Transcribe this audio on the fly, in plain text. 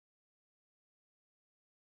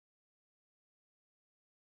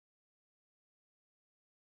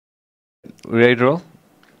Ready to roll?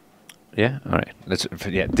 Yeah? Alright.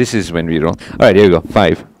 Yeah, this is when we roll. Alright, here we go.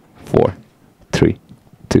 5, 4, 3,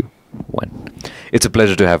 2, 1. It's a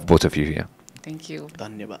pleasure to have both of you here. Thank you.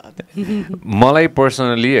 धन्यवाद. Malai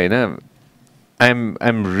personally,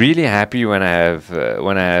 I'm really happy when I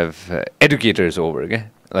have educators over, okay?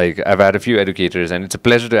 Like I've had a few educators, and it's a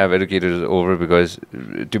pleasure to have educators over because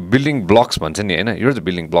to building blocks, you're the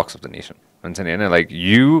building blocks of the nation. Like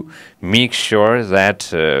you make sure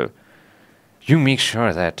that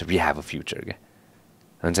we have a future, okay?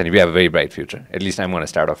 We have a very bright future. At least I'm going to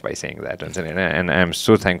start off by saying that. And I'm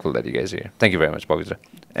so thankful that you guys are here. Thank you very much, Pavitra.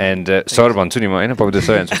 And sir, Pavitra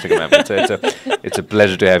sir and Swastika ma'am. It's a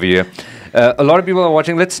pleasure to have you here. A lot of people are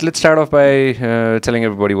watching. Let's start off by telling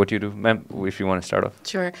everybody what you do, ma'am. If you want to start off.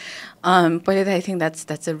 Sure. But I think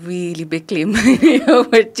that's a really big claim.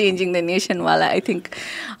 We're changing the nation. Wala, I think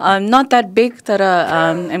not that big. But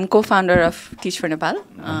I'm co-founder of Teach for Nepal.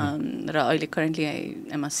 Currently, I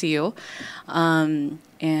am a CEO.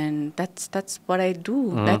 And that's what I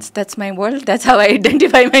do. That's my world. That's how I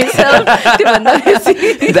identify myself.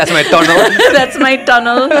 That's my tunnel. That's my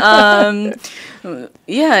tunnel.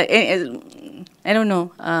 Yeah, I don't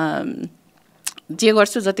know. जे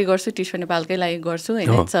गर्छु जति गर्छु teach for नेपालकै लागि गर्छु हैन.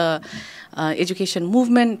 It's a education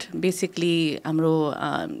movement basically हाम्रो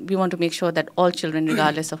we want to make sure that all children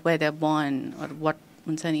regardless of where they are born or what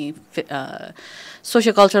हुन्छ नि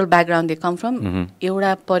socio cultural background they come from.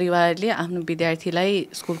 एउटा परिवारले आफ्नो विद्यार्थीलाई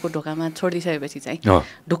स्कुलको ढोकामा छोडिदिइसकेपछि चाहिँ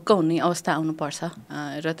ढुक्क हुने अवस्था आउनुपर्छ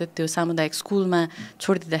र त्यो सामुदायिक स्कुलमा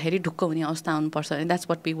छोडिदिँदाखेरि ढुक्क हुने अवस्था आउनुपर्छ. And that's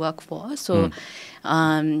what we work for. So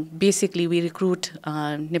basically we recruit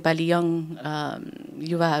Nepali young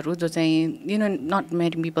युवाहरू जो चाहिँ not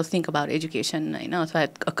many people think about education होइन अथवा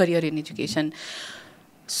a career in education.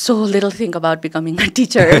 So little think about becoming a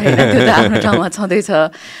teacher.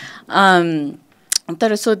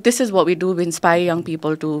 So this is what we do. We inspire young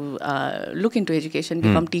people to look into education,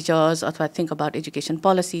 become teachers, or think about education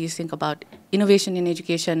policies, think about innovation in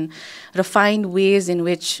education, find ways in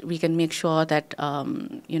which we can make sure that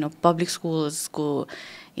public schools go,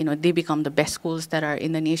 they become the best schools that are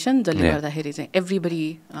in the nation. Everybody,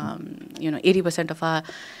 80% of our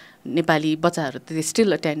Nepali bachaharu, they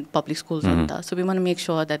still attend public schools. So we want to make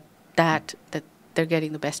sure that they're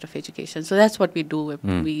getting the best of education. So that's what we do.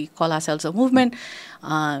 We call ourselves a movement. We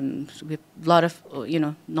have a lot of,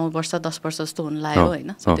 9 varsha, 10 varsha जस्तो हुन लाग्यो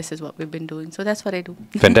हैन. So this is what we've been doing. So that's what I do.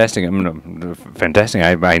 Fantastic. Fantastic.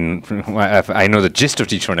 I know the gist of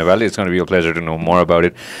Teach for Nepal. It's going to be a pleasure to know more about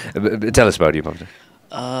it. Tell us about you, Pavitra.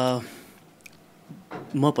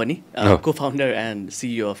 म पनि co-founder and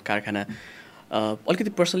CEO of Karkhana. अलिकति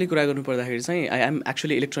personally कुरा गर्नुपर्दाखेरि चाहिँ I am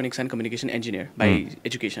actually electronics and communication engineer by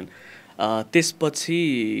education. त्यसपछि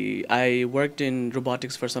I worked in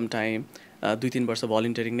robotics for some time. 2-3 वर्ष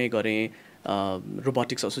भलिन्टियरिङ नै गरेँ.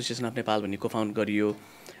 रोबोटिक्स एसोसिएसन अफ नेपाल भन्ने कोफाउन्ड गरियो.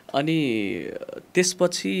 अनि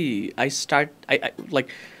त्यसपछि आई लाइक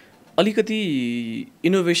अलिकति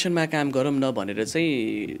इनोभेसनमा काम गरौँ न भनेर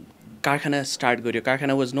चाहिँ कारखाना स्टार्ट गर्यो.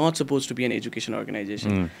 कारखाना was not suppose to be an education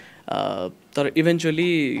organisation. तर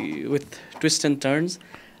eventually with twist and turns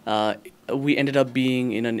we ended up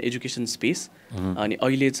being in an education space. अनि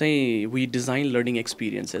अहिले चाहिँ we design learning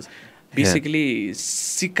experiences. Basically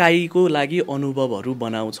सिकाइको लागि अनुभवहरू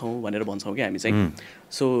बनाउँछौँ भनेर भन्छौँ क्या हामी चाहिँ.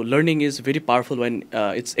 So learning is very powerful when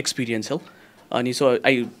it's experiential. अनि so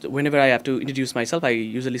whenever I have to introduce myself, I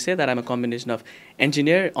usually say that I'm a combination of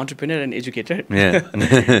engineer, entrepreneur, and educator.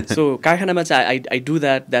 So Karkhanama चाहिँ I do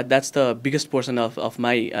that. That's the biggest portion of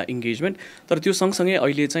my engagement. तर त्यो सँगसँगै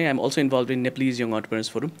अहिले चाहिँ I'm also involved in Nepalese Young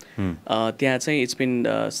Entrepreneurs Forum. त्यहाँ चाहिँ it's been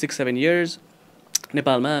 6-7 years.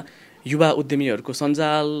 नेपालमा युवा उद्यमीहरूको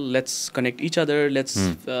सञ्जाल, let's connect each other, let's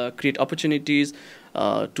create opportunities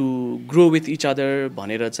to grow with each other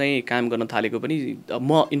भनेर चाहिँ काम गर्न थालेको पनि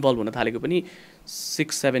म इन्भल्भ हुन थालेको पनि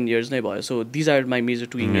 6-7 years नै भयो. So these are my major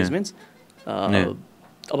 2 इङ्गेजमेन्ट्स.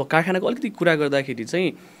 अब कारखानाको अलिकति कुरा गर्दाखेरि चाहिँ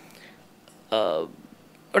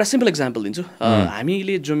एउटा सिम्पल इक्जाम्पल दिन्छु.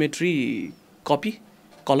 हामीले ज्योमेट्री कपी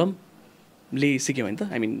कलमले सिक्यौँ भने त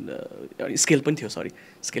आई मिन स्केल पनि थियो. सरी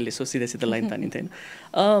स्केलले सो सिधा सिधा लाइन तानिन्थ्यो होइन.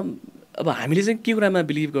 अब हामीले चाहिँ के कुरामा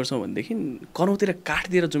बिलिभ गर्छौँ भनेदेखि कनौतिर काठ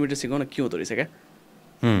दिएर ज्योमेट्री सिकाउन के हुँदो रहेछ क्या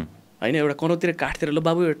होइन. एउटा कनौतिर काठतिर ल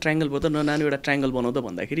बाबु एउटा ट्रायङ्गल भयो त नानु एउटा ट्रायङ्गल बनाउँदा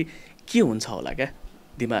भन्दाखेरि के हुन्छ होला क्या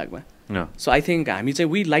दिमागमा. सो आई थिङ्क हामी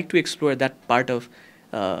चाहिँ we like to explore that part of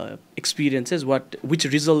experiences which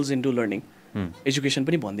results in to learning. Education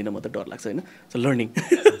पनि भन्दिनँ म त डर लाग्छ होइन. So learning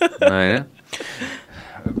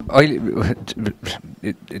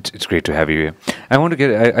it's great to have you here.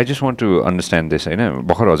 I just want to understand this होइन.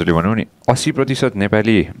 भर्खर हजुरले भन्नु नि 80%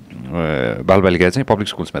 नेपाली बालबालिका चाहिँ पब्लिक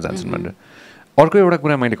स्कुल्समा जान्छन् भनेर. अर्को एउटा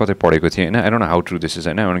कुरा मैले कतै पढेको थिएँ होइन, I don't know how true this is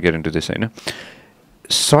होइन, I want get into this होइन,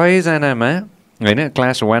 100जनामा होइन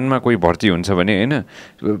क्लास 1मा कोही भर्ती हुन्छ भने होइन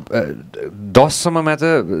 10सम्ममा त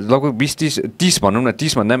लगभग 20-30 भनौँ न,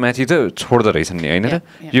 30भन्दा माथि त छोड्दो रहेछन् नि होइन र,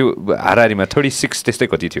 यो हाराहारीमा 36 त्यस्तै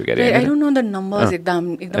कति थियो के अरे, I don't know the numbers एकदम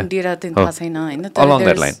डेटा त थाहा छैन होइन, along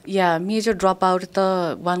that line yeah major drop out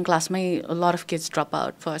त 1 क्लासमै lot of kids drop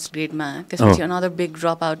out first ग्रेडमा, त्यसपछि अनदर बिग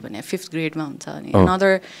ड्रप आउट भने 5th ग्रेडमा हुन्छ अनि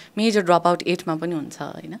अनदर मेजर ड्रप आउट 8मा पनि हुन्छ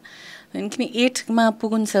होइन, किन 8मा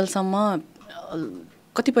पुगुन्जेलसम्म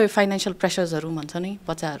कतिपय फाइनेन्सियल प्रेसर्सहरू भन्छ नि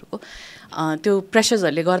बच्चाहरूको, त्यो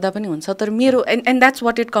प्रेसर्सहरूले गर्दा पनि हुन्छ, तर मेरो and that's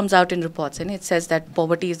what it comes out in reports होइन, it says that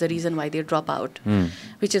poverty is the reason why they drop out,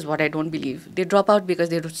 which is what I don't believe, they drop out because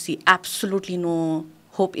they don't see absolutely no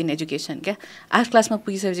hope in education क्या। 8 क्लासमा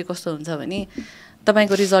पुगिसकेपछि कस्तो हुन्छ भने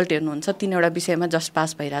तपाईँको result हेर्नुहुन्छ 3वटा विषयमा जस्ट पास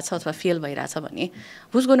भइरहेछ अथवा फेल भइरहेछ भने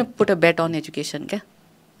whose gone put a bat on education क्या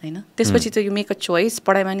होइन, त्यसपछि त यु मेक अ चोइस,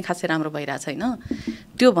 पढाइमा पनि खासै राम्रो भइरहेछ होइन,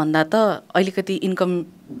 त्यो भन्दा त अलिकति इन्कम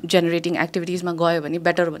जेनेरेटिङ एक्टिभिटिजमा गयो भने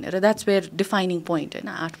बेटर भनेर, द्याट्स वेयर डिफाइनिङ पोइन्ट होइन,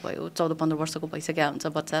 8 भयो 14-15 वर्षको भइसक्यो हुन्छ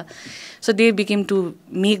बच्चा, so they became to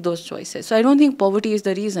make those choices, so I don't think poverty is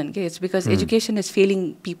the reason के, it's because education is failing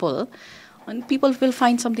people and people will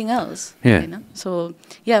find something else होइन, so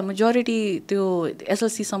yeah majority त्यो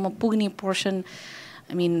एसएलसीसम्म पुग्ने पोर्सन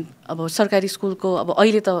आई मिन अब सरकारी स्कुलको अब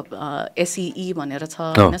अहिले त एसई भनेर छ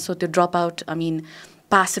होइन, सो त्यो drop out I mean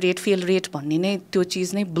pass rate fail rate भन्ने नै त्यो चिज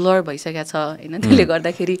नै ब्लर भइसकेको छ होइन, त्यसले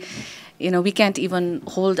गर्दाखेरि we can't even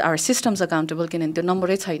hold our systems accountable, किनभने त्यो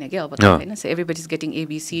नम्बरै छैन कि अब त होइन, so everybody is getting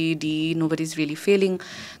ABCD, nobody is really failing,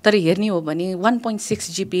 तर हेर्ने हो भने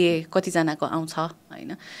 1.6 GPA कतिजनाको आउँछ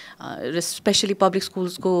होइन, र स्पेसली पब्लिक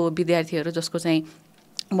स्कुल्सको विद्यार्थीहरू जसको चाहिँ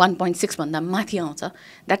 1.6 भन्दा माथि आउँछ,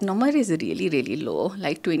 that number is really really low,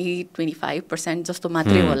 like 20-25% जस्तो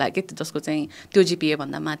मात्रै होला कि जसको चाहिँ त्यो GPA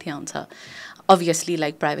भन्दा माथि आउँछ। Obviously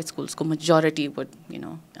like private स्कुल्सको majority would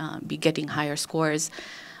be getting higher scores,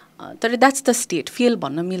 तर द्याट्स द स्टेट, फेल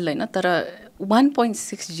भन्न मिल्दैन, तर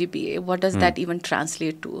 1.6 GPA what does that even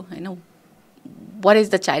translate to होइन, what is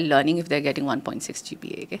the child learning if they're getting 1.6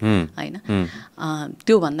 GPA के होइन,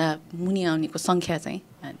 त्योभन्दा मुनि आउनेको सङ्ख्या चाहिँ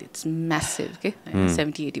it's massive के,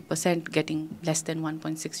 70-80% getting less than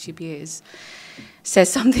 1.6 GPA is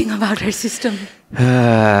says something about our system.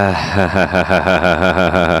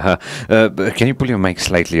 Can you pull your mic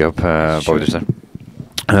slightly up, Pavitra sir?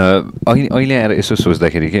 अहिले आएर यसो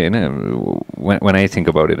सोच्दाखेरि के होइन, when I think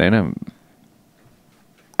about it होइन,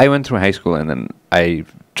 I went through high school and then I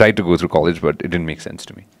tried to go through college, but it didn't make sense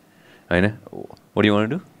to me. होइन, what do you want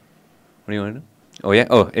to do? What do you want to do? Oh yeah,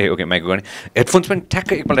 oh hey, okay, mic गर्ने headphones पनि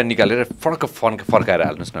ठ्याक्कै एकपल्ट निकालेर फर्काएर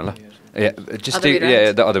हाल्नुहोस् न ल, yeah, just take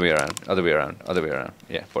the other way around,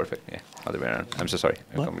 yeah, perfect, yeah, other way around, I'm so sorry,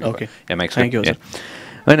 okay, yeah, Mike, thank you,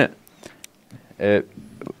 होइन,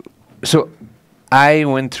 so I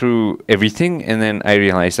went through everything and then I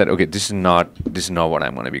realized that okay, this is not what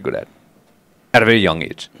I'm going to be good at a very young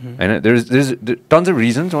age. And there's tons of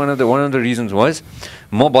reasons. One of the reasons was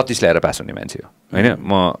म 32 ल्याएर pass हुने मान्छे हो हैन,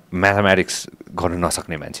 म mathematics गर्न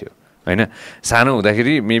नसक्ने मान्छे हो हैन, सानो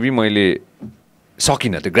हुँदाखेरि मेबी मैले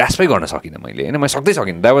सकिनँ, त्यो ग्रास्पै गर्न सकिनँ मैले हैन, म सक्दै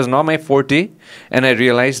सकिनँ, that was not my forte and I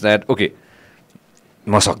realise that okay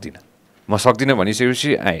म सक्दिनँ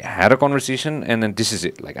भनिसकेपछि I had a conversation and then this is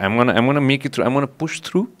it, like I'm gonna make it through, I'm gonna push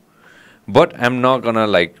through, but I'm not gonna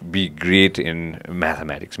like be great in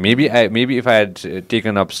mathematics. Maybe if I had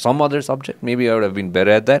taken up some other subject, maybe I would have been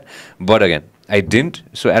better at that, but again I didn't.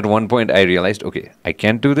 So at one point I realized okay, I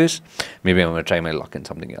can't do this, maybe I'm gonna try my luck in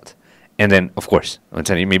something else. And then of course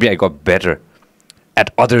maybe I got better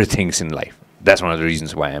at other things in life. That's one of the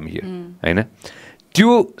reasons why I'm here. हैन, त्यो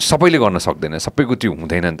सबैले गर्न सक्दैन, सबैको त्यो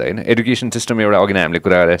हुँदैन नि त हैन, एजुकेसन सिस्टम एउटा अघि नै हामीले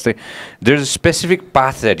कुरा गरे जस्तै there is a specific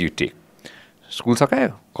path that you take, school सकायो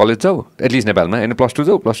college जाऊ एटलिस्ट नेपालमा होइन, +2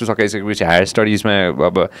 जाऊ, +2 सकाइसकेपछि हायर स्टडिजमा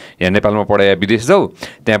अब यहाँ नेपालमा पढायो विदेश जाऊ,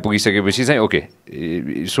 त्यहाँ पुगिसकेपछि चाहिँ okay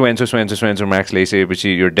so and so marks ल्याइसकेपछि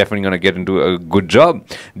your definitely gonna get into a good job,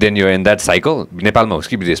 then your in that cycle, नेपालमा होस्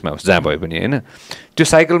कि विदेशमा होस् जहाँ भए पनि होइन, त्यो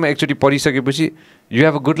साइकलमा एकचोटि परिसकेपछि you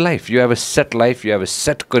have a good life, you have a set life, you have a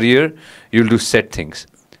set career, you'll do set things.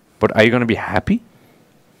 But are you going to be happy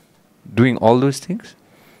doing all those things?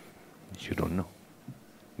 You don't know.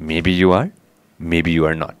 Maybe you are, maybe you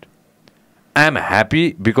are not. I'm happy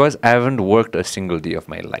because I haven't worked a single day of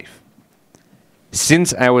my life.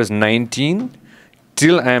 Since I was 19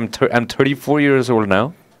 till I'm 34 years old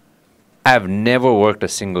now, I've never worked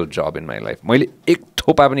a single job in my life. मैले एक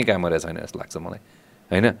थोपा पनि काम गरेको छैन जस्तो लाग्छ मलाई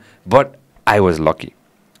हैन, but I was lucky.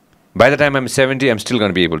 By the time I'm 70, I'm still going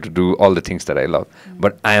to be able to do all the things that I love.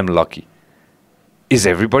 But I am lucky.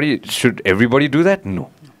 Should everybody do that? No.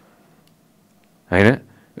 होइन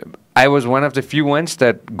I was one of the few ones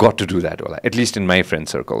that got to do that होला at least in my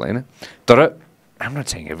friend circle होइन तर I'm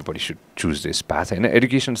not saying everybody should choose this path होइन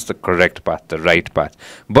education is the correct path the right path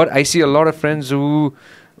but I see a lot of friends who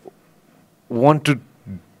want to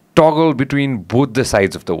toggle between both the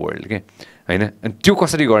sides of the world okay होइन अनि त्यो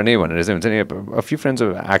कसरी गर्ने भनेर चाहिँ हुन्छ नि a few friends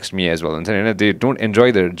have asked me as well हुन्छ नि होइन they don't enjoy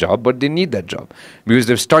their job but they need that job because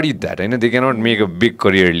they've studied that होइन they cannot make a big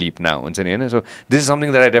career leap now हुन्छ नि होइन so this is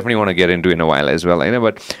something that I definitely want to get into in a while as well होइन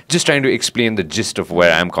but just trying to explain the gist of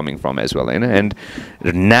where I'm coming from as well होइन and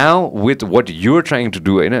now with what you're trying to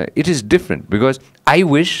do होइन it is different because I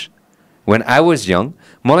wish when I was young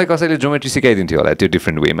मलाई कसैले geometry सिकाइदिन्थ्यो होला त्यो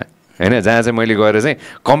different वेमा होइन जहाँ चाहिँ मैले गएर चाहिँ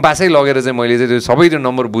कम्पासै लगेर चाहिँ मैले चाहिँ त्यो सबै त्यो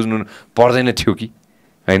नम्बर बुझ्नु पर्दैन थियो कि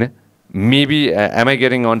होइन maybe am I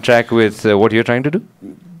getting on track with what you're trying to do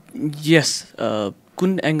यस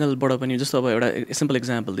कुन एङ्गलबाट पनि जस्तो अब एउटा सिम्पल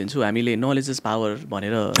इक्जाम्पल दिन्छु हामीले नलेज इज पावर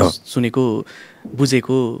भनेर सुनेको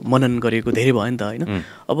बुझेको मनन गरेको धेरै भयो नि त होइन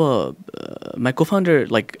अब माई को founder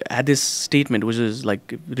like had this statement which is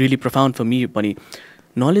like really profound for me पनि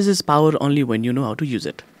knowledge is power only when you know how to use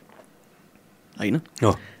it होइन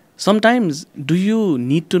Sometimes, do you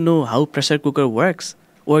need to know how pressure cooker works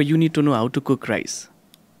or you need to know how to cook rice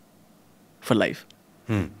for life?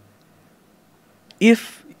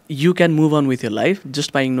 If you can move on with your life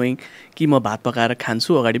just by knowing कि म भात पकाएर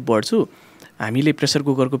खान्छु अगाडि बढ्छु हामीले pressure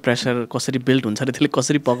कुकरको pressure कसरी build हुन्छ र त्यसले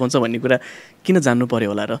कसरी पकाउँछ भन्ने कुरा किन जान्नु पर्यो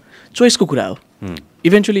होला र चोइसको कुरा हो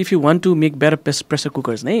eventually if you want to make better pressure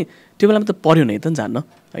cookers नै त्यो बेलामा त पर्यो नै त जान्न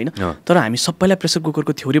होइन तर हामी सबैलाई प्रेसर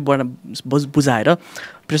कुकरको थ्योरी बुझाएर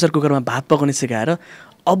प्रेसर कुकरमा भात पकाउने सिकाएर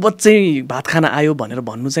अब चाहिँ भात खाना आयो भनेर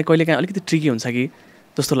भन्नु चाहिँ कहिलेकाहीँ अलिकति ट्रिकी हुन्छ कि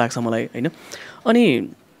जस्तो लाग्छ मलाई होइन अनि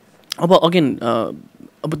अब अगेन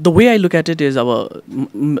अब the way I look at it is अब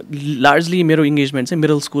लार्जली मेरो इङ्गेजमेन्ट चाहिँ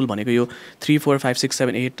मिडल स्कुल भनेको यो 3, 4, 5, 6,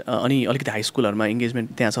 7, 8 अनि अलिकति हाई स्कुलहरूमा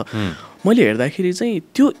इङ्गेजमेन्ट त्यहाँ छ मैले हेर्दाखेरि चाहिँ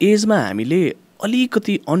त्यो एजमा हामीले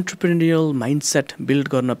अलिकति अन्टरप्रेन्योरियल माइन्डसेट बिल्ड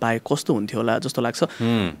गर्न पाए कस्तो हुन्थ्यो होला जस्तो लाग्छ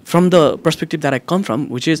from the perspective that I come from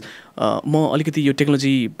which is म अलिकति यो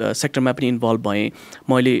टेक्नोलोजी सेक्टरमा पनि इन्भल्भ भएँ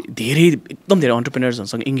मैले धेरै एकदम धेरै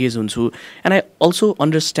अन्टरप्रेनर्सहरूसँग इङ्गेज हुन्छु and I also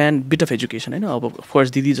understand beet of education होइन अब अफकोर्स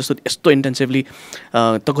दिदी जस्तो यस्तो इन्टेन्सिभली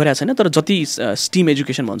त गरेको छैन तर जति स्टिम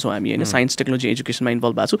एजुकेसन भन्छौँ हामी होइन साइन्स टेक्नोलोजी एजुकेसनमा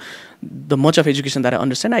इन्भल्भ भएको छु the much of education that I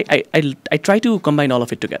understand I try to combine all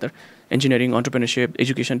of it together engineering entrepreneurship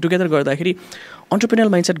education together गर्दाखेरि अन्टरप्रेनर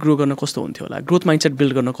माइन्डसेट ग्रो गर्न कस्तो हुन्थ्यो होला ग्रोथ माइन्डसेट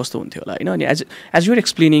बिल्ड गर्न कस्तो हुन्थ्यो होला होइन अनि as you're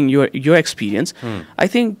explaining your experience I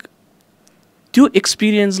think त्यो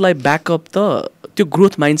एक्सपिरियन्सलाई ब्याकअप त त्यो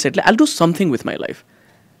growth माइन्डसेटले I do something with my life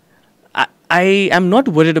I am not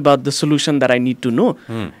worried about the solution that I need to know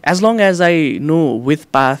as long as I know with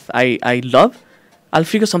path I love I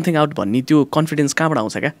figure something out भन्ने त्यो confidence कहाँबाट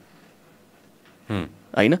आउँछ क्या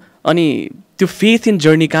होइन अनि त्यो faith in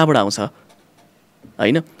journey कहाँबाट आउँछ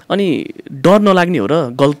होइन अनि डर नलाग्ने हो र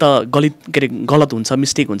गलत हुन्छ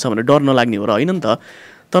मिस्टेक हुन्छ भनेर डर नलाग्ने हो र होइन नि त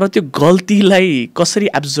तर त्यो गल्तीलाई कसरी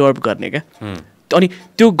एब्जर्भ गर्ने क्या अनि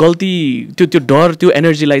त्यो गल्ती त्यो डर त्यो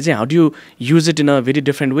एनर्जीलाई चाहिँ how do you use it in a very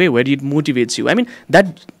different way where it motivates you I mean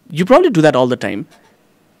that you probably do that all the time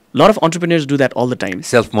lot of entrepreneurs do that all the time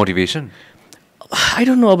self motivation I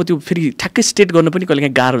don't know अब त्यो फेरि ठ्याक्कै state गर्न पनि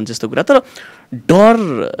कहिलेकाहीँ गाह्रो हुन्छ यस्तो कुरा तर डर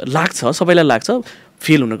लाग्छ सबैलाई लाग्छ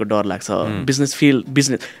फेल हुनको डर लाग्छ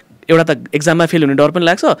बिजनेस एउटा त एक्जाममा फेल हुने डर पनि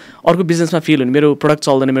लाग्छ अर्को बिजनेसमा फेल हुने मेरो प्रडक्ट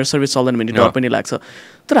चल्दैन मेरो सर्भिस चल्दैन भन्ने डर पनि लाग्छ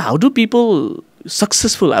तर हाउ डु पिपल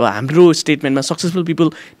सक्सेसफुल अब हाम्रो स्टेटमेन्टमा successful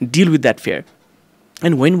people deal with that fair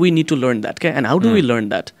and when we need to learn that क्या and how do we learn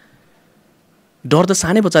that डर त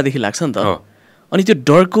सानै बच्चादेखि लाग्छ नि त अनि त्यो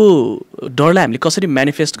डरलाई हामीले कसरी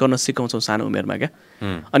मेनिफेस्ट गर्न सिकाउँछौँ सानो उमेरमा क्या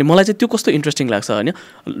अनि मलाई चाहिँ त्यो कस्तो इन्ट्रेस्टिङ लाग्छ होइन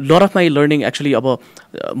lot of my learning actually अब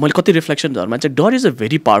मैले कति रिफ्लेक्सन्सहरूमा चाहिँ डर is a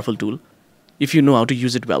very powerful tool if you know how to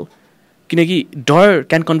use it well किनकि डर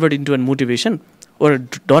can convert into an motivation ओर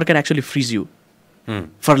डर can actually fridge you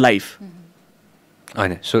for life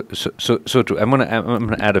होइन so true. I'm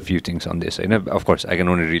gonna add a few things on this. Of course, I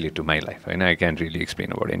can only relate to my life. I can't really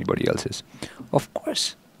explain about anybody else's. Of course.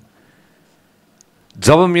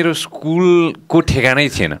 जब मेरो स्कुलको ठेगानै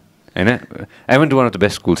थिएन होइन I went to one of the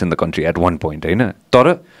best schools in the country at one point होइन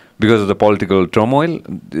तर because of the political turmoil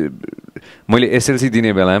मैले SLC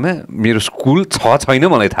दिने बेलामा मेरो स्कुल छैन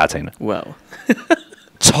मलाई थाहा छैन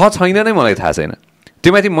छैन नै मलाई थाहा छैन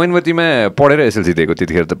त्यो माथि मैनबत्तीमा पढेर एसएलसी दिएको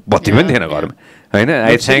त्यतिखेर त बत्ती पनि थिएन घरमा होइन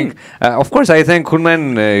I thank of course I thank खुनमान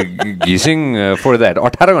घिसिङ फर द्याट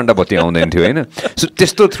 18 घन्टा बत्ती आउँदैन थियो होइन सो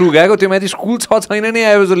त्यस्तो थ्रु गएको त्यो माथि स्कुल छैन नै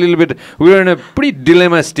I was a little beet we were in a pretty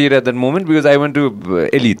dilemma state at that moment because I want to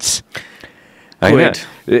elites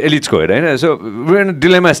होइन एलिट्सको हेर होइन so we were in a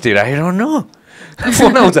dilemma state I don't know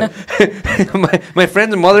phone आउँछ my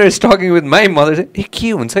friends mother is talking with my mother ए के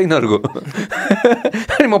हुन्छ यिनीहरूको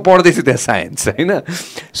अनि म पढ्दैछु त्यहाँ साइन्स होइन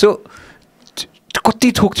सो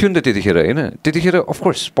कति थोक थियो नि त त्यतिखेर होइन त्यतिखेर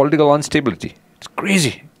of course political instability it's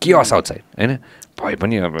crazy के अस आउटसाइड होइन भए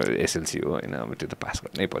पनि अब एसएलसी हो होइन अब त्यो त पास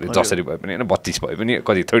गर्नै पऱ्यो जसरी भए पनि होइन 32 भए पनि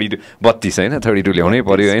कति 32 होइन 32 ल्याउनै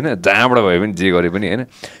पऱ्यो होइन जहाँबाट भए पनि जे गरे पनि होइन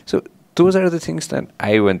so those are the things that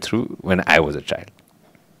I went through when I was a child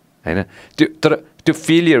होइन त्यो तर त्यो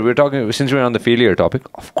failure where talking since where on the failure topic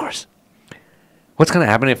of course what's can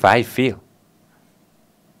happen if I fail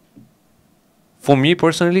for me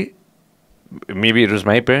personally maybe it was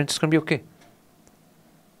my parents can be okay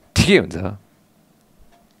ठिकै हुन्छ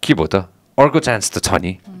के भयो त अर्को चान्स त छ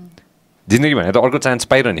नि जिन्दगी भनेर त अर्को चान्स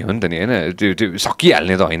पाइरहने हो नि त नि होइन त्यो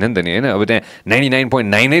सकिहाल्ने त होइन नि त नि होइन अब त्यहाँ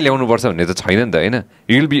 99.9 नै ल्याउनुपर्छ भन्ने त छैन नि त होइन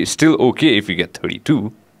you will be still okay if you get 32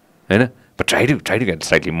 होइन but try to get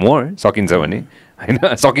slightly more सकिन्छ भने होइन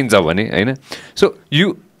सकिन्छ भने होइन so you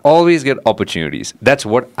always get opportunities. That's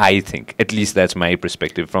what I think. At least that's my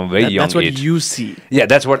perspective from very young age. That's what you see. Yeah,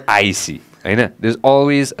 that's what I see. होइन there's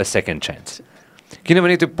always a second chance.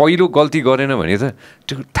 किनभने त्यो पहिलो गल्ती गरेन भने त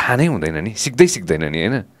त्यो थाहा नै हुँदैन नि सिक्दैन नि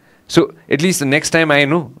होइन so at least the next time I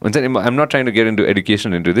know हुन्छ नि I'm not trying to get into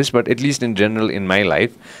education into this but at least in general in my life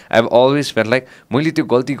I have always fail like मैले त्यो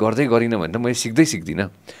गल्ती गर्दै गरिनँ भने त मैले सिक्दिनँ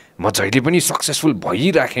म जहिले पनि सक्सेसफुल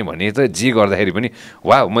भइराखेँ भने त जे गर्दाखेरि पनि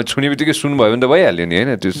वा म छुने बित्तिकै सुन्नु भयो भने त भइहाल्यो नि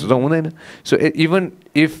होइन त्यस्तो त हुँदैन so even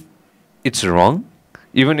if it's wrong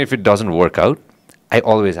even if it doesn't work out I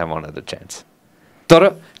always have another chance तर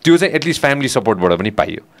त्यो चाहिँ एटलिस्ट फ्यामिली सपोर्टबाट पनि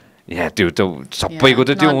पाइयो यहाँ त्यो त सबैको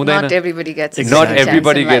त त्यो हुँदैन not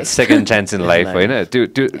everybody gets second chance in life होइन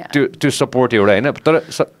त्यो सपोर्ट एउटा होइन तर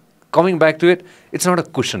coming back to it it's not a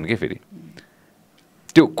question के फेरि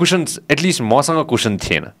त्यो क्वेसन एटलिस्ट मसँग क्वेसन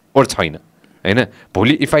थिएन ओर छैन होइन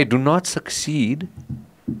भोलि if I do not succeed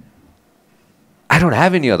I don't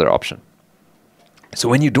have any other option so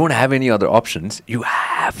when you don't have any other options you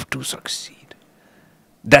have to succeed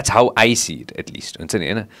that's how I see it at least हुन्छ नि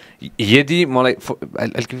होइन यदि मलाई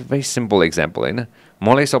भेरी सिम्पल इक्जाम्पल होइन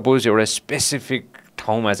मलाई suppose एउटा specific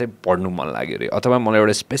ठाउँमा चाहिँ पढ्नु मन लाग्यो अरे अथवा मलाई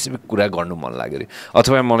एउटा स्पेसिफिक कुरा गर्नु मन लाग्यो अरे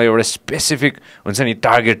अथवा मलाई एउटा स्पेसिफिक हुन्छ नि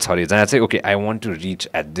टार्गेट छ अरे जहाँ चाहिँ okay I want to reach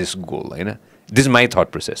at this goal होइन this my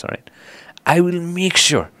thought process right I will make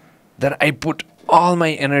sure that I put all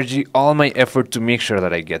my energy, all my effort to make sure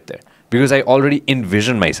that I get there because I already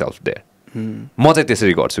envision myself there. म चाहिँ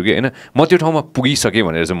त्यसरी गर्छु कि होइन म त्यो ठाउँमा पुगिसकेँ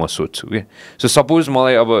भनेर चाहिँ म सोध्छु कि सो सपोज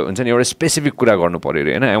मलाई अब हुन्छ नि एउटा स्पेसिफिक कुरा गर्नु पऱ्यो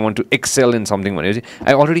अरे होइन I want to excel in something भनेपछि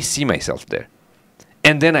I already C myself there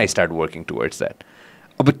and then I start working towards that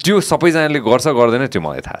अब त्यो सबैजनाले गर्छ गर्दैन त्यो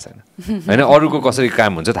मलाई थाहा छैन होइन अरूको कसरी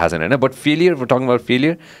काम हुन्छ थाहा छैन होइन but failure talking about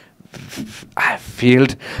failure I have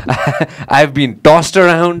failed. I've been tossed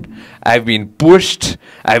around. I've been pushed.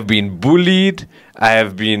 I've been bullied. I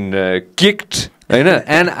have been kicked.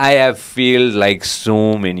 And I have failed like so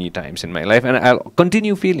many times in my life. And I'll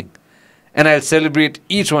continue failing. And I'll celebrate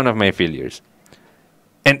each one of my failures.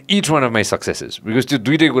 And each one of my successes. Because त्यो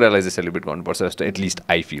दुईटै कुरालाई चाहिँ celebrate गर्नुपर्छ जस्तो at least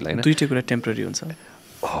I feel. दुईटै कुरा temporary हुन्छ.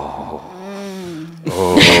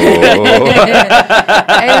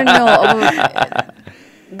 I don't know.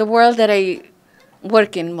 The world that I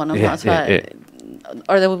work in,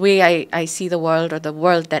 or the way I see the world, or the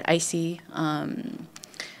world that I see,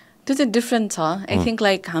 there's a difference. I think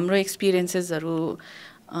like hamro experiences are,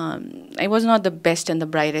 I was not the best and the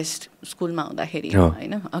brightest school ma hudakeri, you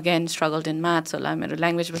know. Again, struggled in maths. So my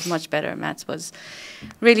language was much better. Maths was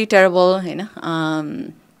really terrible, you know.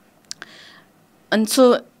 And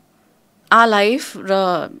so our life,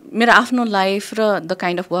 मेरो आफ्नो life र the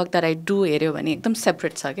kind of work that I do हेऱ्यो भने एकदम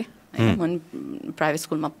separate छ कि म private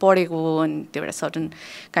स्कुलमा पढेको अनि त्यो एउटा certain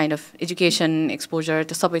kind of education exposure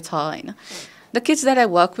त्यो सबै छ होइन the kids that I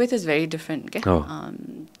work with is very different क्या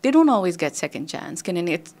they don't always get second chance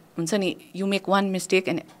किनभने इट्स हुन्छ नि you make one mistake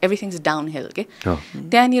and everything is down hill के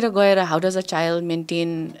त्यहाँनिर गएर how does a child maintain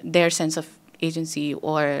there sense of agency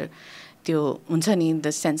ओर त्यो हुन्छ नि the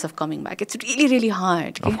sense of coming back it's really really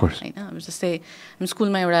hard कि होइन अब जस्तै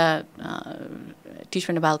स्कुलमा एउटा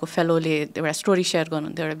टिचर नेपालको फेलोले एउटा स्टोरी सेयर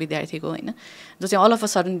गर्नुहुन्थ्यो एउटा विद्यार्थीको होइन जो चाहिँ all of a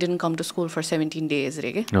sudden didn't come to school for 17 days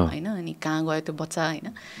अरे कि होइन अनि कहाँ गयो त्यो बच्चा होइन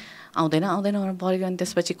आउँदैन भनेर पढ्यो अनि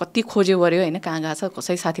त्यसपछि कति खोज्यो गऱ्यो होइन कहाँ गएको छ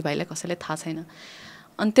कसै साथीभाइलाई कसैलाई थाहा छैन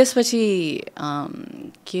अनि त्यसपछि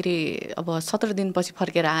के अरे अब 17 दिनपछि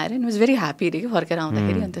फर्केर आएर इट वाज भेरी ह्याप्पी अरे कि फर्केर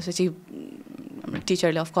आउँदाखेरि अनि त्यसपछि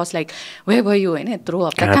टिचरले अफकोर्स लाइक वे भयो होइन यत्रो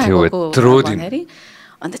हप्ता कहाँ गएको भन्दाखेरि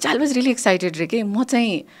अन्त चाइल्ड वाज रियली एक्साइटेड रे के म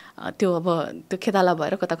चाहिँ त्यो अब त्यो खेताला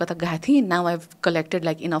भएर कता कता गएको थिएँ now I collected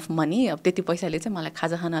like enough money अब त्यति पैसाले चाहिँ मलाई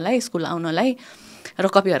खाजा खानलाई स्कुल आउनलाई र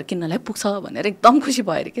कपीहरू किन्नलाई पुग्छ भनेर एकदम खुसी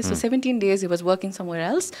भयो अरे कि so 17 days he was working somewhere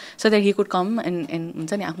else so that he could come and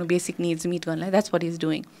हुन्छ नि आफ्नो बेसिक निड्स मिट गर्नलाई that's what is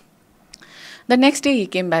doing the next day Hee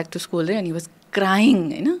came back to school रे एन्ड ही वाज क्राइङ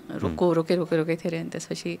होइन रोके थियो अरे अनि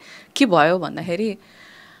त्यसपछि के भयो भन्दाखेरि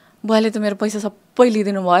बुवाले त मेरो पैसा सबै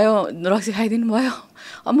लिइदिनु भयो रक्सी खाइदिनु भयो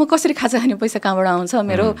अब म कसरी खाजा खाने पैसा कहाँबाट आउँछ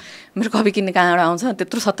मेरो कपी किन्ने कहाँबाट आउँछ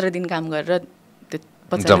त्यत्रो 17 दिन काम गरेर त्यो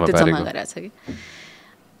बच्चाले त्यो जम्मा गरेको छ कि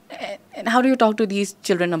and how do you talk to these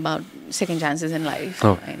children about second chances in life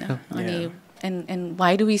होइन अनि and why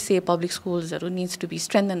do we say public schools needs to be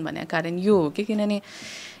strengthened भन्ने कारण यो हो कि किनभने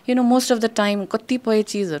you know most of the time कतिपय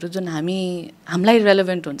चिजहरू जुन हामीलाई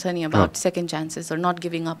relevant हुन्छ नि about second chances or not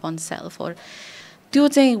giving up on self or त्यो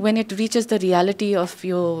चाहिँ when it reaches the reality of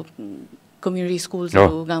your community schools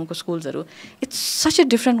गाउँको schools it's such a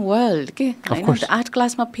different world के हैन 8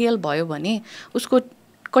 क्लासमा फेल भयो भने उसको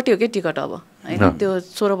कति हो के टिकट अब हैन त्यो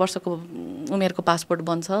 16 वर्षको उमेरको पासपोर्ट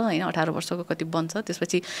बन्छ हैन 18 वर्षको कति बन्छ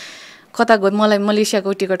त्यसपछि कता गयो मलाई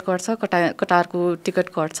मलेसियाको टिकट गर्छ कटारको टिकट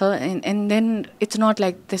गर्छ and then it's not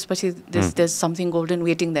like त्यसपछि there's something golden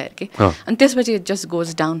waiting there के अनि त्यसपछि it just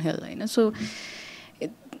goes downhill हैन सो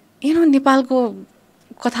you know नेपालको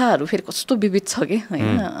कथाहरू फेरि कस्तो विविध छ के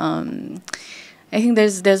हैन I think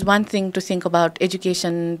there's one thing to think about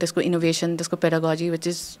education, त्यसको innovation, त्यसको pedagogy, which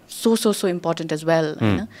is so important as well.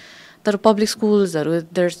 But public schools,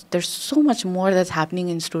 there's so much more that's happening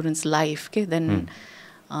in students' life. Okay, then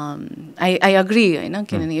I agree.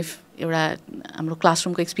 If our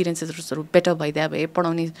classroom experiences are better by that way,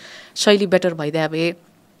 पढाउने शैली better by that way,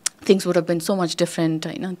 things would have been so much different.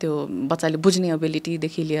 त्यो बच्चाले बुझ्ने ability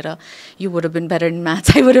देखि लिएर, you would have been better in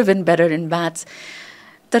maths, I would have been better in maths.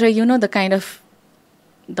 तर you know the kind of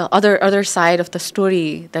the other side of the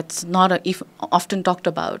story that's not often talked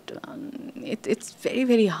about. It's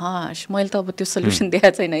very harsh. मैले त अब त्यो solution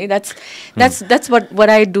दिएको छैन है. That's what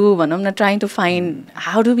I do when I'm trying to find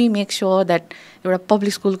how do we make sure that एउटा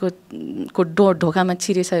public school को ढोकामा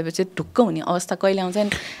छिरिसकेपछि ढुक्क हुने अवस्था कहिले आउँछ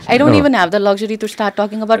and I don't even have the luxury to start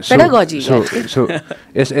talking about pedagogy. So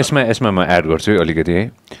यसमा म एड गर्छु अलिकति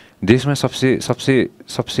है. देशमा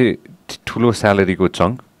सबसे ठुलो स्यालेरीको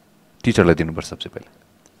चङ्क टिचरलाई दिनुपर्छ सबसे पहिला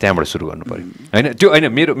त्यहाँबाट सुरु गर्नु पर्यो हैन त्यो हैन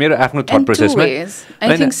मेरो आफ्नो thought प्रोसेसमा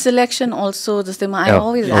I think selection also जस्तै म I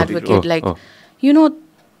always advocate like you know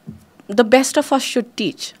the best of us should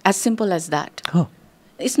teach as simple as that.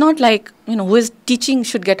 It's not like you know who is teaching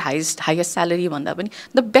should get highest salary भन्दा पनि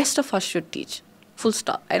the best of us should teach full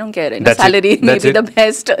stop. I don't care any salary may be the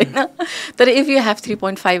best but if you have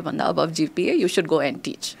 3.5 भन्दा above GPA you should go and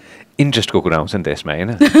teach. इन्ट्रेस्टको कुरा आउँछ नि त्यसमा हैन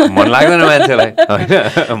मन लाग्दैन मान्छेलाई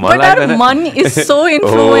हैन मन लाग्दैन मन is so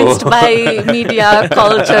influenced by media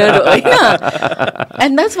culture हैन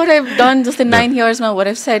and that's what I've done just in 9 years now what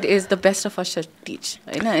I've said is the best of us should teach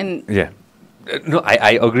हैन and yeah no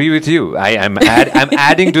I agree with you I'm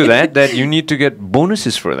adding to that you need to get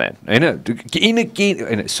bonuses for that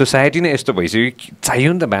हैन society नै यस्तो भइसक्यो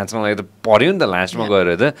चाहियो नि त बाँच्नलाई त पर्यो नि त लास्टमा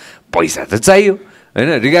गएर त पैसा त चाहियो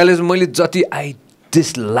हैन रिगार्डलेस मैले जति I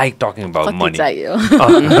dislike talking about money.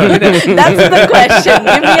 That's the question.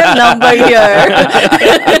 Give me a number here.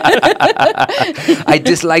 I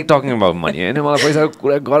dislike talking about money. हैन मलाई पैसाको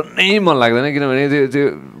कुरा गर्नै मन लाग्दैन किनभने त्यो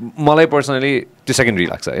मलाई पर्सनली त्यो सेकेन्डरी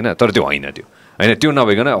लाग्छ हैन तर त्यो हैन त्यो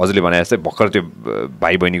नभइकन हजुरले भने जस्तै भर्खर त्यो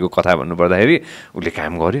भाइ बहिनीको कथा भन्नु पर्दाखेरि उसले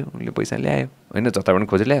काम गर्यो उसले पैसा ल्यायो हैन जताबाट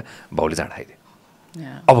खोजेर ल्यायो बाउले जाँड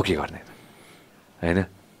खाइदियो अब के गर्ने हैन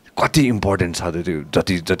कति इम्पोर्टेन्ट छ त्यो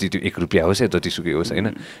जति त्यो 1 रुपैयाँ होस् या जतिसुकै होस् हैन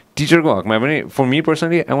टिचरको हकमा पनि for me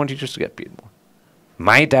personally I want teachers to get paid more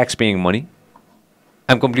my tax paying money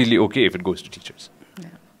I am completely okay if it goes to teachers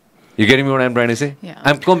You getting me what I'm trying to say? Yeah.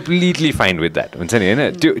 I'm completely fine with that. हुन्छ नि हैन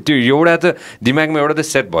त्यो एउटा त दिमागमा एउटा त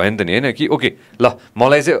set भयो नि त नि हैन कि ओके ल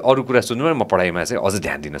मलाई चाहिँ अरू कुरा सोध्नु म पढाइमा चाहिँ अझ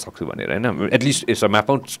ध्यान दिन सक्छु भनेर हैन एटलिस्ट यसो म्याप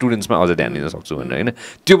स्टुडेन्ट्समा अझ ध्यान दिन सक्छु भनेर हैन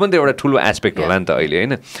त्यो पनि त एउटा ठुलो एस्पेक्ट होला नि त अहिले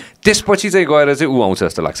हैन त्यसपछि चाहिँ गएर चाहिँ ऊ आउँछ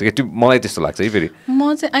जस्तो लाग्छ कि त्यो मलाई त्यस्तो लाग्छ है फेरि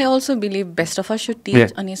म चाहिँ I also believe best of us should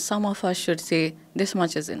teach अनि some of us should say this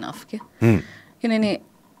much is enough के किनभने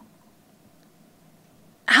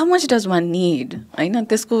how much does one need?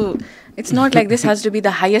 It's not like this has to be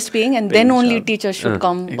the highest paying and then only teachers should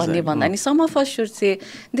come. Exactly. And some of us should say,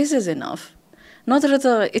 this is enough. Not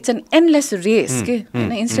that it's an endless race.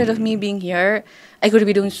 Instead of me being here, I could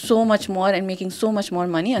be doing so much more and making so much more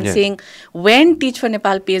money and saying, when Teach for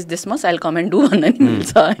Nepal pays this much, I'll come and do one.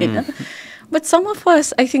 But some of us,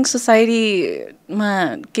 I think society-मा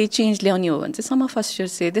केही change ल्याउने हो भने चाहिँ some of us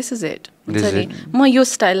should say, this is it. म यो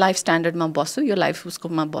life स्ट्यान्डर्डमा बस्छु, यो life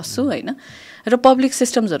उसकोमा बस्छु होइन. र पब्लिक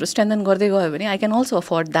सिस्टम्सहरू स्ट्रेन्थन गर्दै गयो भने I can also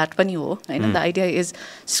afford that पनि हो होइन. The idea is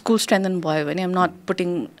school strengthen भयो भने आइम नट पुटिङ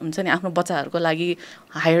हुन्छ नि आफ्नो बच्चाहरूको लागि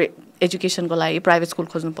हायर एजुकेसनको लागि प्राइभेट स्कुल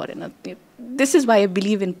खोज्नु परेन. This is why I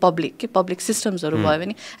believe in public के पब्लिक सिस्टम्सहरू भयो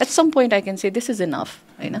भने at some point I can say this is enough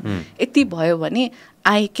होइन. यति भयो भने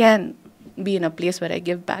I can be in a place where I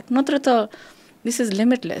give back. नत्र त this is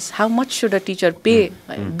limitless. How much should a teacher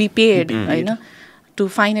be paid, होइन, to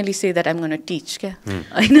finally say that I'm going to teach, क्या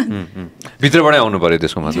होइन. भित्रबाटै आउनु पर्यो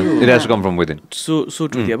त्यसको मतलब. It has to come from within. So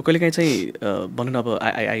true. अब कहिलेकाहीँ चाहिँ भनौँ न अब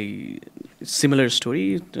आई सिमिलर स्टोरी.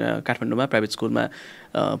 काठमाडौँमा प्राइभेट स्कुलमा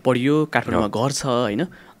पढियो, काठमाडौँमा घर छ होइन.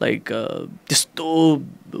 लाइक त्यस्तो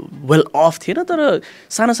वेल अफ थिएन तर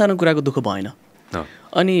सानो सानो कुराको दुःख भएन.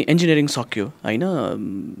 अनि इन्जिनियरिङ सक्यो होइन.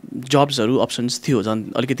 जब्सहरू अप्सन्स थियो,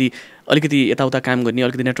 झन् अलिकति यताउता काम गर्ने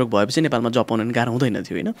अलिकति नेटवर्क भएपछि नेपालमा जब पाउनु पनि गाह्रो हुँदैन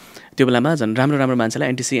थियो होइन. त्यो बेलामा झन् राम्रो मान्छेलाई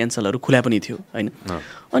एनटिसी एनसलहरू खुला पनि थियो होइन.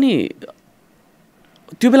 अनि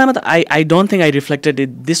त्यो बेलामा त I don't think I reflected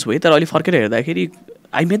it this way. तर अहिले फर्केर हेर्दाखेरि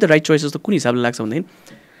I made the right choices. त कुन हिसाबले लाग्छ भनेदेखि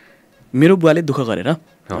मेरो बुवाले दुःख गरेर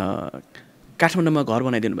काठमाडौँमा घर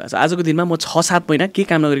बनाइदिनु भएको छ. आजको दिनमा म 6-7 महिना केही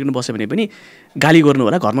काम नगरिकन बस्यो भने पनि गाली गर्नु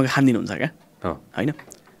होला, घरमा खानिदिनुहुन्छ क्या होइन.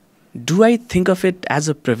 Do I think of it as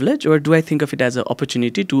a privilege or do I think of it as a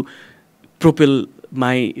opportunity to propel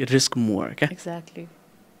my risk more क्या. एक्ज्याक्टली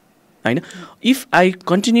होइन. If I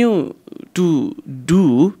continue to do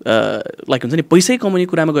like हुन्छ नि पैसै कमाउने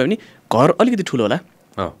कुरामा गयो भने घर अलिकति ठुलो होला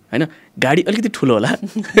होइन, गाडी अलिकति ठुलो होला.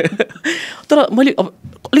 तर मैले अब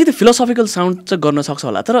अलिकति फिलोसफिकल साउन्ड चाहिँ गर्न सक्छ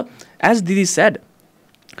होला. तर एज दिदी shed,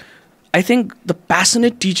 I think the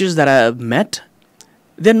passionate teachers that I have met,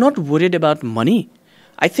 they're not worried about money.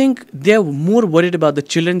 I think they're more worried about the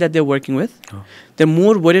children that they're working with. They're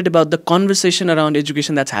more worried about the conversation around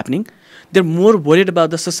education that's happening. They're more worried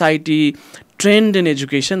about the society trend in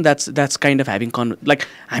education that's kind of having like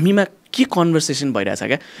हामीमा के conversation भइरहेछ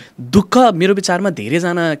क्या. दुःख मेरो विचारमा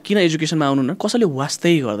धेरैजना किन एजुकेसनमा आउनु न, कसैले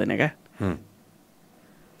वास्तै गर्दैन क्या.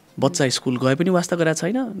 बच्चा स्कुल गए पनि वास्ता गरेको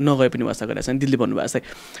छैन, नगए पनि वास्ता गरेको छैन. दिदीले भन्नुभएको जस्तै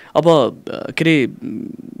अब के अरे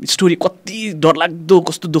स्टोरी कति डरलाग्दो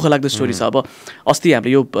कस्तो दुःख लाग्दो स्टोरी छ. अब अस्ति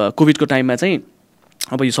हामीले यो कोभिडको टाइममा चाहिँ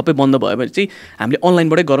अब यो सबै बन्द भयो भने चाहिँ हामीले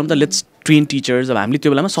अनलाइनबाटै गरौँ त, लेट्स ट्रेन टिचर्स. अब हामीले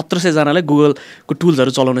त्यो बेलामा 1700जनालाई गुगलको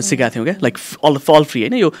टुल्सहरू चलाउन सिकाएको थियौँ क्या. लाइक अल फ्री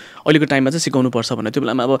होइन. यो अहिलेको टाइममा चाहिँ सिकाउनु पर्छ भनेर त्यो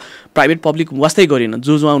बेलामा अब प्राइभेट पब्लिक वास्तै गरेन.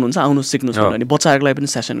 जो आउनुहुन्छ आउनु सिक्नुहोस् भने बच्चाहरूलाई पनि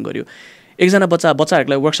सेसन गर्यो. एकजना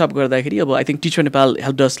बच्चाहरूलाई वर्कसप गर्दाखेरि अब I think teacher Nepal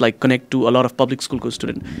help us like connect to a lot of public स्कुलको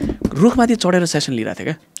स्टुडेन्ट. रुखमाथि चढेर सेसन लिइरहेको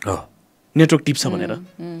थियो क्या, नेटवर्क टिप्छ भनेर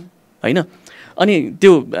होइन. अनि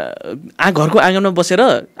त्यो घरको आँगनमा बसेर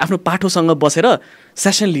आफ्नो पाठोसँग बसेर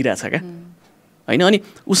सेसन लिइरहेछ क्या होइन. अनि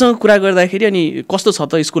उसँग कुरा गर्दाखेरि अनि कस्तो छ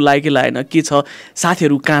त, स्कुल लाग्यो कि लागेन, के छ,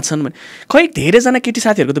 साथीहरू कहाँ छन् भने खै धेरैजना केटी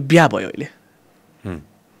साथीहरूको त बिहा भयो अहिले.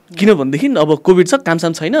 किनभनेदेखि अब कोभिड छ,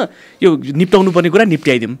 कामसाम छैन, यो निप्टाउनु पर्ने कुरा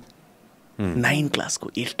निप्ट्याइदिउँ. 9 क्लासको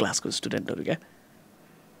 8 क्लासको स्टुडेन्टहरू क्या.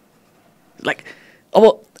 लाइक अब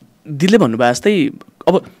दिदीले भन्नुभयो जस्तै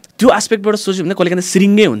अब त्यो एस्पेक्टबाट सोच्यो भने कहिलेकाहीँ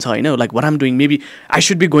सिरिङ्गै हुन्छ होइन. Like what I'm doing, maybe I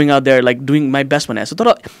should be going out there like doing my best भनेको छ. तर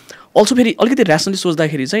अल्सो फेरि अलिकति ऱ्यासनली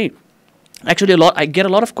सोच्दाखेरि चाहिँ actually I get a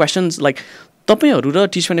lot of questions like तपाईँहरू र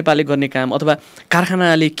टिचर नेपालले गर्ने काम अथवा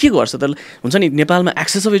कारखानाले के गर्छ त. हुन्छ नि नेपालमा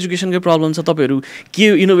एक्सेस अफ एजुकेसनकै प्रब्लम छ, तपाईँहरू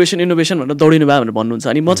के इनोभेसन भनेर दौडिनु भयो भनेर भन्नुहुन्छ.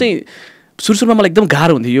 अनि म चाहिँ सुरुमा मलाई एकदम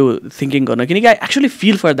गाह्रो हुन्थ्यो यो थिङ्किङ गर्न, किनकि I actually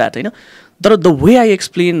feel for that होइन. तर the way I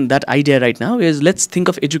explain that idea right now is let's think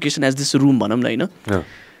of education as this room भनौँ न होइन.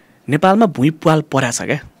 नेपालमा भुइँ पुवाल परेछ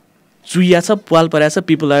क्या, चुइया छ, पुवाल परेछ,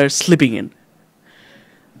 पिपल आर स्लिपिङ इन.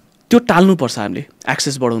 त्यो टाल्नुपर्छ हामीले,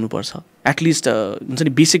 एक्सेस बढाउनुपर्छ. एटलिस्ट हुन्छ नि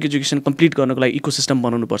बेसिक एजुकेसन कम्प्लिट गर्नको लागि इकोसिस्टम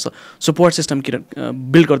बनाउनुपर्छ, सपोर्ट सिस्टम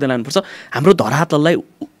बिल्ड गर्दै लानुपर्छ, हाम्रो धरातललाई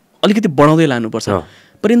अलिकति बढाउँदै लानुपर्छ.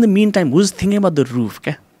 But in the mean time whose thinking about the roof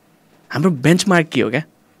क्या. हाम्रो बेन्चमार्क के हो क्या.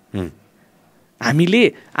 हामीले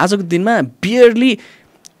आजको दिनमा बियरली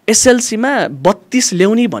एसएलसीमा 32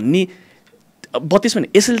 ल्याउने भन्ने, 32 भने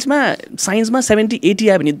एसएलसीमा साइन्समा 70-80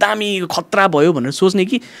 आयो भने दामी खतरा भयो भनेर सोच्ने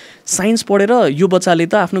कि साइन्स पढेर यो बच्चाले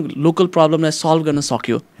त आफ्नो लोकल प्रब्लमलाई सल्भ गर्न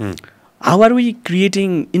सक्यो. How are we creating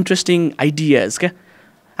interesting ideas क्या.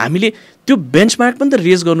 हामीले त्यो बेन्चमार्क पनि त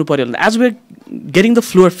रेज गर्नु पऱ्यो. As way getting the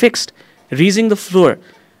floor fixed, raising the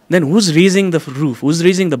floor, then whose raising the roof, whose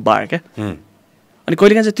raising the bar क्या. अनि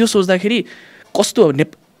कहिलेकाहीँ चाहिँ त्यो सोच्दाखेरि कस्तो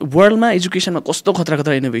वर्ल्डमा एजुकेसनमा कस्तो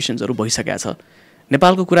खतरा इनोभेसन्सहरू भइसकेको छ.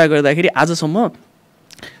 नेपालको कुरा गर्दाखेरि आजसम्म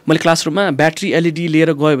मैले क्लासरुममा ब्याट्री एलइडी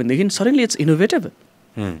लिएर गयो भनेदेखि सडनली इट्स इनोभेटिभ.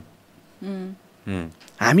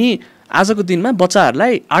 हामी आजको दिनमा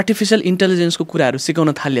बच्चाहरूलाई आर्टिफिसियल इन्टेलिजेन्सको कुराहरू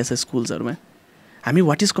सिकाउन थालिएको छ स्कुल्सहरूमा हामी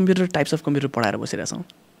what is computer types of computer पढाएर बसिरहेछौँ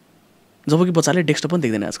जब कि बच्चाले डेस्कटप पनि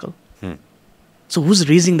देख्दैन आजकल so whose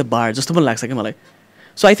raising the bar जस्तो पनि लाग्छ क्या मलाई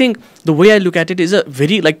so I think the way I look at it is a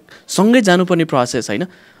very like सँगै जानुपर्ने प्रोसेस होइन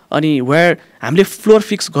अनि वेयर हामीले फ्लोर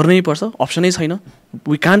फिक्स गर्नै पर्छ अप्सनै छैन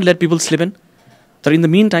we can't late people slip in तर in the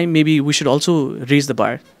mean time maybe we should also raise the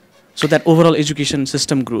bar so that overall education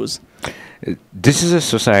system grows. This is a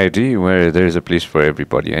society where there is a place for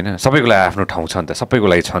everybody हैन सबैको लागि आफ्नो ठाउँ छ नि त सबैको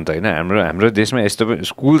लागि छ नि त हैन हाम्रो देशमा यस्तो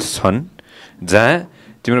स्कुल्स छन् जहाँ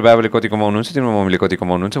तिम्रो बाबाले कति कमाउनुहुन्छ तिम्रो मम्मीले कति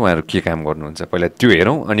कमाउनुहुन्छ उहाँहरू के काम गर्नुहुन्छ पहिला त्यो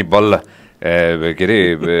हेरौँ अनि बल्ल के अरे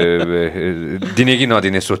दिने कि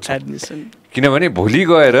नदिने सोध्छ किनभने भोलि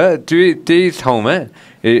गएर त्यही ठाउँमा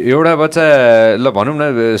एउटा बच्चा ल भनौँ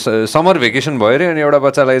न समर भेकेसन भयो अरे अनि एउटा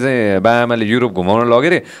बच्चालाई चाहिँ बाबाआमाले युरोप घुमाउन लग्यो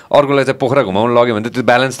अरे अर्कोलाई चाहिँ पोखरा घुमाउन लग्यो भने त त्यो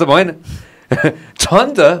ब्यालेन्स त भएन छ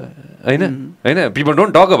नि त होइन होइन people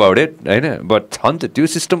don't talk about it होइन बट छ नि त त्यो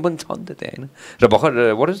सिस्टम पनि छ नि त त्यहाँ होइन र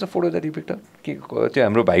भर्खर what is the photo that you picked up के त्यो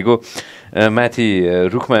हाम्रो भाइको माथि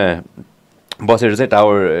रुखमा बसेर चाहिँ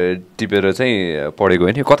टावर टिपेर चाहिँ पढेको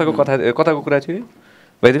होइन कताको कुरा थियो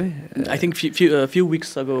by the way I think few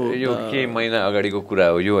weeks अगो यो केही महिना अगाडिको कुरा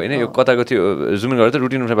हो यो होइन यो कताको थियो जुन गरेर त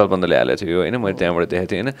रुटिन नेपाल बन्दले हालेको थियो होइन मैले त्यहाँबाट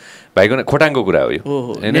देखाएको थिएँ होइन भाइको खोटाङको कुरा हो यो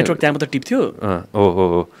नेटवर्क त्यहाँ मात्र टिप थियो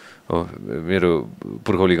हो मेरो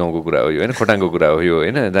पुर्खौली गाउँको कुरा हो यो होइन खोटाङको कुरा हो यो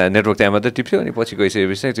होइन नेटवर्क त्यहाँ मात्रै टिप्थ्यो अनि पछि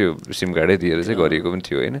गइसकेपछि चाहिँ त्यो सिम कार्डै दिएर चाहिँ गरिएको पनि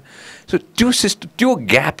थियो होइन सो त्यो सिस्टम त्यो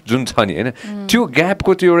ग्याप जुन छ नि होइन त्यो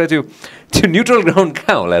ग्यापको त्यो एउटा त्यो न्युट्रल ग्राउन्ड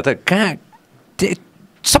कहाँ होला त कहाँ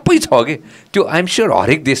सबै छ कि त्यो आइएम स्योर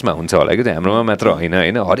हरेक देशमा हुन्छ होला कि त्यो हाम्रोमा मात्र होइन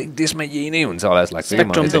होइन हरेक देशमा यही नै हुन्छ होला जस्तो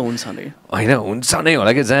लाग्छ होइन हुन्छ नै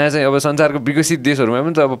होला कि जहाँ चाहिँ अब संसारको विकसित देशहरूमा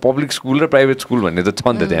पनि त अब पब्लिक स्कुल र प्राइभेट स्कुल भन्ने त छ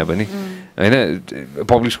नि त त्यहाँ पनि होइन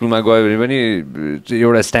पब्लिक स्कुलमा गयो भने पनि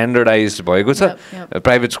एउटा स्ट्यान्डर्डाइज भएको छ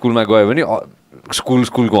प्राइभेट स्कुलमा गयो भने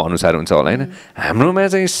स्कुलको अनुसार हुन्छ होला होइन हाम्रोमा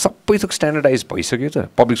चाहिँ सबै थोक स्ट्यान्डर्डाइज भइसक्यो त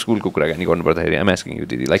पब्लिक स्कुलको कुराकानी गर्नुपर्दाखेरि आइम आस्किङ यु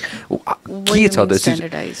दिदी लाइक के छ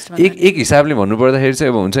त एक हिसाबले भन्नुपर्दाखेरि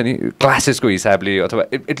चाहिँ अब हुन्छ नि क्लासेसको हिसाबले अथवा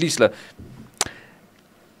एटलिस्ट ल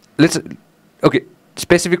लेट्स ओके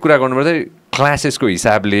स्पेसिफिक कुरा गर्नुपर्दाखेरि क्लासेसको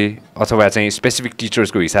हिसाबले अथवा चाहिँ स्पेसिफिक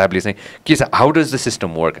टिचर्सको हिसाबले चाहिँ के छ how does the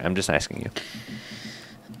system work I'm just asking you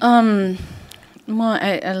म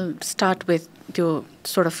आई स्टार्ट विथ त्यो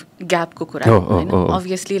सोर्ट अफ ग्यापको कुरा होइन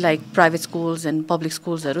obviously like private schools and public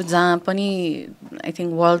स्कुल्सहरू जहाँ पनि आई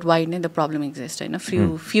थिङ्क वर्ल्ड वाइड नै द प्रब्लम एक्जिस्ट होइन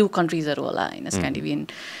फ्यु कन्ट्रिजहरू होला होइन स्क्यान्डिनेभियन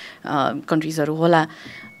कन्ट्रिजहरू होला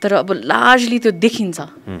तर अब लार्जली त्यो देखिन्छ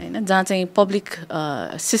होइन जहाँ चाहिँ पब्लिक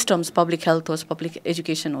सिस्टम्स पब्लिक हेल्थ होस् पब्लिक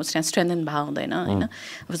एजुकेसन होस् त्यहाँ स्ट्रेन्थन भए हुँदैन होइन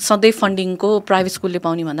अब सधैँ फन्डिङको प्राइभेट स्कुलले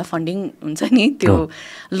पाउने भन्दा फन्डिङ हुन्छ नि त्यो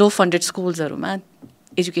लो फन्डेड स्कुल्सहरूमा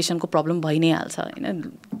एजुकेसनको प्रब्लम भइ नै हाल्छ होइन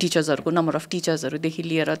टिचर्सहरूको नम्बर अफ टिचर्सहरूदेखि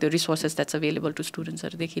लिएर त्यो रिसोर्सेस द्याट्स अभाइलेबल टु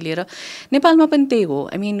स्टुडेन्ट्सहरूदेखि लिएर नेपालमा पनि त्यही हो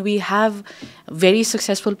I mean we have very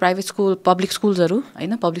successful private school public स्कुल्सहरू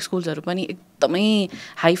होइन पब्लिक स्कुल्सहरू पनि एकदमै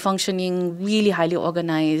high functioning really highly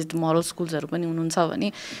अर्गनाइज्ड moral स्कुल्सहरू पनि हुनुहुन्छ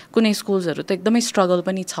भने कुनै स्कुल्सहरू त एकदमै स्ट्रगल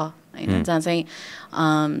पनि छ होइन जहाँ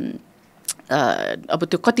चाहिँ अब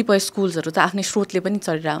त्यो कतिपय स्कुल्सहरू त आफ्नै स्रोतले पनि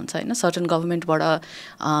चलिरहेको हुन्छ होइन सर्टन गभर्मेन्टबाट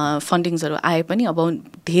फन्डिङ्सहरू आए पनि अब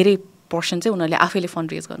धेरै पोर्सन चाहिँ उनीहरूले आफैले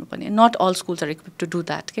फन्ड रेज गर्नुपर्ने not all schools are equip to do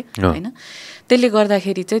that के होइन त्यसले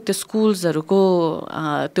गर्दाखेरि चाहिँ त्यो स्कुल्सहरूको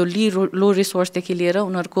त्यो लो रिसोर्सदेखि लिएर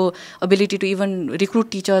उनीहरूको ability to even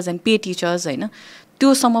recruit teachers and pay teachers होइन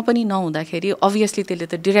त्योसम्म पनि नहुँदाखेरि अभियसली त्यसले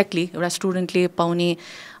त डिरेक्टली एउटा स्टुडेन्टले पाउने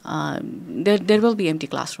there will be empty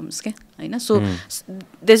classrooms के होइन so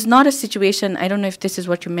there is not a situation I don't know if this is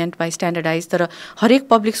what you meant by standardise तर हरेक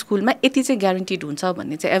पब्लिक स्कुलमा यति चाहिँ ग्यारेन्टिड हुन्छ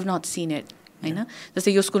भन्ने चाहिँ I have not seen it होइन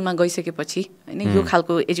जस्तै यो स्कुलमा गइसकेपछि होइन यो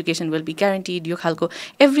खालको एजुकेसन विल बी ग्यारेन्टिड यो खालको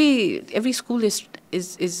every school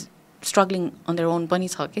is struggling on their own पनि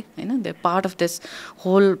छ कि होइन the part of this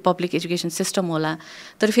whole public education system होला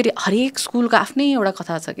तर फेरि हरेक स्कुलको आफ्नै एउटा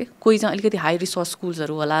कथा छ कि कोही चाहिँ अलिकति हाई रिसोर्स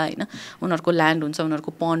स्कुल्सहरू होला होइन उनीहरूको ल्यान्ड हुन्छ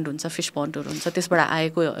उनीहरूको पन्ड हुन्छ फिस पन्डहरू हुन्छ त्यसबाट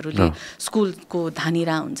आएकोहरूले स्कुलको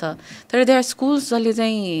धानिरा हुन्छ तर देयर आर स्कुल्स जसले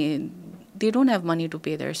चाहिँ they don't have money to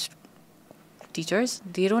pay there teachers,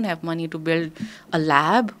 they don't have money to build a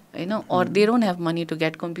lab, you know, or they don't have money to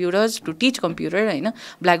get computers to teach computer, you know,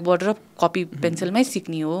 blackboard र copy pencil मै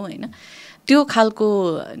सिक्ने हो होइन त्यो खालको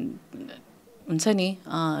हुन्छ नि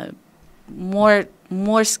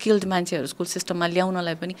more skilled मान्छेहरू स्कुल सिस्टममा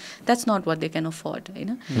ल्याउनलाई पनि that's not what they can afford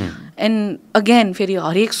होइन एन्ड अगेन फेरि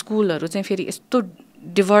हरेक स्कुलहरू चाहिँ फेरि यस्तो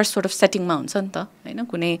डिभर्स सोर्ट अफ सेटिङमा हुन्छ नि त होइन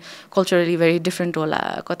कुनै कल्चरली भेरी डिफ्रेन्ट होला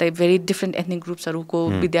कतै भेरी डिफ्रेन्ट एथनिक ग्रुप्सहरूको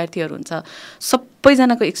विद्यार्थीहरू हुन्छ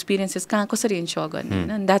सबैजनाको एक्सपिरियन्सेस कहाँ कसरी इन्स्योर गर्ने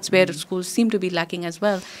होइन that's where school SIM to be lacking as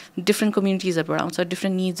well different कम्युनिटिजहरूबाट आउँछ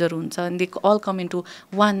डिफ्रेन्ट निड्सहरू हुन्छ and they all com in to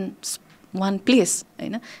one place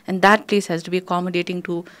होइन and that place has to be अकोमोडेटिङ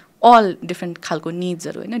to all different खालको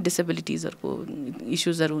निड्सहरू होइन डिसेबिलिटिजहरूको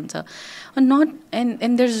इस्युजहरू हुन्छ not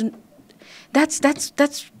and there is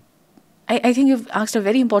that's I think you've asked a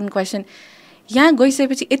very important question. यहाँ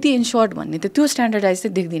गइसकेपछि यति insured भन्ने त त्यो स्ट्यान्डर्डाइज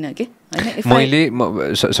चाहिँ देख्दिनँ कि होइन मैले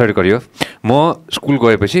सरी गरियो म स्कुल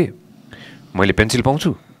गएपछि मैले पेन्सिल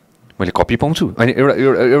पाउँछु मैले कपी पाउँछु अनि एउटा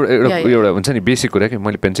एउटा एउटा एउटा हुन्छ नि बेसिक कुरा कि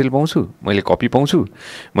मैले पेन्सिल पाउँछु मैले कपी पाउँछु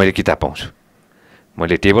मैले किताब पाउँछु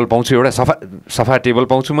मैले टेबल पाउँछु एउटा सफा टेबल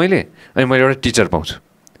पाउँछु मैले अनि मैले एउटा टिचर पाउँछु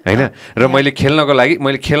होइन र मैले खेल्नको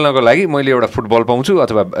लागि मैले एउटा फुटबल पाउँछु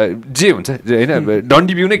अथवा जे हुन्छ होइन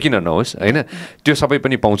डन्डी बिउ नै किन नहोस् होइन त्यो सबै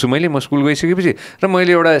पनि पाउँछु मैले म स्कुल गइसकेपछि र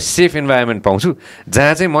मैले एउटा सेफ इन्भाइरोमेन्ट पाउँछु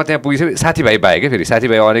जहाँ चाहिँ म त्यहाँ पुगिसकेपछि साथीभाइ पाएँ क्या फेरि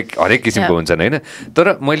साथीभाइ हरेक किसिमको हुन्छन् होइन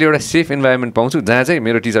तर मैले एउटा सेफ इन्भाइरोमेन्ट पाउँछु जहाँ चाहिँ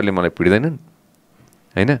मेरो टिचरले मलाई पिट्दैनन्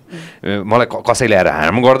होइन मलाई कसैले आएर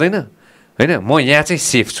हार्म गर्दैन होइन म यहाँ चाहिँ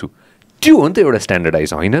सेफ छु त्यो हो नि त एउटा स्ट्यान्डर्डाइज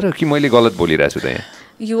होइन र कि मैले गलत बोलिरहेको छु त यहाँ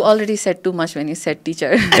You already said too much when you said teacher.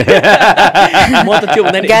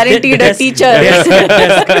 Guaranteed a teacher.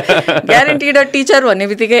 Guaranteed a teacher भन्ने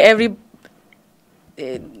बित्तिकै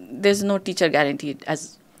there's no teacher guaranteed as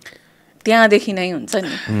त्यहाँदेखि नै हुन्छ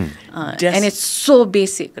नि and it's so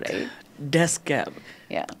basic right desk cab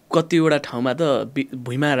कतिवटा ठाउँमा त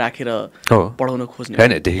भुइँमा राखेर पढाउन खोज्ने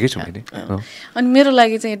हैन देखेकै छु मैले अनि मेरो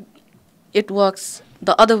लागि चाहिँ it works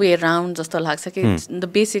the other way around जस्तो लाग्छ कि the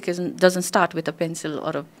basic doesn't start with a pencil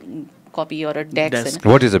or a copy or a desk.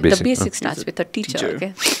 What is the basic? The basic starts with a teacher. Okay?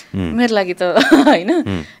 मेरो लागि त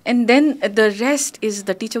हैन and then the rest is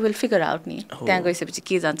the teacher will figure out नि त्यहाँ गइसकेपछि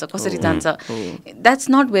के जान्छ कसरी जान्छ. That's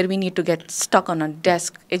not where we need to get stuck on a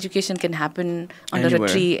desk. Education can happen under a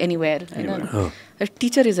tree anywhere. A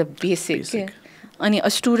teacher is a basic. अनि a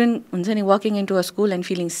student हुन्छ नि walking into a school and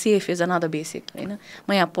feeling safe is another basic हैन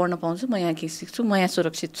म यहाँ पढ्न पाउँछु म यहाँ के सिक्छु म यहाँ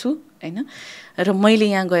सुरक्षित छु हैन र मैले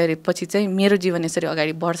यहाँ गएर पछि चाहिँ मेरो जीवन यसरी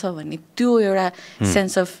अगाडि बढ्छ भन्ने त्यो एउटा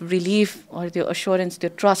सेन्स अफ रिलिफ अर त्यो assurance त्यो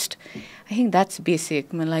trust I think that's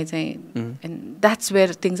basic मलाई चाहिँ and that's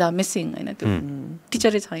where things are missing हैन त्यो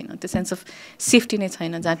टिचरै छैन त्यो सेन्स अफ सेफ्टी नै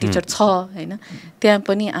छैन जहाँ टिचर छ हैन त्यहाँ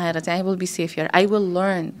पनि आएर चाहिँ I will be safe here I will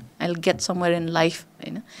learn I'll get somewhere in life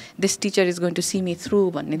हैन this teacher is going to see me through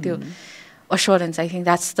भन्ने त्यो assurance I think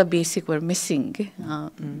that's the basic we're missing.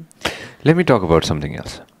 Let me talk about something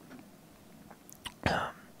else.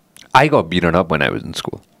 I got beaten up when I was in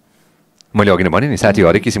school. मैले अघि नै भने नि साथी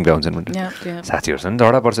हरेक किसिमका हुन्छन् भनेर साथीहरूसँग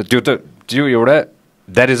झगडा पर्छ त्यो एउटा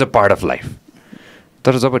that is a part of life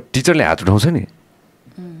तर जब टिचरले हात उठाउँछ नि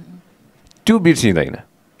त्यो बिर्सिँदैन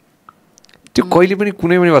त्यो कहिले पनि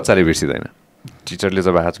कुनै पनि बच्चाले बिर्सिँदैन टिचरले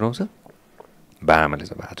जब हात उठाउँछ बाआमाले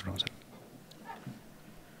जब हात उठाउँछ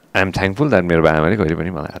आई एम थ्याङ्कफुल द्याट मेरो बाआमाले कहिले पनि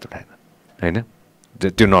मलाई हात उठाएन होइन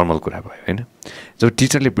त्यो नर्मल कुरा भयो होइन जब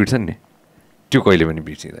टिचरले पिट्छन् नि त्यो कहिले पनि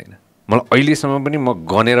बिर्सिँदैन मलाई अहिलेसम्म पनि म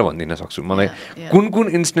गनेर भनिदिन सक्छु मलाई कुन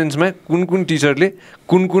इन्स्टेन्समा कुन टिचरले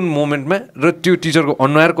कुन मोमेन्टमा र त्यो टिचरको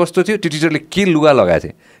अनुहार कस्तो थियो त्यो टिचरले के लुगा लगाएको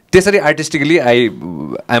थिएँ त्यसरी artistically I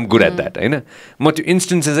am good at that होइन म त्यो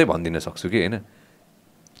इन्स्टेन्सेसै भनिदिन सक्छु कि होइन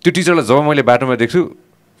त्यो टिचरलाई जब मैले बाटोमा देख्छु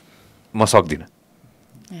म सक्दिनँ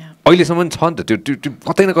अहिलेसम्म छ नि त त्यो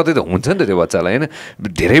कतै न कतै त हुन्छ नि त त्यो बच्चालाई होइन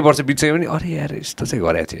धेरै वर्ष बित्सक्यो भने अरे यार यस्तो चाहिँ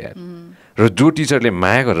गरेको थियो यार र जो टिचरले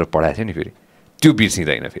माया गरेर पढाएको थियो नि फेरि त्यो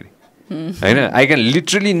बिर्सिँदैन फेरि होइन I can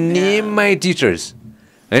literally name my teachers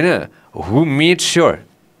होइन हु made sure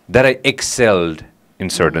that I excelled in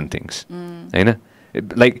certain things होइन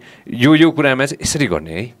लाइक यो कुरामा चाहिँ यसरी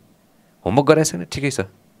गर्ने है होमवर्क गराएको छैन ठिकै छ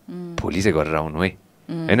भोलि चाहिँ गरेर आउनु है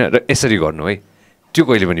होइन र यसरी गर्नु है त्यो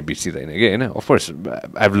कहिले पनि बिर्सिँदैन कि होइन of course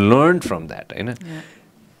I have learn from that होइन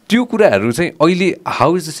त्यो कुराहरू चाहिँ अहिले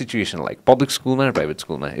how is the situation like public स्कुलमा र प्राइभेट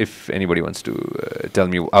स्कुलमा if anybody wants to tell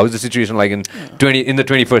me how is the situation like in the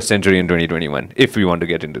 21st century in 2021 if we want to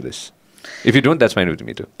get into this if you don't that's fine with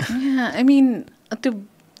me too. I mean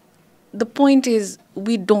the point is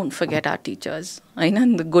we don't forget our teachers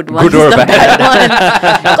हैन the good ones good or the bad ones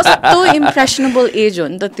कस्तो impressionable age हो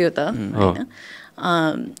नि त त्यो त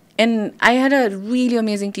हैन and I had a really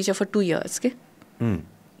amazing teacher for 2 years के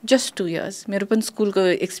just 2 years मेरो पनि स्कुलको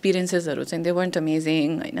एक्सपिरियन्सेसहरू चाहिँ they weren't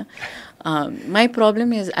amazing हैन my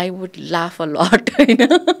problem is I would laugh a lot हैन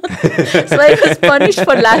so I was punished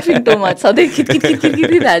for laughing too much सधैँ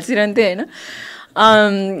खिटखिट हाँसिरहन्थेँ हैन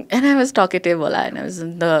and I was talkative होला and I was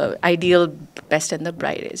the ideal best and the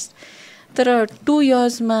brightest तर 2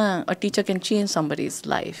 yearsमा a teacher can change somebody's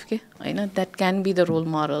life के हैन that can be the role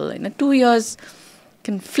model हैन 2 years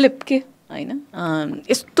can flip के हैन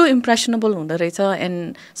यस्तो इम्प्रेसनेबल हुँदो रहेछ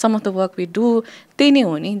and some of the work we do त्यही नै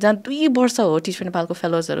हो नि जहाँ 2 वर्ष हो टिच नेपालको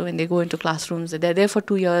फेलोजहरू when they go into classrooms they're there for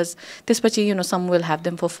 2 years त्यसपछि you know some will have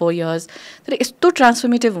them for 4 years तर यस्तो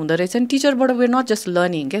ट्रान्सफर्मेटिभ हुँदो रहेछ नि टिचरबाट we're not just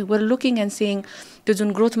learning के we're looking and seeing त्यो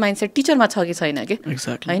जुन ग्रोथ माइन्डसेट टिचरमा छ कि छैन के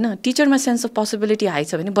हैन टिचरमा सेन्स अफ पोसिबिलिटी हाई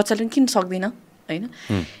छ भने बच्चाले किन सक्दैन हैन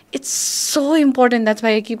it's so important that's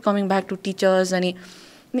why I keep coming back to teachers अनि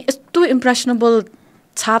यस्तो इम्प्रेसनेबल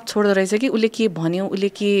छाप छोड्दो रहेछ कि उसले के भन्यो उसले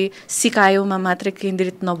के सिकायोमा मात्रै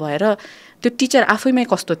केन्द्रित नभएर त्यो टिचर आफैमै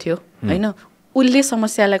कस्तो थियो हैन उसले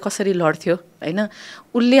समस्यालाई कसरी लड्थ्यो हैन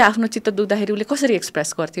उसले आफ्नो चित्त दुख्दाखेरि उसले कसरी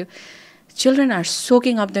एक्सप्रेस गर्थ्यो children are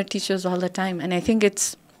सोकिङ of there teachers all the time and I think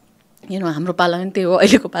it's you know हाम्रो पालामा पनि त्यही हो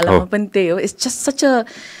अहिलेको पालामा पनि त्यही हो it's just such a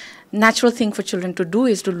natural thing for children to do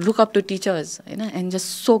is to look up to teachers and just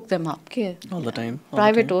soak them up okay all the time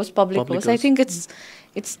private house public house I think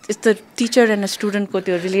it's the teacher and a student ko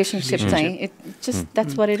tyo relationship it just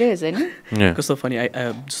that's what it is because so funny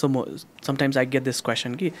sometimes I get this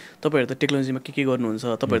question ki tapaihharu ta technology ma ke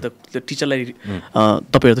गर्नुहुन्छ tapaihharu ta teacher lai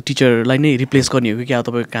tapaihharu ta teacher lai नै replace गर्ने हो कि क्या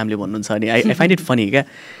तपाईको कामले भन्नुहुन्छ अनि I find it funny क्या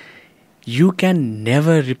you can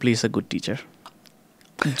never replace a good teacher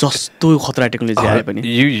जस्तो खतरा टेक्नोलोजी आए पनि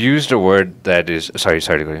you used a word that is sorry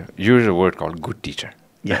you used a word called good teacher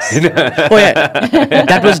yes oh yeah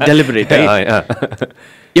that was deliberate है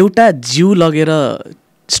एउटा जिउ लगेर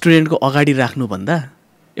स्टुडेन्टको अगाडि राख्नु भन्दा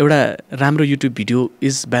एउटा राम्रो YouTube video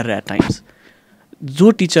is better at times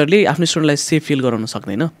जो टिचरले आफ्नो स्टुडेन्टलाई सेफ फिल गराउन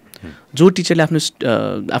सक्दैन जो टिचरले आफ्नो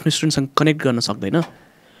स्टुडेन्टसँग कनेक्ट गर्न सक्दैन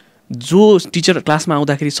जो टिचर क्लासमा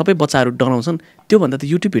आउँदाखेरि सबै बच्चाहरू डराउँछन् त्योभन्दा त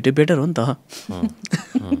युट्युब भिडियो बेटर हो नि त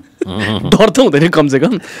डर त हुँदैन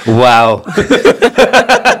कमसेकम वाउ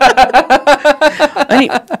अनि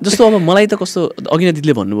जस्तो अब मलाई त कस्तो अघि नै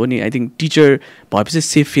दिदीले भन्नुभयो नि आई थिङ्क टिचर भएपछि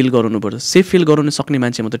सेफ फिल गराउनुपर्छ सेफ फिल गराउन सक्ने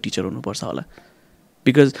मान्छे मात्र टिचर हुनुपर्छ होला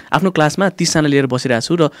बिकज आफ्नो क्लासमा 30जना लिएर बसिरहेको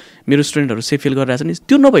छु र मेरो स्टुडेन्टहरू सेफ फिल गरिरहेको छ नि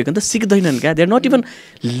त्यो नभइकन त सिक्दैनन् क्या they are not even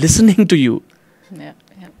listening to you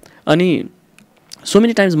अनि so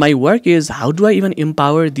many times my work is how do I even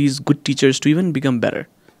empower these good teachers to even become better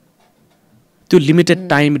त्यो लिमिटेड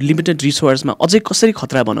टाइम लिमिटेड रिसोर्समा अझै कसरी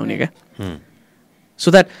खतरा बनाउने क्या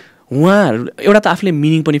सो द्याट उहाँहरू एउटा त आफूले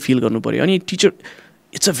मिनिङ पनि फिल गर्नु पऱ्यो अनि teacher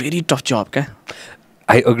it's a very tough जब क्या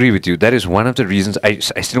I agree with you. That is one of the reasons I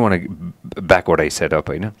still want to back what I said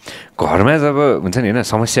up होइन घरमा जब हुन्छ नि होइन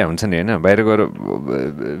समस्या हुन्छ नि होइन बाहिर गएर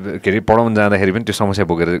के अरे पढाउन जाँदाखेरि पनि त्यो समस्या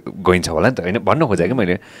बोकेर गइन्छ होला नि त होइन भन्न खोजेँ कि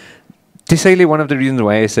मैले त्यसैले one of the reasons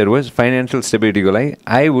why I said was financial stability को लागि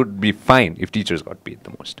I would be fine if teachers got paid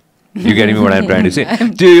the most. You getting me what I'm trying to say?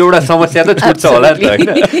 त्यो एउटा समस्या त छुट्छ होला नि त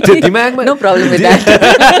होइन त्यो दिमागमा no problem with that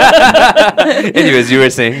anyways you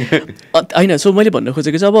were saying होइन सो मैले भन्न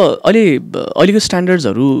खोजेको चाहिँ अब अहिलेको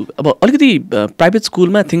स्ट्यान्डर्ड्सहरू अब अलिकति प्राइभेट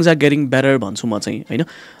स्कुलमा थिङ्स आर गेटिङ बेटर भन्छु म चाहिँ होइन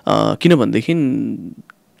किनभनेदेखि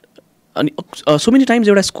अनि सो मेनी टाइम्स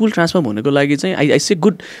एउटा स्कुल ट्रान्सफर्म हुनको लागि चाहिँ I say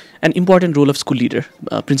good and important role of school leader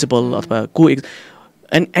principal अथवा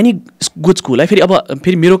एन्ड एनी गुड स्कुल है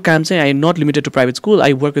फेरि मेरो काम चाहिँ I not limited to private school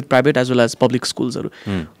I work with private as well as public स्कुल्सहरू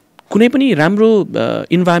कुनै पनि राम्रो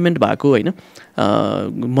इन्भाइरोमेन्ट भएको होइन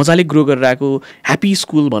मजाले ग्रो गरेर आएको ह्याप्पी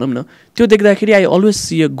स्कुल भनौँ न त्यो देख्दाखेरि I always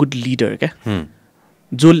C a good leader क्या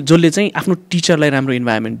जसले चाहिँ आफ्नो टिचरलाई राम्रो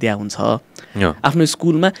इन्भाइरोमेन्ट दिया हुन्छ आफ्नो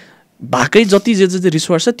स्कुलमा भएकै जति जे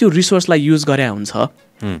रिसोर्स छ त्यो रिसोर्सलाई युज गरे हुन्छ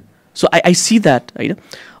सो आई सी द्याट होइन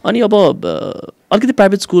अनि अब अलिकति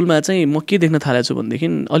प्राइभेट स्कुलमा चाहिँ म के देख्न थालेको छु भनेदेखि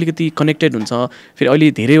अलिकति कनेक्टेड हुन्छ फेरि अहिले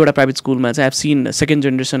धेरैवटा प्राइभेट स्कुलमा चाहिँ I have seen second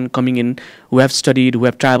generation coming in who have studied who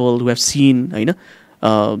have travel who have seen होइन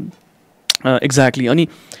एक्ज्याक्टली अनि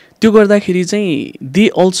त्यो गर्दाखेरि चाहिँ दे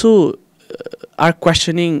अल्सो आर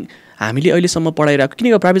क्वेसनिङ हामीले अहिलेसम्म पढाइरहेको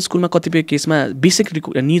किनकि प्राइभेट स्कुलमा कतिपय केसमा बेसिक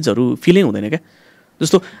निड्सहरू फिलै हुँदैन क्या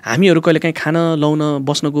जस्तो हामीहरू कहिले काहीँ खाना लाउन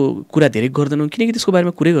बस्नको कुरा धेरै गर्दैनौँ किनकि त्यसको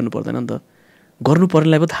बारेमा कुरै गर्नु पर्दैन नि त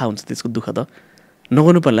गर्नुपर्नेलाई पो थाहा हुन्छ त्यसको दुःख त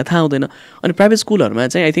नगर्नुपर्नेलाई थाहा हुँदैन अनि प्राइभेट स्कुलहरूमा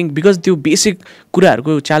चाहिँ आई थिङ्क बिकज त्यो बेसिक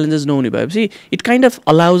कुराहरूको च्यालेन्जेस नहुने भएपछि it kind of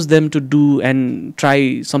allows them to do and try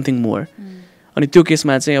something more अनि त्यो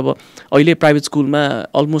केसमा चाहिँ अब अहिले प्राइभेट स्कुलमा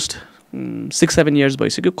अलमोस्ट 6-7 इयर्स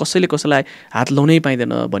भइसक्यो कसैलाई हात लाउनै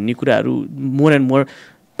पाइँदैन भन्ने कुराहरू मोर एन्ड मोर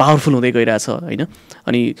पावरफुल हुँदै गइरहेछ होइन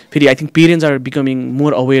अनि फेरि I think parents are becoming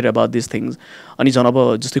more aware about this things अनि झन् अब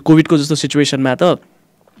जस्तै कोभिडको जस्तो सिचुएसनमा त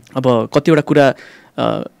अब कतिवटा कुरा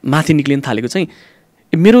माथि निक्लिन थालेको चाहिँ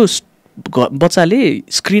मेरो बच्चाले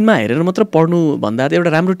स्क्रिनमा हेरेर मात्र पढ्नु भन्दा त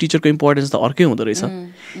एउटा राम्रो टिचरको इम्पोर्टेन्स त अर्कै हुँदो रहेछ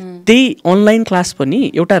त्यही अनलाइन क्लास पनि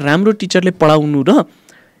एउटा राम्रो टिचरले पढाउनु र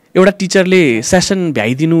एउटा टिचरले सेसन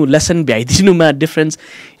भ्याइदिनु लेसन भ्याइदिनुमा डिफ्रेन्स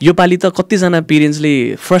योपालि त कतिजना पेरेन्ट्सले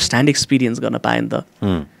फर्स्ट ह्यान्ड एक्सपिरियन्स गर्न पायो नि त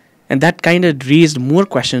and that kind of raised more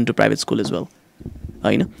question to private school as well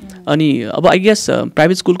होइन अनि अब आई गेस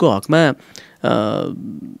प्राइभेट स्कुलको हकमा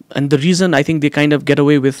and the reason I think they kind of get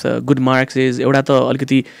away with good marks is एउटा त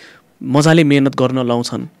अलिकति मजाले मेहनत गर्न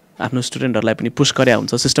लाउँछन् आफ्नो स्टुडेन्टहरूलाई पनि पुस गरे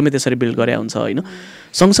हुन्छ सिस्टमै त्यसरी बिल्ड गरे हुन्छ होइन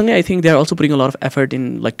सँगसँगै I think they are also putting a lot of effort in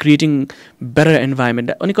like creating better environment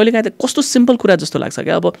अनि कहिलेकाहीँ त कस्तो सिम्पल कुरा जस्तो लाग्छ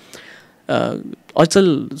क्या अब अचल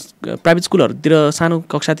प्राइभेट स्कुलहरूतिर सानो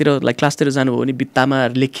कक्षातिर लाइक क्लासतिर जानुभयो भने भित्तामा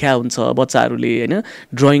लेख्या हुन्छ बच्चाहरूले होइन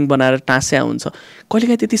ड्रइङ बनाएर टाँस्या हुन्छ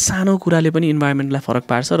कहिलेकाहीँ त्यति सानो कुराले पनि इन्भाइरोमेन्टलाई फरक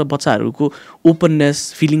पार्छ र बच्चाहरूको ओपननेस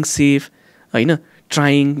फिलिङ सेफ होइन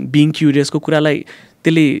ट्राइङ बिङ क्युरियसको कुरालाई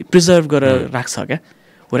त्यसले प्रिजर्भ गरेर राख्छ क्या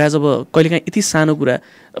वराज अब कहिलेकाहीँ यति सानो कुरा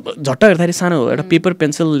झट्ट हेर्दाखेरि सानो हो एउटा पेपर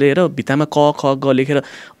पेन्सिल लिएर भित्तामा क ख ग लेखेर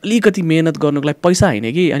अलिकति मेहनत गर्नुको लागि पैसा होइन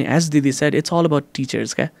कि अनि एज दिदी shed it's all about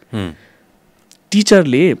teachers क्या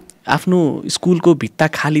टिचरले आफ्नो स्कुलको भित्ता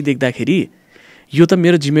खाली देख्दाखेरि यो त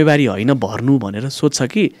मेरो जिम्मेवारी होइन भर्नु भनेर सोध्छ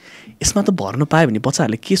कि यसमा त भर्नु पायो भने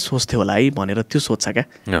बच्चाहरूले के सोच्थ्यो होला है भनेर त्यो सोध्छ क्या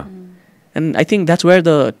and I think that's where the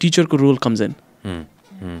टिचरको role comes in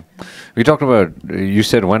We talked about, you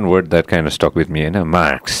said one word that kind of stuck with me,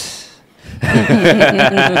 marks.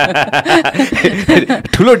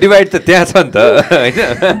 ठुलो डिभाइड त त्यहाँ छ नि त होइन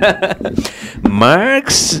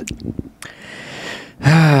marks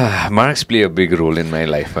play a big role in my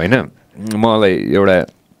life होइन मलाई एउटा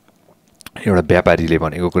व्यापारीले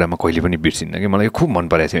भनेको कुरा म कहिले पनि बिर्सिन्न कि मलाई खुब मन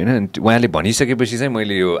परेको थियो होइन उहाँले भनिसकेपछि चाहिँ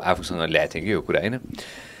मैले यो आफूसँग ल्याएको थिएँ कि यो कुरा होइन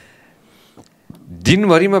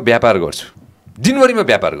दिनभरि म व्यापार गर्छु दिनभरि होइन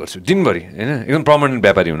एकदम पर्मनेन्ट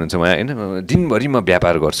व्यापारी हुनुहुन्छ उहाँ होइन दिनभरि म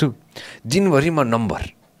व्यापार गर्छु दिनभरि म नम्बर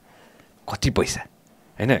कति पैसा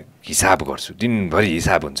होइन हिसाब गर्छु दिनभरि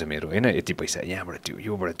हिसाब हुन्छ मेरो होइन यति पैसा यहाँबाट त्यो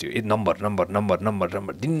योबाट त्यो नम्बर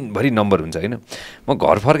दिनभरि नम्बर हुन्छ होइन म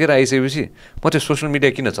घर फर्केर आइसकेपछि म त्यो सोसियल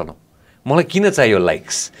मिडिया किन चलाउँ मलाई किन चाहियो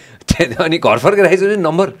लाइक्स अनि घर फर्केर आइसकेपछि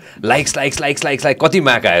नम्बर लाइक्स कति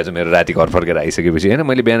माग आयो त मेरो राति घर फर्केर आइसकेपछि होइन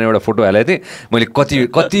मैले बिहान एउटा फोटो हालेको थिएँ मैले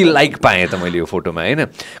कति लाइक पाएँ त मैले यो फोटोमा होइन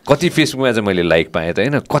कति फेसबुकमा चाहिँ मैले लाइक पाएँ त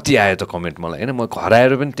होइन कति आयो त कमेन्ट मलाई होइन म घर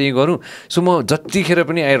आएर पनि त्यही गरौँ सो म जतिखेर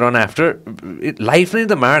पनि आई रन आफ्टर लाइफ नै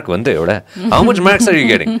त मार्क हो नि त एउटा how much marks are you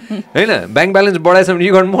getting होइन ब्याङ्क ब्यालेन्स बढाएछ भने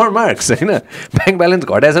यु गट मोर मार्क्स होइन ब्याङ्क ब्यालेन्स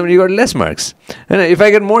घटाएछ भने यु गट लेस मार्क्स होइन if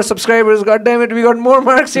I get more subscribers got dam it we got more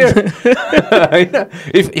marks here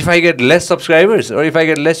if I get less subscribers or if I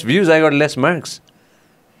get less views, I got less marks.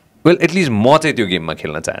 Well, at least म चाहिँ त्यो गेममा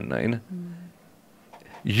खेल्न चाहन्न होइन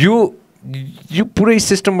यो पुरै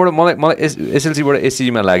सिस्टमबाट मलाई एसएलसीबाट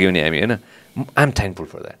एससीमा लाग्यो नि हामी होइन I am thankful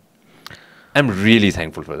for that I am really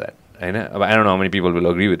thankful for that होइन अब I don't know how many people will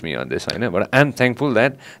agree with me on this होइन but I am thankful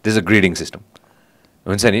that this a grading system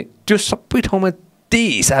हुन्छ नि त्यो सबै ठाउँमा त्यही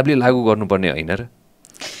हिसाबले लागू गर्नुपर्ने होइन र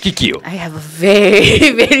के हो I have a very,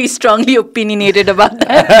 very strongly opinionated about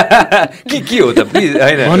that. के हो त प्लिज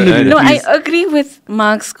हैन No, I agree with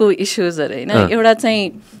Mark's को issues हैन एउटा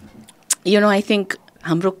चाहिँ you know I think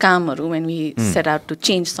हाम्रो कामहरू when we set out to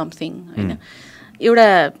change something हैन एउटा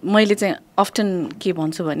मैले चाहिँ often के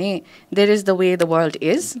भन्छु भने there is the way the world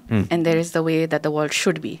is and there is the way that the world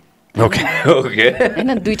should be. Okay.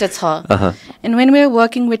 हैन दुईटा छ and when we're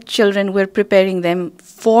working with children we're preparing them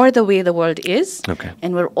for the way the world is and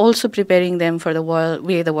we're also preparing them for the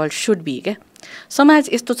way the world should be के समाज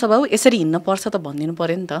यस्तो छ बाउ यसरी हिँड्न पर्छ त भनिदिनु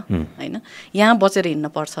पर्यो नि त हैन यहाँ बचेर हिँड्न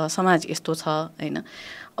पर्छ समाज यस्तो छ हैन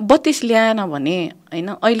 32 ल्याएन भने हैन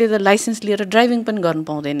अहिले त लाइसेन्स लिएर ड्राइभिङ पनि गर्न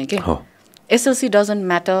पाउँदैन के एसएलसी डजन्ट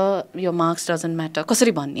म्याटर यो मार्क्स डजन्ट म्याटर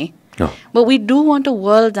कसरी भन्ने but we do want a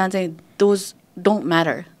world जहाँ चाहिँ दोज डोन्ट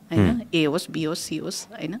म्याटर हैन ए होस् बी होस् सी होस्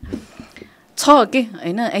हैन छ के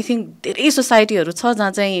हैन आई थिङ्क धेरै सोसाइटीहरू छ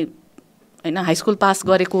जहाँ चाहिँ हैन हाई स्कुल पास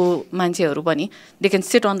गरेको मान्छेहरू पनि they can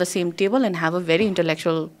seat on the same table and have a very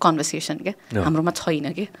intellectual conversation के हाम्रोमा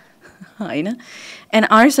छैन के हैन एन्ड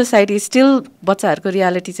आवर सोसाइटी स्टिल बच्चाहरूको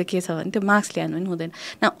रियालिटी चाहिँ के छ भने त्यो मार्क्स ल्याउनु पनि हुँदैन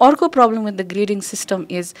न अर्को problem with the grading system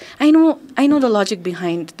is I know the logic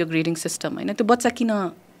behind त्यो ग्रेडिङ सिस्टम हैन त्यो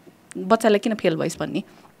बच्चालाई किन फेल भइस् भन्ने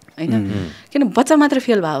हैन किन बच्चा मात्र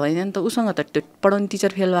फेल भयो भने नि त उसँग त त्यो पढाउने टिचर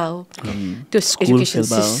फेल भयो त्यो एजुकेसन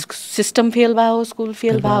सिस्टम फेल भयो स्कुल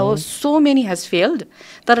फेल भयो सो मेनी हेज फेल्ड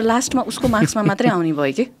तर लास्टमा उसको मार्क्समा मात्रै आउने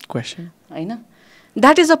भयो कि क्वेसन हैन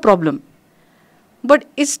that is a problem but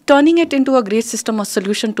is turning it into a great system a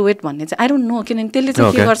solution to it भन्ने चाहिँ आई डोन्ट नो किनभने त्यसले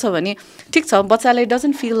चाहिँ के गर्छ भने ठिक छ बच्चालाई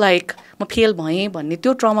डजन्ट फिल लाइक म फेल भएँ भन्ने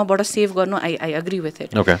त्यो ट्रमाबाट सेभ गर्नु I agree with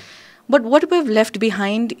it But what we've left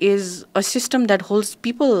behind is a system that holds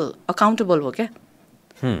people accountable, okay?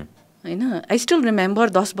 होइन. आई स्टिल रिमेम्बर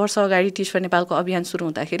 10 वर्ष अगाडि टिच फर नेपालको अभियान सुरु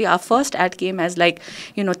हुँदाखेरि our first aid came as like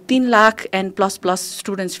 3 lakh and plus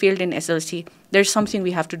students failed in SLC. There is something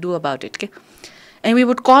we have to do about it के. And we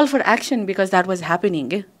would call for action because that was happening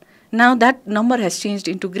के. Now that number has changed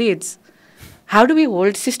into grades. How do we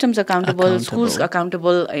hold systems accountable, schools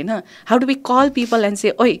accountable, how do we call people and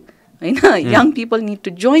say, oi, young people need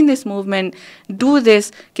to join this movement, do this,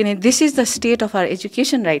 this is the state of our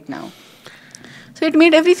education right now. So it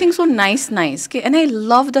made everything so nice. And I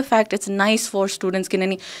love the fact it's nice for students.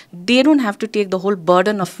 They don't have to take the whole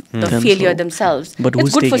burden of the failure themselves. But it's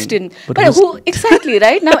who's good taking? for students. But who exactly,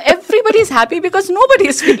 right? Now everybody is happy because nobody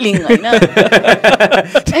is failing. I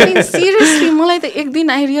mean, seriously,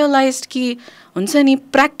 I realized कि हुन्छ नि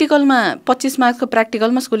प्र्याक्टिकलमा 25 मार्क्सको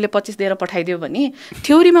प्र्याक्टिकलमा स्कुलले 25 दिएर पठाइदियो भने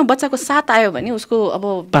थ्योरीमा बच्चाको 7 आयो भने उसको अब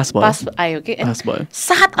पास आयो के.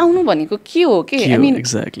 7 आउनु भनेको के हो के. I mean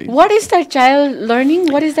what is that child learning,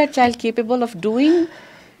 what is that child capable of doing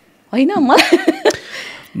होइन.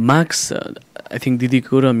 मार्क्स आई थिङ्क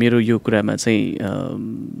दिदीको र मेरो यो कुरामा चाहिँ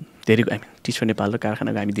धेरै टिच फर नेपाल र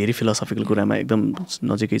कारखानाको हामी धेरै फिलोसफिकल कुरामा एकदम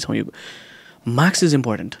नजिकै छौँ. यो marks is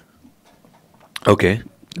important. Okay.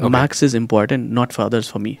 Marks is important not for others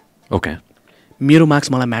for me. Okay. मेरो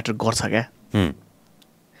मार्क्स मलाई म्याटर गर्छ क्या.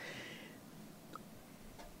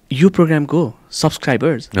 यो प्रोग्रामको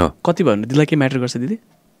सब्सक्राइबर्स कति भयो भने दिदीलाई के म्याटर गर्छ दिदी?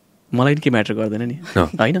 मलाई पनि के म्याटर गर्दैन नि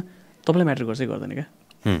होइन. तपाईँलाई म्याटर गर्छै गर्दैन क्या.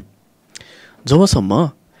 जबसम्म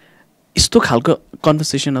यस्तो खालको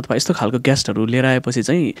कन्भर्सेसन अथवा यस्तो खालको गेस्टहरू लिएर आएपछि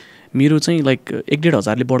चाहिँ मेरो चाहिँ लाइक 1-1.5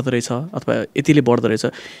 हजारले बढ्दो रहेछ अथवा यतिले बढ्दो रहेछ.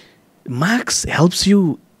 Marks helps you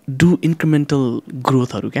do incremental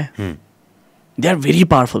growth क्या. They are very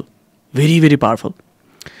powerful, very very powerful.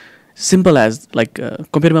 Simple as like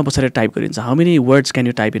computer बसेर टाइप गरिन्छ. How many words can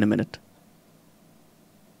you type in a minute?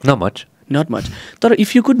 Not much. तर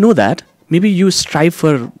if you could know that, maybe you strive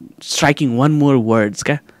for striking one more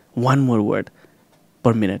word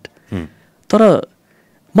per minute. तर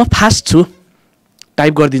म fast छु,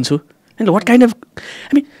 type गरिदिन्छु. And what kind of,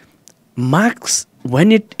 I mean, marks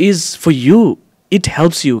when it is for you, it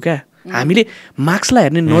helps you क्या. हामीले मार्क्सलाई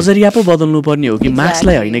हेर्ने नजरिया पो बदल्नु पर्ने हो कि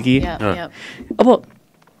मार्क्सलाई होइन कि. अब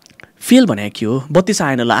फेल भने के हो? 32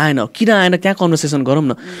 आएन ल, आएन किन आएन त्यहाँ कन्भर्सेसन गरौँ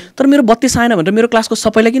न. तर मेरो 32 आएन भनेर मेरो क्लासको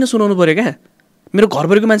सबैलाई किन सुनाउनु पऱ्यो क्या? मेरो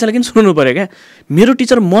घरभरिको मान्छेलाई किन सुनाउनु पऱ्यो क्या? मेरो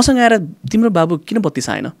टिचर मसँग आएर तिम्रो बाबु किन 32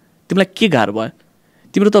 आएन, तिमीलाई के गाह्रो भयो,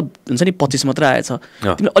 तिम्रो त हुन्छ नि 25 मात्र आएछ,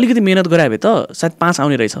 तिमीले अलिकति मेहनत गरायो भए त सायद 5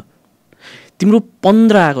 आउने रहेछ, तिम्रो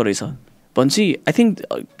 15 आएको रहेछ भनेपछि आई थिङ्क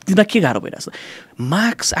तिमीलाई के गाह्रो भइरहेछ.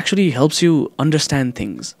 Marks actually helps you understand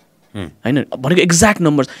things होइन. भनेको एक्ज्याक्ट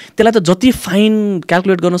नम्बर्स त्यसलाई त जति फाइन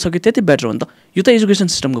क्यालकुलेट गर्न सक्यो त्यति बेटर हो नि त. यो त एजुकेसन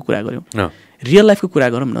सिस्टमको कुरा गऱ्यौँ. रियल लाइफको कुरा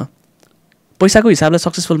गरौँ न. पैसाको हिसाबले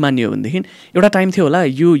सक्सेसफुल मानियो भनेदेखि एउटा टाइम थियो होला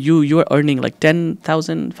you are earning like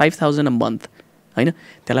 10,000 5,000 a month होइन.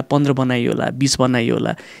 त्यसलाई 15 बनाइयो होला, 20 बनाइयो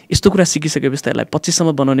होला. यस्तो कुरा सिकिसकेपछि त्यसलाई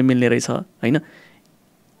 25सम्म बनाउने मिल्ने रहेछ होइन.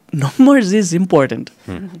 Numbers is important,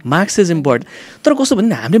 marks is important. तर कस्तो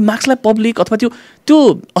भने हामीले मार्क्सलाई पब्लिक अथवा त्यो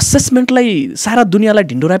असेसमेन्टलाई सारा दुनियाँलाई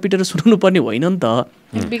ढिन्डोरा पिटेर सुनाउनु पर्ने होइन नि त.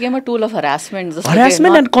 It became a tool of harassment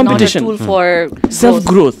and competition, not a tool for self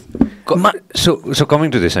growth. So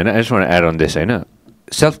coming to this, I just want to add on this.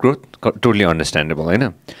 Self growth, totally understandable,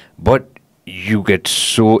 but you get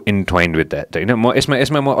so entwined with that.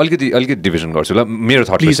 यसमा म अलिकति division गर्छु ल. मेरो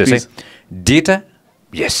thought process चाहिँ data,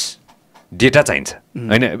 यस data चाहिन्छ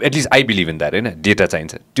होइन. At least I believe in that होइन. डेटा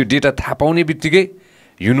चाहिन्छ. त्यो डेटा थाहा पाउने बित्तिकै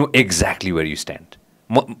you know exactly where you stand.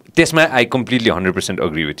 म त्यसमा I completely 100%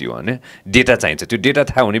 agree with you होइन. डेटा चाहिन्छ. त्यो डेटा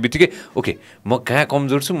थाहा हुने बित्तिकै ओके म कहाँ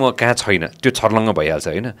कमजोर छु, म कहाँ छैन, त्यो छर्लङ्ग भइहाल्छ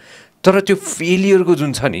होइन. तर त्यो फेलियरको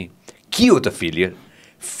जुन छ नि, के हो त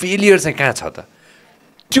फेलियर चाहिँ कहाँ छ त,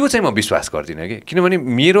 त्यो चाहिँ म विश्वास गर्दिनँ कि. किनभने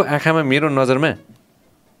मेरो आँखामा, मेरो नजरमा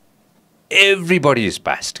एभ्रिबडी इज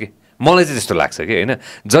पास्ट कि. मलाई चाहिँ त्यस्तो लाग्छ कि होइन.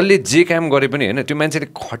 जसले जे काम गरे पनि होइन, त्यो मान्छेले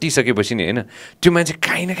खटिसकेपछि नि होइन, त्यो मान्छे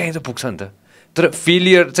काहीँ न काहीँ त पुग्छ नि त. तर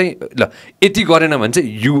फेलियर चाहिँ ल यति गरेन भने चाहिँ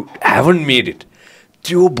यु हेभन्ट मेड इट.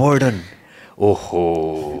 त्यो बर्डन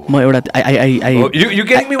ओहो. म एउटा I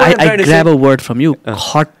grab a word from you.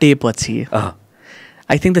 खटेपछि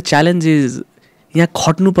I think the challenge is यहाँ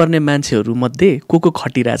खट्नुपर्ने मान्छेहरू मध्ये को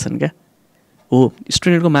खटिरहेछन् क्या. हो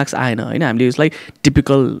स्टुडेन्टको मार्क्स आएन होइन, हामीले उसलाई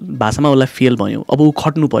टिपिकल भाषामा उसलाई फेल भयो, अब ऊ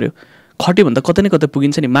खट्नु पऱ्यो. खट्यो भने त कतै न कतै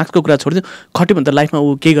पुगिन्छ नि. मार्क्सको कुरा छोडिदियो, खट्यो भने त लाइफमा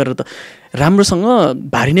ऊ केही गरेर त राम्रोसँग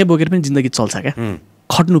भारी नै बोकेर पनि जिन्दगी चल्छ क्या.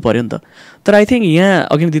 खट्नु पऱ्यो नि त. तर आई थिङ्क यहाँ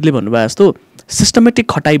अघि दिदीले भन्नुभयो जस्तो सिस्टमेटिक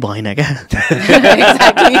खटाइ भएन क्या.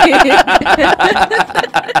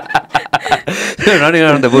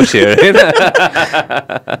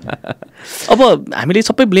 अब हामीले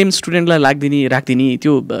सबै ब्लेम स्टुडेन्टलाई राखिदिने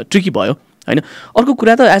त्यो ट्रिकी भयो. होइन. अर्को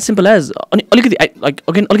कुरा त एज सिम्पल एज अनि अलिकति लाइक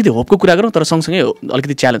अगेन अलिकति होपको कुरा गरौँ तर सँगसँगै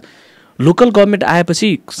अलिकति च्यालेन्ज. लोकल गभर्मेन्ट आएपछि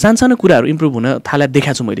सानो कुराहरू इम्प्रुभ हुन थाले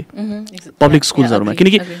देखाएको छु मैले पब्लिक स्कुल्सहरूमा.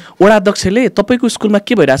 किनकि वडा अध्यक्षले तपाईँको स्कुलमा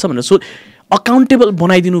के भइरहेछ भनेर अकाउन्टेबल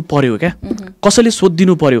बनाइदिनु पर्यो क्या. कसैले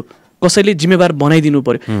सोधिदिनु पर्यो, कसैले जिम्मेवार बनाइदिनु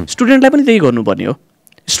पर्यो. स्टुडेन्टलाई पनि त्यही गर्नुपर्ने हो.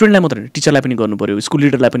 स्टुडेन्टलाई मात्र होइन, टिचरलाई पनि गर्नु पर्यो, स्कुल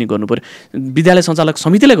लिडरलाई पनि गर्नु पर्यो, विद्यालय सञ्चालक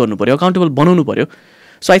समितिलाई गर्नु पर्यो, अकाउन्टेबल बनाउनु पर्यो.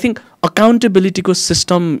 So I think अकाउन्टेबिलिटीको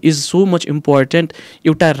system is so much important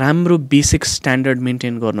एउटा राम्रो बेसिक स्ट्यान्डर्ड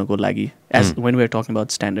मेन्टेन गर्नको लागि as when we are talking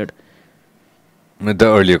about standard. The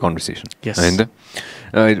earlier conversation होइन त.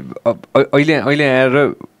 अहिले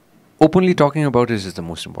आएर openly talking about is the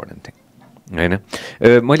most important thing होइन.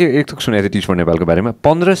 मैले एक थोक सुनेको थिएँ टिच फर नेपालको बारेमा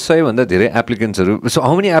 1500 भन्दा धेरै एप्लिकेन्ट्सहरू. सो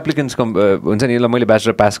हाउ मेनी एप्लिकेन्ट्स हुन्छ नि, यसलाई मैले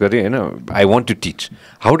ब्याचलर पास गरेँ होइन, I want to teach.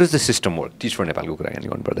 How does the system work teach for नेपालको कुरा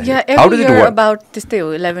गर्नुपर्दा? How does it work? About त्यस्तै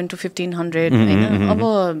हो 11 to 1500 होइन. अब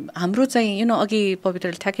हाम्रो चाहिँ अघि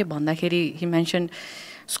पवित्रले ठ्याक्कै भन्दाखेरि हि मेन्सन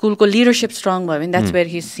स्कुलको लिडरसिप स्ट्रङ भयो भने that's where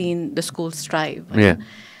he scene the school strive.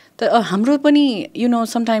 त हाम्रो पनि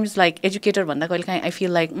समटाइम्स लाइक एजुकेटर भन्दा कहिले काहीँ I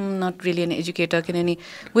feel like not really an educator, किनभने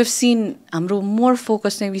वेभ सिन हाम्रो मोर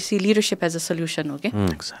फोकस चाहिँ we C leadership as a solution हो क्या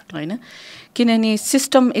होइन. किनभने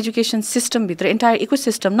system education सिस्टमभित्र entire eco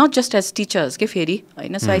system not just as teachers के फेरि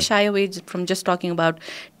होइन. So I Sai away from just talking about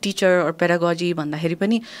teacher or pedagogy भन्दाखेरि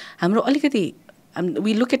पनि हाम्रो अलिकति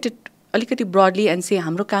वी लुक एट इट अलिकति ब्रडली एन्ड से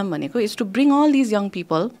हाम्रो काम भनेको is to bring all these young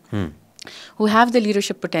people who have the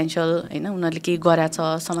leadership potential होइन, उनीहरूले केही गरेछ,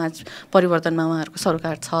 समाज परिवर्तनमा उहाँहरूको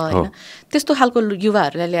सरकार छ होइन. त्यस्तो खालको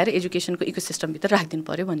युवाहरूलाई ल्याएर एजुकेसनको इकोसिस्टमभित्र राखिदिनु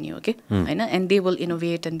पऱ्यो भन्ने हो कि होइन. And they will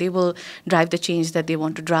innovate and they will drive the change that they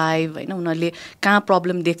want to drive होइन. उनीहरूले कहाँ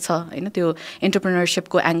प्रब्लम देख्छ होइन, त्यो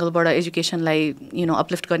एन्टरप्रेनरसिपको एङ्गलबाट एजुकेसनलाई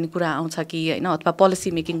अपलिफ्ट गर्ने कुरा आउँछ कि होइन, अथवा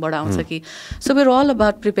पोलिसी मेकिङबाट आउँछ कि. So where all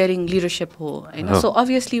about preparing leadership हो होइन. So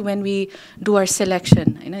obviously when we do our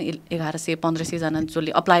selection होइन 1100-1500जना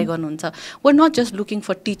जसले अप्लाई गर्नुहुन्छ, we're not just looking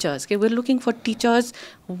for teachers, okay? We're looking for teachers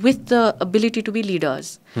with the ability to be leaders.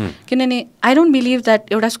 Kinane, I don't believe that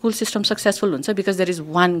एउटा school system successful huncha because there is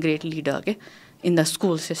one great leader, okay, in the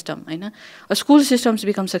school system. A school systems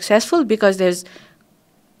become successful because there's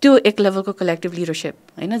त्यो एक लेभलको collective leadership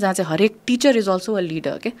होइन, जहाँ चाहिँ हरेक teacher is also a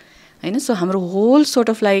leader, okay? होइन. So हाम्रो whole sort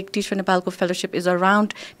of like teach for नेपालको fellowship is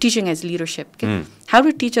around teaching as leadership. How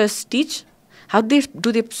do teachers teach? How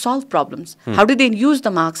do they solve problems? How do they use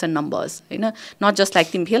the marks and numbers? होइन, not just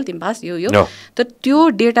like तिमी fail तिमी pass यो त त्यो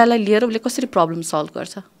डेटालाई लिएर उसले कसरी प्रब्लम सल्भ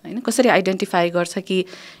गर्छ होइन, कसरी आइडेन्टिफाई गर्छ कि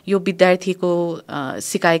यो विद्यार्थीको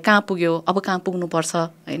सिकाइ कहाँ पुग्यो, अब कहाँ पुग्नुपर्छ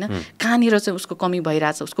होइन, कहाँनिर चाहिँ उसको कमी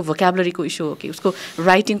भइरहेछ, उसको भोक्याबुलरीको इस्यु हो कि उसको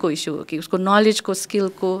राइटिङको इस्यु हो कि उसको नलेजको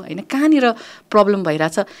स्किलको होइन, कहाँनिर प्रब्लम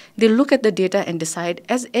भइरहेछ. They look at the data and decide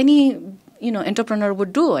as any entrepreneur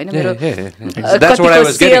would do. That's what I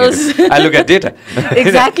was getting at. I look at data.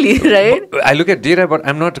 Exactly, right? I look at data, but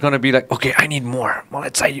I'm not going to be like, okay, I need more. मलाई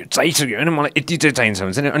चाहिसक्यो होइन, मलाई यति चाहिँ चाहिन्छ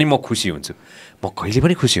भन्छ नि, अनि म खुसी हुन्छु. म कहिले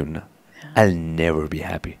पनि खुसी हुन्न. I'll never be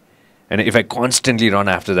happy. And if I constantly run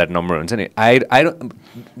after that number, I don't.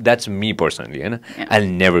 That's me personally, I'll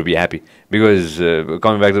never be happy because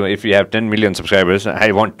coming back to if you have 10 million subscribers, I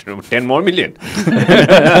want 10 more million.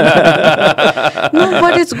 No,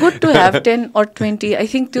 but it's good to have 10 or 20. I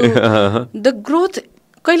think the growth.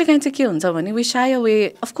 कहिले काहीँ चाहिँ के हुन्छ भने we shy away.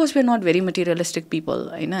 Of course, we're not very materialistic people,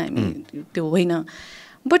 होइन. I mean, त्यो होइन.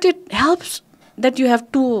 But it helps that you have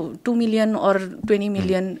 2 million or 20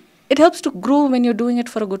 million. It helps to grow when you're doing it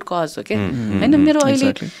for a good cause, okay? And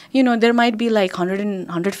exactly. There might be like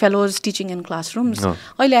 100 fellows teaching in classrooms.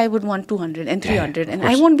 I would want 200 and 300, and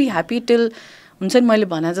I won't be happy till हुन्छ नि मैले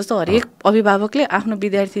भने जस्तो हरेक अभिभावकले आफ्नो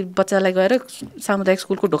विद्यार्थी बच्चालाई गएर सामुदायिक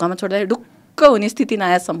स्कुलको ढोकामा छोड्दा ढुक्क हुने स्थिति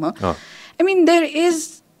नआएसम्म. I mean, there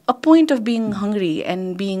is a point of being hungry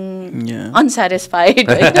and being unsatisfied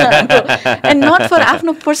and not for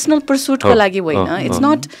आफ्नो personal pursuit को लागि होइन. It's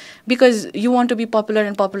not because you want to be popular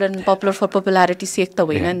and popular for popularity sake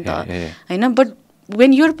त होइन नि त होइन. But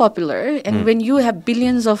when you're popular and when you have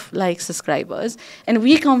billions of like subscribers and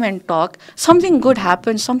we come and talk, something good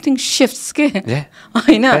happens, something shifts, and then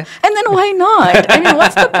why not? I mean,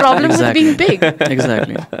 what's the problem with being big?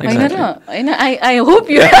 Exactly. I hope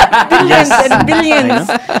you have billions and billions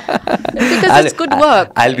because it's good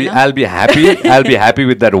work. I'll be happy. I'll be happy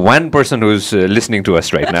with that one person who's listening to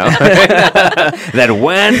us right now. That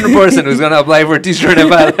one person who's going to apply for Teacher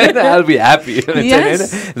Nepal. I'll be happy.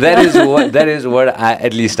 Yes. That is what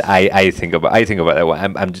at least I think about. I think about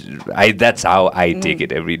that. That's how I take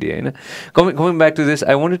it every day. Coming back to this,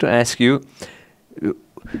 I wanted to ask you,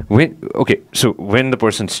 when the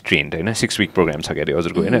person's trained होइन 6 week programme छ क्यारे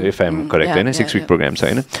हजुरको होइन if I'm correct होइन 6 week programme छ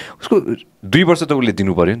होइन उसको 2 वर्ष त उसले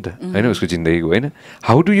दिनु पऱ्यो नि त होइन उसको जिन्दगीको होइन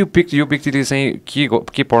हाउ डु यु पिक यो व्यक्तिले चाहिँ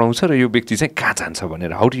के पढाउँछ र यो व्यक्ति चाहिँ कहाँ जान्छ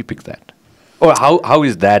भनेर how do you pick that or how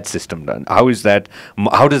is that system done? How does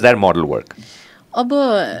that model work? अब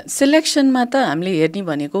सिलेक्सनमा त हामीले हेर्ने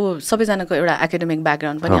भनेको सबैजनाको एउटा एकाडेमिक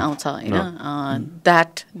ब्याकग्राउन्ड पनि आउँछ होइन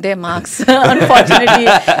that they marks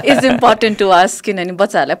unfortunately is important to us किनभने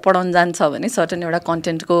बच्चाहरूलाई पढाउन जान्छ भने सर्टन एउटा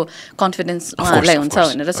कन्टेन्टको कन्फिडेन्स उहाँहरूलाई हुन्छ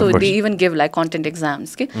भनेर so they even give like content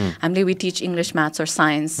exams कि हामीले we teach English maths or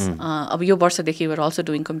science अब यो वर्षदेखि वर अल्सो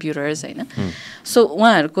डुइङ कम्प्युटर्स होइन सो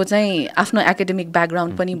उहाँहरूको चाहिँ आफ्नो एकाडेमिक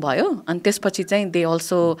ब्याकग्राउन्ड पनि भयो अनि त्यसपछि चाहिँ they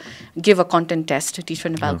also give a content test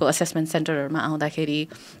teacher नेपालको असेसमेन्ट सेन्टरहरूमा आउँदाखेरि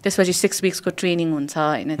त्यसपछि 6 weeks को ट्रेनिङ हुन्छ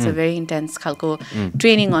होइन इट्स अ भेरी इन्टेन्स खालको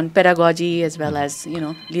training on pedagogy as well as you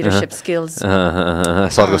know leadership skills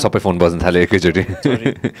सरको सबै फोन बज्न थाल्यो एकैचोटि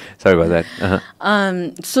सरी भन द्याट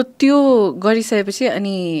सो त्यो गरिसकेपछि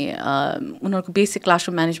अनि उनीहरूको बेसिक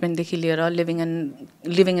क्लासरुम म्यानेजमेन्टदेखि लिएर living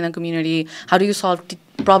in a community how do you solve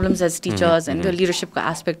problems as teachers and त्यो लिडरसिपको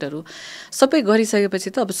एस्पेक्टहरू सबै गरिसकेपछि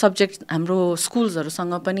त अब सब्जेक्ट हाम्रो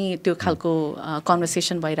स्कुल्सहरूसँग पनि त्यो खालको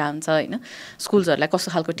कन्भर्सेसन भइरहेको हुन्छ होइन स्कुल्सहरूलाई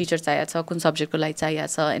कस्तो खालको टिचर चाहिएको छ कुन सब्जेक्टको लागि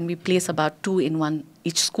चाहिएको छ and we place about 2 in 1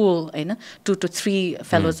 each school होइन 2 to 3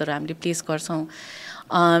 फेलोजहरू हामीले प्लेस गर्छौँ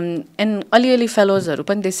एन्ड अलिअलि फेलोजहरू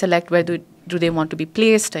पनि they select where do they want to be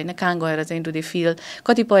placed होइन कहाँ गएर चाहिँ डु दे फिल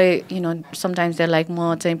कतिपय you know sometimes they like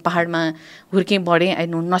म चाहिँ पहाडमा हुर्केँ बढेँ I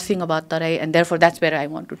know nothing about Terai and there for that's where I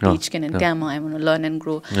want to teach किनभने त्यहाँ म I want learn and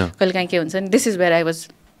grow कहिलेकाहीँ के हुन्छ नि this is where I was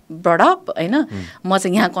broad up होइन म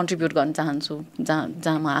चाहिँ यहाँ कन्ट्रिब्युट गर्न चाहन्छु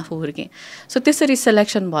जहाँ म आफू हुर्केँ सो त्यसरी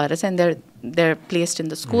सेलेक्सन भएर चाहिँ there placed in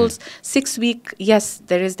the schools 6 week yes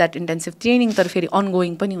there is that intensive training तर फेरि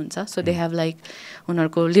अनगोइङ पनि हुन्छ सो दे हेभ लाइक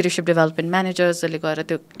उनीहरूको लिडरसिप डेभलपमेन्ट म्यानेजर्सहरूले गएर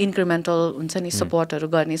त्यो इन्क्रिमेन्टल हुन्छ नि सपोर्टहरू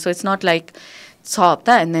गर्ने सो इट्स नट लाइक 6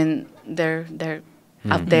 हप्ता and then there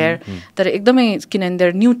up there तर एकदमै किनभने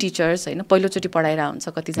देयर न्यू टिचर्स होइन पहिलोचोटि पढाइरहेको हुन्छ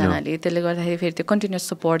कतिजनाले त्यसले गर्दाखेरि फेरि त्यो कन्टिन्युस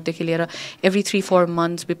सपोर्टदेखि लिएर every 3-4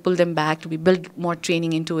 months we pull them back we build more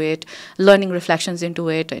training into it learning reflections into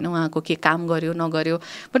it होइन उहाँको के काम गर्यो नगर्यो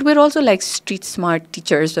but where also like street smart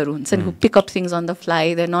टिचर्सहरू हुन्छ नि हु pickup things on the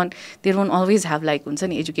fly they're not there won't always have like हुन्छ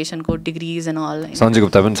नि एजुकेसनको degrees and all Sanjay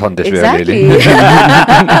Gupta पनि छन् exactly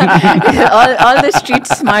all the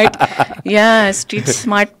street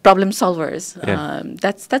smart problem solvers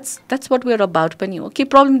that's what we're about पनि हो के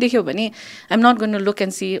प्रब्लम देख्यो भने I'm not going to look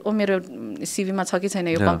and see ओ मेरो सिभीमा छ कि छैन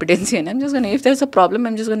यो कम्पिटेन्सी होइन I'm just going to if there's a problem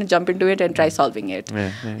I'm just going to jump into it and try solving it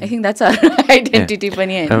I think that's our identity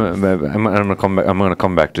पनि I'm going to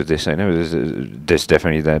come back to this I know there's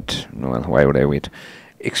definitely that well why would I wait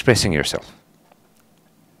expressing yourself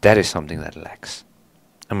that is something that lacks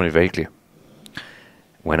I'm going to be very clear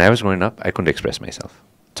when I was growing up I couldn't express myself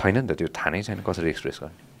छैन नि त त्यो थाहा नै छैन कसरी express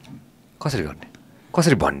गर्ने कसरी गर्ने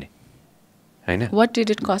कसरी भन्ने हैन What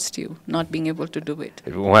did it cost you not being able to do it?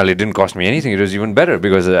 Well, it didn't cost me anything. It was even better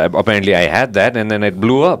because apparently I had that and then it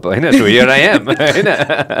blew up. So here I am.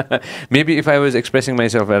 Maybe if I was expressing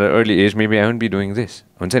myself at an early age, maybe I wouldn't be doing this.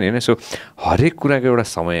 So हरेक कुराको एउटा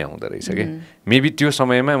समय आउँदो रहेछ के maybe त्यो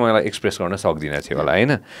समयमा मलाई एक्सप्रेस गर्न सक्दिनँ थियो होला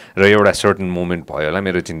हैन र एउटा सर्टन मोमेन्ट भयो होला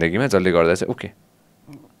मेरो जिन्दगीमा जसले गर्दा चाहिँ ओके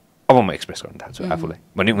अब म एक्सप्रेस गर्न थाल्छु आफूलाई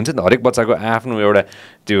भन्ने हुन्छ नि त हरेक बच्चाको आफ्नो एउटा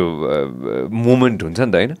त्यो मोमेन्ट हुन्छ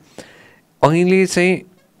नि त हैन अहिले चाहिँ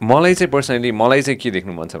मलाई चाहिँ पर्सनली मलाई चाहिँ के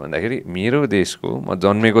देख्नु मन छ भन्दाखेरि मेरो देशको म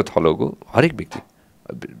जन्मेको थलोको हरेक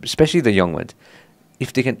व्यक्ति specially the young once if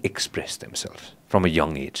they can express themselves from a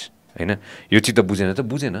young as हैन यो चिज त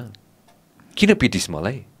बुझेन किन पिटिस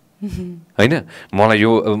मलाई हैन मलाई यो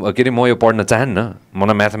के अरे म यो पढ्न चाहन्न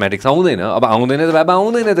मलाई म्याथमेटिक्स आउँदैन अब आउँदैन त बाबा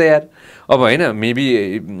आउँदैन त यार अब हैन मेबी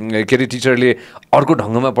के अरे टिचरले अर्को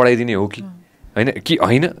ढङ्गमा पढाइदिने हो कि हैन कि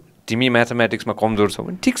हैन तिमी म्याथमेटिक्समा कमजोर छौ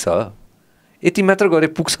भने ठिक छ यति मात्र गरे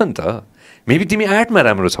पुग्छ नि त मेबी तिमी आर्टमा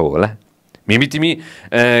राम्रो छौ होला मेबी तिमी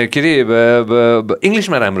के अरे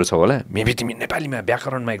इङ्ग्लिसमा राम्रो छौ होला मेबी तिमी नेपालीमा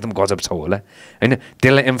व्याकरणमा एकदम गजब छौ होला हैन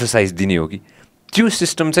त्यसलाई एम्फसाइज दिने हो कि त्यो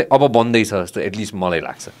सिस्टम चाहिँ अब बन्दैछ जस्तो एटलिस्ट मलाई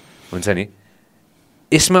लाग्छ हुन्छ नि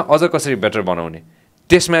यसमा अझ कसरी बेटर बनाउने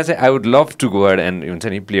त्यसमा चाहिँ I would love to go ahead and हुन्छ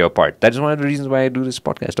नि play a part that is one of the reasons why I do this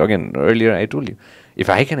podcast again earlier I told you if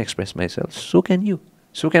I can express myself so can you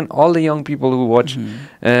so can all the young people who watch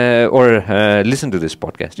or listen to this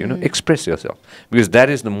podcast express yourself because that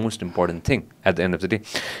is the most important thing at the end of the day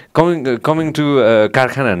coming to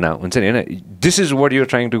Karkhana now this is what you're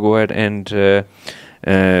trying to go ahead and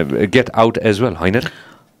get out as well होइन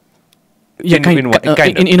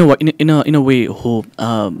in a way हो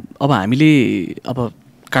अब हामीले अब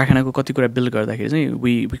कारखानाको कति कुरा build गर्दाखेरि चाहिँ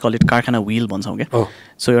we call it कारखाना व्हील भन्छौँ क्या.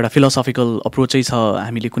 सो एउटा फिलोसफिकल अप्रोचै छ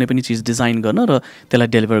हामीले कुनै पनि चिज डिजाइन गर्न र त्यसलाई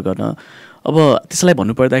डेलिभर गर्न. अब त्यसलाई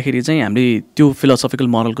भन्नुपर्दाखेरि चाहिँ हामीले त्यो फिलोसफिकल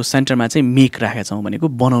मोडलको सेन्टरमा चाहिँ मेक राखेका छौँ भनेको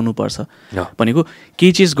बनाउनुपर्छ भनेको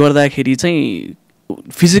केही चिज गर्दाखेरि चाहिँ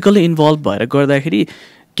फिजिकली इन्भल्भ भएर गर्दाखेरि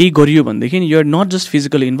केही गरियो भनेदेखि you're not just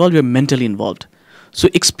physically involve, you're mentally involve. So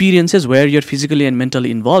experiences where you're physically and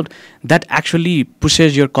mentally involved, that actually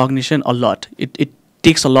pushes your cognition a lot. It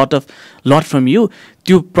takes a lot from you.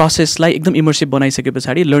 त्यो प्रोसेसलाई एकदम immersive बनाइसके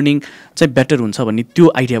पछाडि learning चाहिँ better हुन्छ भन्ने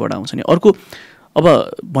त्यो आइडियाबाट आउँछ नि. अर्को अब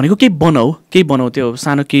भनेको केही बनाऊ त्यो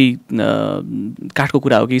सानो केही काठको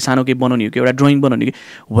कुरा हो कि सानो केही बनाउने हो कि एउटा ड्रइङ बनाउने हो कि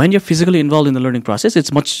when you're physically involve in the learning process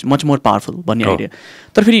it's much more powerful भन्ने आइडिया.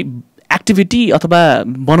 तर फेरि एक्टिभिटी अथवा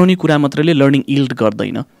बनाउने कुरा मात्रले लर्निङ इल्ड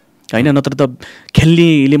गर्दैन होइन, नत्र त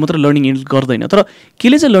खेल्नेले मात्र लर्निङ इल्ड गर्दैन. तर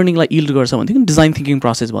केले चाहिँ लर्निङलाई इल्ड गर्छ भनेदेखि डिजाइन थिङ्किङ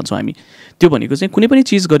प्रोसेस भन्छौँ हामी. त्यो भनेको चाहिँ कुनै पनि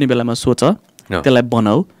चिज गर्ने बेलामा सोच, त्यसलाई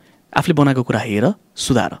बनाऊ, आफूले बनाएको कुरा हेर,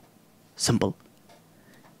 सुधार. सिम्पल.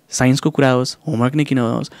 साइन्सको कुरा होस्, होमवर्क नै किन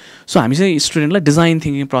होस्. सो हामी चाहिँ स्टुडेन्टलाई डिजाइन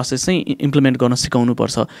थिङ्किङ प्रोसेस चाहिँ इम्प्लिमेन्ट गर्न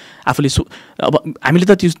सिकाउनुपर्छ. आफूले अब हामीले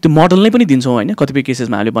त त्यो मोडल नै पनि दिन्छौँ होइन, कतिपय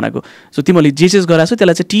केसेसमा हामीले बनाएको. सो तिमीले जे चिज गराएको छ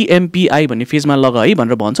त्यसलाई चाहिँ TMPI भन्ने फेजमा लग है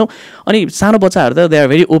भनेर भन्छौँ. अनि सानो बच्चाहरू त they are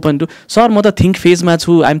very open to sir म त थिङ्क फेजमा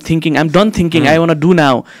छु, I'm done thinking, I want do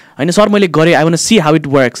now होइन सर मैले गरेँ, I one see how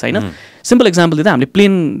it works होइन. सिम्पल एक्जाम्पल दिँदा हामीले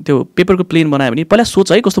प्लेन त्यो पेपरको प्लेन बनायो भने पहिला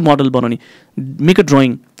सोच है कस्तो मोडल बनाउने, make a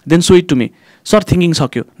drawing, then so it to me. Sir thinking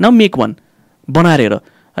सक्यो, नाउ मेक वान, बनाएर हेर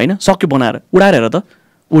होइन, सक्यो बनाएर, उडाएर हेर त,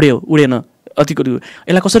 उडेन अतिको,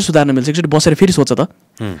 यसलाई कसरी सुधार्न मिल्छ एकचोटि बसेर फेरि सोच त.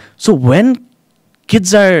 So when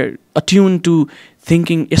kids are अट्युन to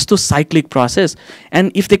thinking यस्तो cyclic process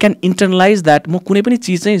and if they can internalise that म कुनै पनि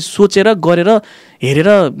चिज चाहिँ सोचेर गरेर हेरेर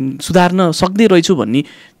सुधार्न सक्दै रहेछु भन्ने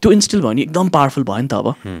त्यो इन्स्टिल भयो भने एकदम पावरफुल भयो नि त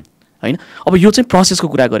अब होइन. अब यो चाहिँ प्रोसेसको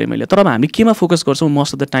कुरा गरेँ मैले. तर अब हामी केमा फोकस गर्छौँ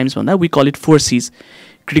मोस्ट अफ द टाइम्स भन्दा we call it 4 C's: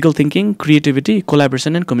 critical thinking, creativity,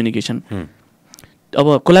 collaboration and communication. अब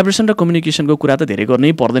कोलाबोरेसन र कम्युनिकेसनको कुरा त धेरै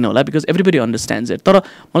गर्नै पर्दैन होला बिकज एभ्रीबडी अन्डरस्ट्यान्ड्स इट. तर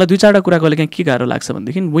मलाई 2-4वटा कुरा कहिले काहीँ के गाह्रो लाग्छ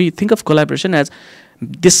भनेदेखि we think of collaboration as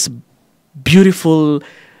this beautiful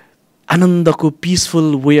आनन्दको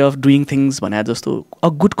peaceful way of doing things भने जस्तो. A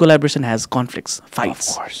good collaboration has conflicts,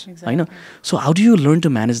 fights होइन. So how do you learn to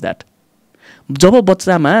manage that? जब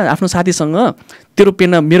बच्चामा आफ्नो साथीसँग तेरो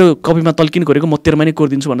पेनमा मेरो कपीमा तल्किन गरेको म तेरोमा नै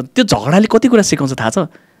कोरिदिन्छु भनेर त्यो झगडाले कति कुरा सिकाउँछ थाहा छ?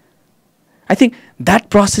 I think that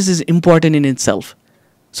process is important in it self.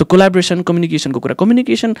 So collaboration, कम्युनिकेसनको कुरा,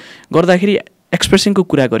 कम्युनिकेसन गर्दाखेरि एक्सप्रेसिङको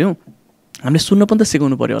कुरा गऱ्यौँ, हामीले सुन्न पनि त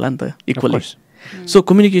सिकाउनु पऱ्यो होला नि त इक्वली. सो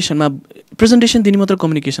कम्युनिकेसनमा प्रेजेन्टेसन दिने मात्र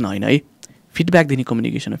कम्युनिकेसन होइन है, फिडब्याक दिने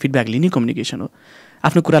कम्युनिकेसन हो, फिडब्याक लिने कम्युनिकेसन हो,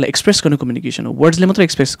 आफ्नो कुरालाई एक्सप्रेस गर्ने कम्युनिकेसन हो. वर्ड्सले मात्र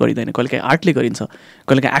एक्सप्रेस गरिँदैन, कहिलेकाहीँ आर्टले गरिन्छ,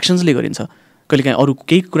 कहिलेकाहीँ एक्सन्सले गरिन्छ, कहिलेकाहीँ अरू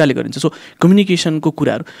केही कुराले गरिन्छ. सो कम्युनिकेसनको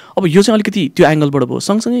कुराहरू अब यो चाहिँ अलिकति त्यो एङ्गलबाट भयो.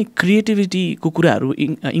 सँगसँगै क्रिएटिभिटीको कुराहरू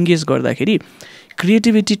इङ्गेज गर्दाखेरि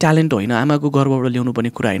क्रिएटिभिटी ट्यालेन्ट होइन, आमाको गर्वबाट ल्याउनु पर्ने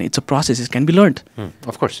कुरा होइन, it's a process, it can be learned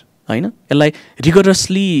of course होइन. यसलाई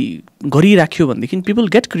रिगरसली गरिराख्यो भनेदेखि पिपल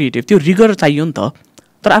गेट क्रिएटिभ. त्यो रिगर चाहियो नि त,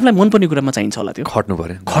 तर आफूलाई मनपर्ने कुरामा चाहिन्छ होला, त्यो खट्नु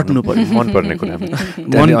पऱ्यो मनपर्ने कुरामा.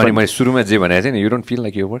 अनि मैले सुरुमा जे भनेको थिएँ नि, you don't feel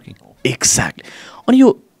like you working. Exactly. अनि यो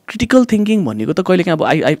क्रिटिकल थिङ्किङ भनेको त कहिलेकाहीँ अब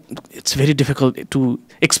I it's very difficult to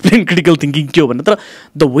explain critical thinking के हो भनेर. तर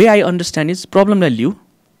the way I understand is प्रब्लमलाई लिऊ,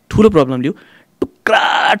 ठुलो प्रब्लम लिऊ,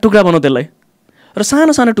 टुक्रा बनाऊ त्यसलाई, र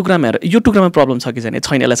सानो सानो टुक्रामा हेर यो टुक्रामा प्रब्लम छ कि छैन,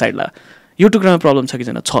 यसलाई साइड ला, यो टुक्रामा प्रब्लम छ कि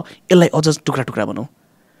छैन, यसलाई अझ टुक्रा बनाऊ.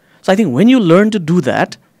 So I think when you learn to do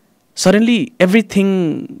that, suddenly everything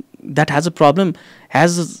that has a problem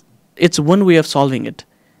has its one way of solving it,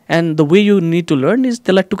 and the way you need to learn is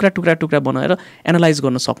त्यसलाई टुक्रा बनाएर एनालाइज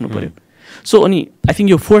गर्न सक्नु पऱ्यो. So अनि I think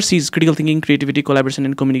यो 4 C's critical thinking, creativity, collaboration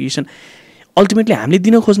and communication ultimately हामीले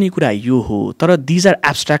दिन खोज्ने कुरा यो हो. तर these are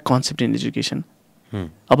abstract concept in education.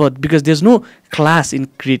 अब because there is no class in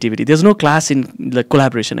creativity, there is no class in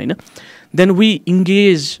collaboration होइन. Then we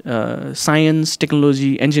engage science,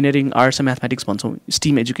 technology, engineering, arts and mathematics भन्छौँ,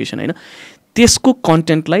 स्टिम एजुकेसन होइन. त्यसको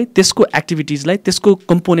कन्टेन्टलाई, त्यसको एक्टिभिटिजलाई, त्यसको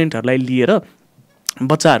कम्पोनेन्टहरूलाई लिएर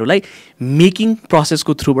बच्चाहरूलाई मेकिङ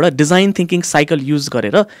प्रोसेसको थ्रुबाट डिजाइन थिङ्किङ साइकल युज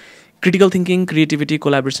गरेर क्रिटिकल थिङ्किङ, क्रिएटिभिटी,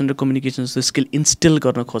 कोलाबोरेसन र कम्युनिकेसन जस्तो स्किल इन्स्टिल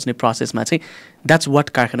गर्न खोज्ने प्रोसेसमा चाहिँ द्याट्स वाट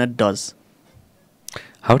कारखाना does.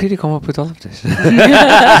 How did you come up with all of this?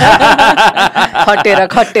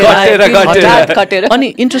 खटेर अनि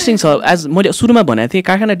इन्ट्रेस्टिङ छ. एज मैले सुरुमा भनेको थिएँ,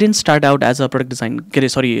 कारखाना didn't start out as a product design, के अरे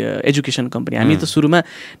सरी एजुकेसन कम्पनी. हामी त सुरुमा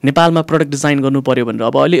नेपालमा प्रडक्ट डिजाइन गर्नु पऱ्यो भनेर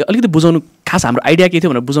अब अलिकति बुझाउनु, खास हाम्रो आइडिया के थियो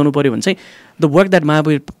भनेर बुझाउनु पऱ्यो भने चाहिँ the work that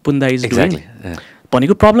Mahavir पुन्दा is doing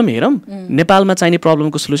भनेको प्रब्लम हेरौँ, नेपालमा चाहिने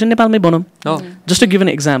प्रब्लमको सोल्युसन नेपालमै बनाऊँ. Just to give an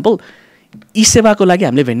example, ई सेवाको लागि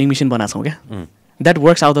हामीले भेन्डिङ मेसिन बनाएको छौँ क्या. That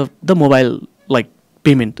works out of the mobile like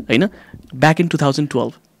payment होइन ब्याक इन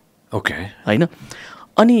 2012 ओके होइन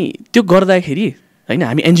अनि त्यो गर्दाखेरि होइन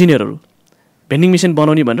हामी इन्जिनियरहरू भेन्डिङ मेसिन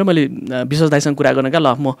बनाउने भनेर मैले विश्वास दाइसँग कुरा गर्न क्या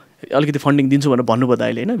ल म अलिकति फन्डिङ दिन्छु भनेर भन्नुभयो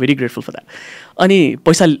दाइले होइन भेरी ग्रेटफुल फर द्याट अनि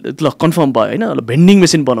पैसा ल कन्फर्म भयो होइन ल भेन्डिङ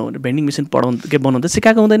मेसिन बनाऊ भनेर भेन्डिङ मेसिन बनाउँदा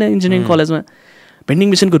सिकाएको हुँदैन इन्जिनियरिङ कलेजमा भेन्डिङ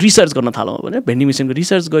मेसिनको रिसर्च गर्न थालौँ भनेर भेन्डिङ मेसिनको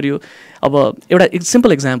रिसर्च गर्यो अब एउटा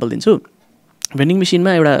सिम्पल एक्जाम्पल दिन्छु भेन्डिङ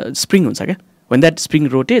मेसिनमा एउटा स्प्रिङ हुन्छ क्या when that spring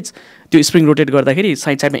rotates त्यो स्प्रिङ रोटेट गर्दाखेरि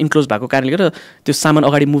साइडमा इन्क्लोज भएको कारणले गर्दा त्यो सामान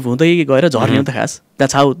अगाडि मुभ हुँदै गएर झर्ने हो त खास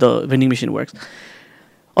that's how the vending machine works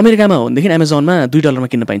अमेरिकामा हो भनेदेखि एमाजोनमा $2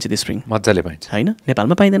 किन्न पाइन्छ त्यो स्प्रिङ मजाले पाइन्छ होइन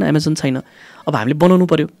नेपालमा पाइँदैन एमाजोन छैन अब हामीले बनाउनु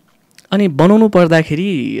पऱ्यो अनि बनाउनु पर्दाखेरि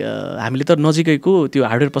हामीले त नजिकैको त्यो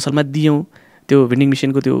हार्डवेयर पसलमा दियौँ त्यो भेन्डिङ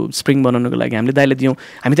मेसिनको त्यो स्प्रिङ बनाउनुको लागि हामीले दाइले दियौँ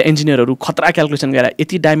हामी त इन्जिनियरहरू खतरा क्यालकुलेसन गरेर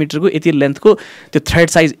यति डायमिटरको यति लेन्थको त्यो थ्रेड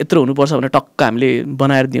साइज यत्रो हुनुपर्छ भनेर टक्क हामीले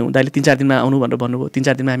बनाएर दियौँ दाइले 3-4 दिनमा आउनु भनेर भन्नुभयो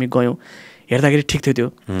 3-4 दिनमा हामी गयौँ हेर्दाखेरि ठिक थियो त्यो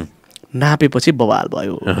नापेपछि बवाल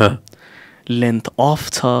भयो लेन्थ अफ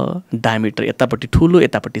छ डायमिटर यतापट्टि ठुलो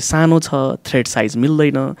यतापट्टि सानो छ थ्रेड साइज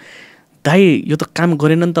मिल्दैन दाइ यो त काम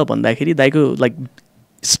गरेन नि त भन्दाखेरि दाइको like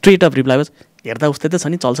strait of reply was हेर्दा उस्तै त छ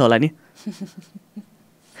नि चल्छ होला नि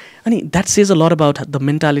अनि that says a lot about the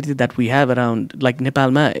mentality that we have around like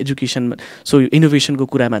नेपालमा एजुकेसन सो इनोभेसनको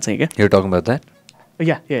कुरामा चाहिँ क्या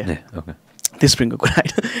या त्यो स्प्रिङको कुरा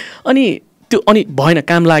होइन अनि त्यो अनि भएन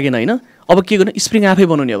काम लागेन होइन अब के गर्नु स्प्रिङ आफै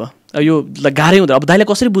बनाउने अब यो गाह्रै हुँदैन अब दाइले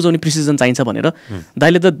कसरी बुझाउने प्रिसिजन चाहिन्छ भनेर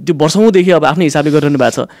दाइले त त्यो वर्षौँदेखि अब आफ्नै हिसाबले गरिरहनु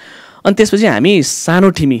भएको छ अनि त्यसपछि हामी सानो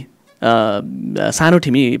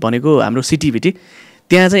ठिमी भनेको हाम्रो सिटिभिटी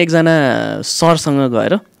त्यहाँ चाहिँ एकजना सरसँग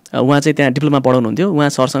गएर उहाँ चाहिँ त्यहाँ डिप्लोमा पढाउनुहुन्थ्यो उहाँ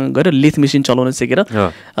सरसँग गएर लेथ मेसिन चलाउन सिकेर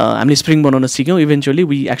हामीले स्प्रिङ बनाउन सिक्यौँ इभेन्चुअली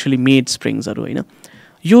वी एक्चुअली मेड स्प्रिङ्सहरू होइन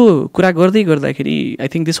यो कुरा गर्दै गर्दाखेरि I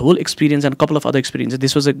think this whole experience and couple of other experiences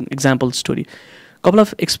this was a example story couple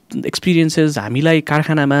of experiences हामीलाई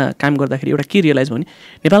कारखानामा काम गर्दाखेरि एउटा के रियलाइज भयो भने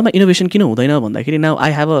नेपालमा इनोभेसन किन हुँदैन भन्दाखेरि now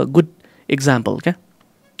I have a good example क्या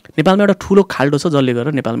नेपालमा एउटा ठुलो खाल्डो छ जसले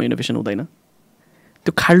गर्दा नेपालमा इनोभेसन हुँदैन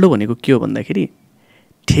त्यो खाल्डो भनेको के हो भन्दाखेरि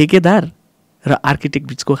ठेकेदार र आर्किटेक्ट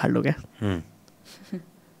बिचको खाल्डो क्या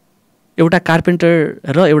एउटा कार्पेन्टर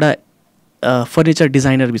र एउटा फर्निचर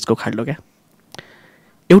डिजाइनर बिचको खाल्डो क्या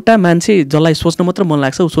एउटा मान्छे जसलाई सोच्न मात्र मन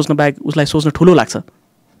लाग्छ सोच्न बाहेक उसलाई सोच्न ठुलो लाग्छ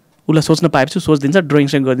उसलाई सोच्न पाएपछि सोचिदिन्छ ड्रइङ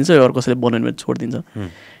सेङ गरिदिन्छ अरू कसैले बनाउनु छोडिदिन्छ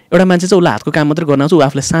एउटा मान्छे चाहिँ उसलाई हातको काम मात्रै गर्न आउँछ ऊ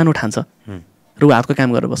आफूलाई सानो ठान्छ र ऊ हातको काम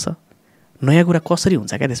गरेर बस्छ नयाँ कुरा कसरी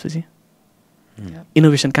हुन्छ क्या त्यसपछि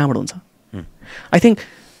इनोभेसन कहाँबाट हुन्छ आई थिङ्क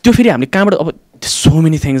त्यो फेरि हामीले कहाँबाट अब so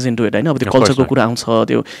many things into it होइन अब त्यो कल्चरको कुरा आउँछ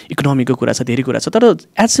त्यो इकोनोमीको कुरा छ धेरै कुरा छ तर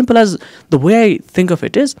as simple as the way I think of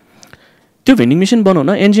it is त्यो भेन्डिङ मेसिन बनाउन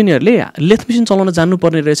इन्जिनियरले लेथ मेसिन चलाउन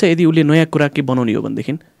जान्नुपर्ने रहेछ यदि उसले नयाँ कुरा के बनाउने हो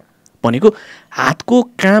भनेदेखि भनेको हातको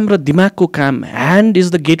काम र दिमागको काम hand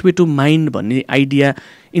is the gateway to mind भन्ने आइडिया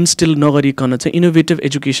इन्स्टिल नगरिकन चाहिँ इनोभेटिभ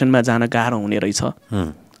एजुकेसनमा जान गाह्रो हुने रहेछ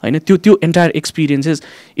होइन त्यो entire experiences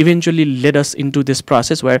eventually led us into this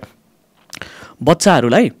process where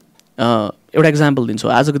बच्चाहरूलाई एउटा इक्जाम्पल दिन्छु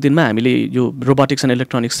आजको दिनमा हामीले यो रोबोटिक्स एन्ड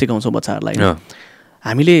इलेक्ट्रोनिक्स सिकाउँछौँ बच्चाहरूलाई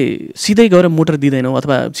हामीले सिधै गएर मोटर दिँदैनौँ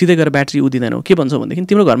अथवा सिधै गएर ब्याट्री दिँदैनौँ के भन्छौँ भनेदेखि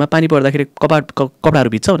तिम्रो घरमा पानी पर्दाखेरि कपडाहरू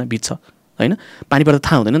भिज्छ भने भिज्छ होइन पानी पर्दा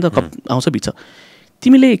थाहा हुँदैन नि त आउँछ भिज्छ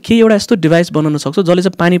तिमीले केही एउटा यस्तो डिभाइस बनाउन सक्छौ जसले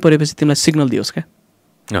चाहिँ पानी परेपछि तिमीलाई सिग्नल दियोस्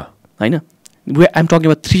क्या होइन आइएम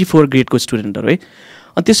टकिङ अबाउट 3-4 ग्रेडको स्टुडेन्टहरू है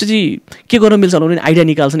अनि त्यसपछि के गर्न मिल्छ भने आइडिया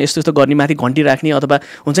निकाल्छन् यस्तो यस्तो गर्ने माथि घन्टी राख्ने अथवा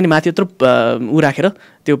हुन्छ नि माथि यत्रो ऊ राखेर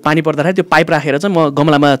त्यो पानी पर्दाखेरि त्यो पाइप राखेर चाहिँ म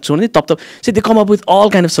गमलामा छोड्ने तप so they come up with all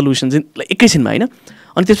kind of solutions एकैछिनमा होइन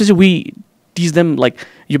अनि त्यसपछि वी टिच देम लाइक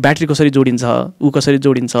यो ब्याट्री कसरी जोडिन्छ ऊ कसरी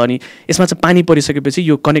जोडिन्छ अनि यसमा चाहिँ पानी परिसकेपछि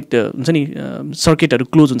यो कनेक्ट हुन्छ नि सर्किटहरू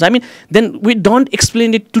क्लोज हुन्छ I mean then we don't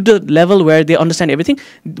explain it to the level where they understand everything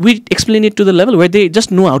we explain it to the level where they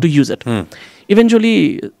just know how to use it eventually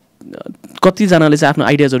कतिजनाले चाहिँ आफ्नो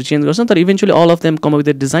आइडियाजहरू change गर्छन् तर eventually all of them come with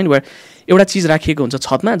the design where एउटा चिज राखिएको हुन्छ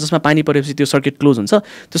छतमा जसमा पानी परेपछि त्यो सर्किट क्लोज हुन्छ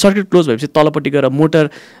त्यो सर्किट क्लोज भएपछि तलपट्टि गएर मोटर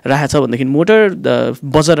राखेको छ भनेदेखि मोटर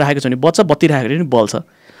बजर राखेको छ भने बज्छ बत्ती राखेको पनि बल्छ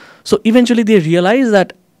so eventually they realise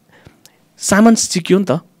that सामान सिक्यो नि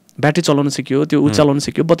त ब्याट्री चलाउनु सिक्यो त्यो चलाउनु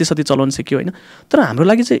सिक्यो बत्ती सत्ती चलाउनु सिक्यो होइन तर हाम्रो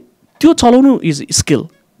लागि चाहिँ त्यो चलाउनु इज स्किल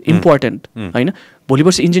इम्पोर्टेन्ट होइन भोलि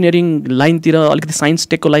पर्सि इन्जिनियरिङ लाइनतिर अलिकति साइन्स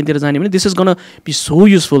टेकको लाइनतिर जाने भने this is gonna be so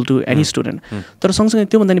useful to any student तर सँगसँगै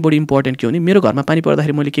त्योभन्दा नि बढी इम्पोर्टेन्ट के हो भने मेरो घरमा पानी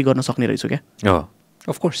पर्दाखेरि मैले के गर्न सक्ने रहेछु क्या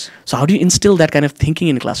of course so how do instil that kind of thinking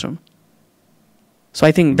in classroom so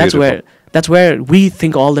I think that's where we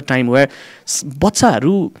think all the time where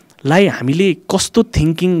बच्चाहरूलाई हामीले कस्तो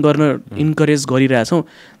थिङ्किङ गर्न इन्करेज गरिरहेछौँ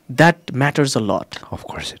that matters a lot. Of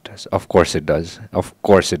course it does. Of course it does. Of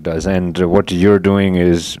course it does. And what you're doing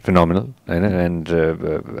is phenomenal. And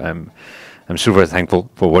I'm super thankful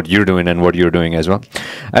for what you're doing and what you're doing as well.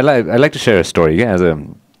 I like to share a story. Yeah,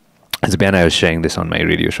 as a band, I was sharing this on my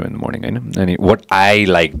radio show in the morning. And what I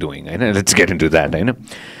like doing. Let's get into that.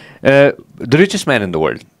 The richest man in the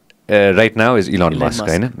world right now is Elon Musk.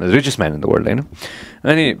 The richest man in the world.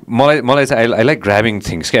 I like grabbing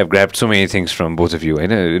things. I've grabbed so many things from both of you.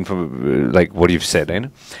 Like what you've said.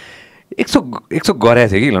 एक सौ गरेको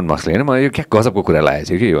थियो कि Elon मस्कले होइन, म यो क्या गजबको कुरा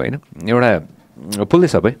लागेको थियो कि यो होइन, एउटा पुल्दै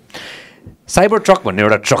सबै साइबर ट्रक भन्ने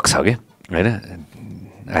एउटा ट्रक छ कि होइन,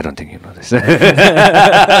 I don't think you know this,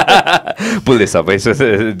 पुल्दै सबै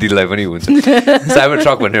दिललाई पनि हुन्छ, साइबर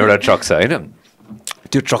ट्रक भन्ने एउटा ट्रक छ होइन,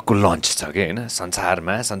 त्यो ट्रकको लन्च छ कि होइन,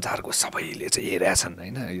 संसारको सबैले चाहिँ हेरेछन्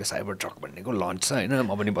होइन, यो साइबर ट्रक भन्नेको लन्च छ होइन,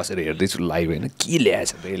 म पनि बसेर हेर्दैछु लाइभ होइन, के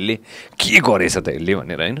ल्याएछ त यसले, के गरेछ त यसले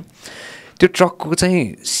भनेर होइन, त्यो ट्रकको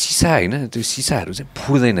चाहिँ सिसा होइन, त्यो सिसाहरू चाहिँ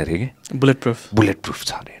फुट्दैन अरे कि, बुलेट प्रुफ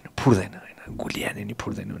छ अरे होइन, फुट्दैन होइन, गोली हाने नि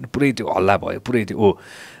फुट्दैन भने पुरै त्यो हल्ला भयो, पुरै त्यो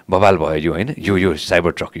बवाल भयो यो होइन, यो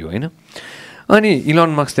साइबर ट्रक यो होइन। अनि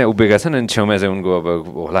इलन मस्क त्यहाँ उभिएका छन् अनि छेउमा चाहिँ उनको अब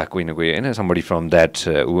होला कोही न कोही होइन, समबडी फ्रम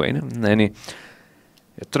द्याट ऊ होइन, अनि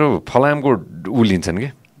यत्रो फलामको ऊ लिन्छन् कि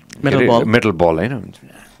मेटल बल होइन,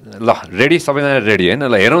 ल रेडी सबैजना रेडी होइन,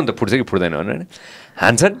 ल हेरौँ त फुट्छ कि फुट्दैन भनेर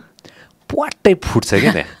हान्छन्, प्वाट्टै फुट्छ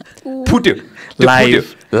क्या त्यहाँ, फुट्यो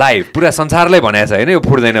लाइभ पुरा संसारलाई भनेको छ होइन यो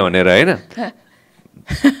फुट्दैन भनेर होइन,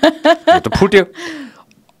 त फुट्यो,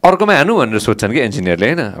 अर्कोमा हानु भनेर सोध्छन् कि इन्जिनियरले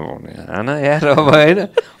होइन, अब हान यार अब होइन,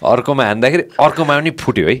 अर्कोमा हान्दाखेरि अर्कोमा पनि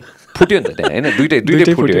फुट्यो है, फुट्यो नि त त्यहाँ होइन,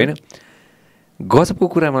 दुइटै फुट्यो होइन। गजबको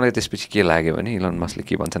कुरा मलाई त्यसपछि के लाग्यो भने इलन मस्कले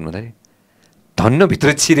के भन्छन् भन्दाखेरि धन्न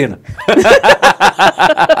भित्र छिरेन,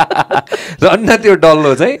 धन्न त्यो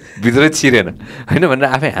डल्लो चाहिँ भित्र छिरेन होइन भनेर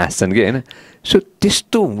आफै हाँस्छन् कि होइन। सो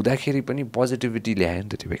त्यस्तो हुँदाखेरि पनि पोजिटिभिटी ल्यायो नि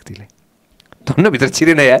त त्यो व्यक्तिले, धन्न भित्र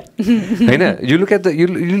छिरेन यार होइन, you look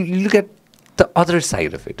at the other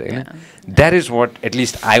side of it होइन, that is what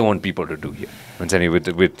at least I want people to do here हुन्छ नि, with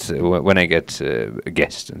when I get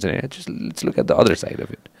guest हुन्छ नि, let's look at the other side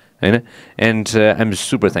of it होइन, and I am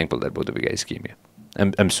super thankful that both of you guys came here.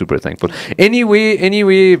 I'm super thankful. Anyway,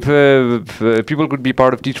 if people could be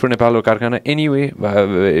part of Teach for Nepal or Karkhana, anyway,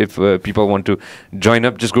 if people want to join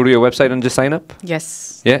up, just go to your website and just sign up.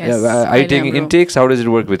 Yes. Yeah. Yes, are you taking intakes? How does it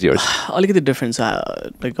work with yours? अलिकति difference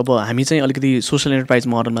like अब हामी चाहिँ अलिकति social enterprise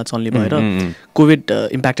मोडलमा चल्ने भएर covid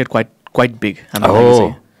impacted quite big हाम्रो।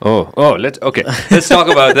 Oh, let's talk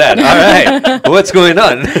about that. All right, what's going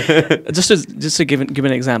on? just to give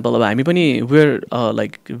an example, अब हामी पनि we're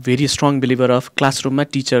like very strong believer of classroom मा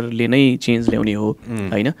टिचरले नै चेन्ज ल्याउने हो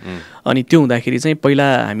होइन, अनि त्यो हुँदाखेरि चाहिँ पहिला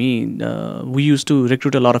हामी we used to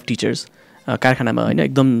recruit a lot of teachers कारखानामा होइन,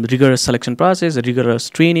 एकदम rigorous selection process, rigorous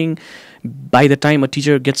training. By the time a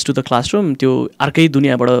teacher gets to the classroom, त्यो अर्कै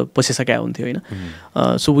दुनियाँबाट पसिसकेका हुन्थ्यो होइन।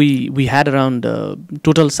 So we had around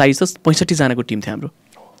total size 65 जनाको टिम थियो हाम्रो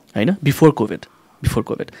होइन, बिफोर कोभिड।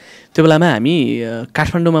 त्यो बेलामा हामी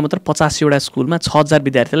काठमाडौँमा मात्र 50वटा स्कुलमा 6000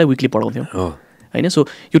 विद्यार्थीलाई विकली पढाउँथ्यौँ होइन। सो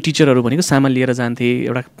यो टिचरहरू भनेको सामान लिएर जान्थे,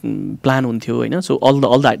 एउटा प्लान हुन्थ्यो होइन। So all the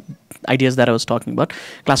ideas that I was talking about,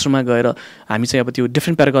 क्लासरुममा गएर हामी चाहिँ अब त्यो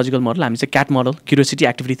डिफ्रेन्ट पेडागोजिकल मोडल, हामी चाहिँ CAT model, curiosity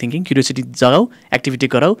activity thinking, curiosity जगाऊ activity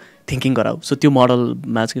गराऊ thinking गराऊ, so त्यो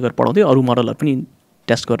मोडलमा चाहिँ गएर पढाउँथ्यो, अरू मोडलहरू पनि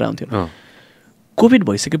टेस्ट गरेर आउँथ्यो। कोभिड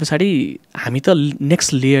भइसके पछाडि हामी त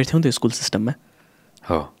नेक्स्ट लेयर थियौँ त्यो स्कुल सिस्टममा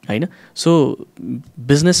होइन। सो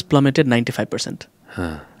बिजनेस प्लमेटेड 95%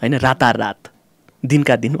 होइन, रातारात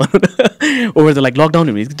दिनका दिन भनौँ न, ओभर द लाइक लकडाउन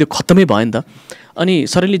हुने त्यो खत्तमै भयो नि त। अनि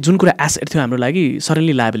सडनली जुन कुरा एसेट थियो हाम्रो लागि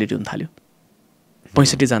सडनली लायबिलिटी हुन थाल्यो,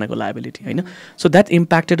 65 जनाको लायबिलिटी होइन। So that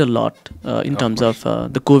impacted a lot in terms of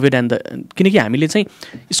the covid and the, किनकि हामीले चाहिँ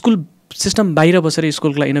स्कुल सिस्टम बाहिर बसेर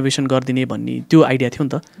स्कुललाई इनोभेसन गरिदिने भन्ने त्यो आइडिया थियो नि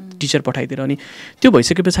त, टिचर पठाइदिएर। अनि त्यो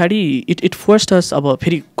भइसके पछाडि इट फोर्स्ड अस, अब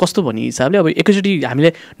फेरि कस्तो भन्ने हिसाबले अब एकैचोटि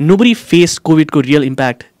हामीले नोबडी फेस कोभिडको real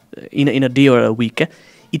impact in a day or a week क्या,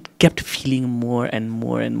 it kept feeling more and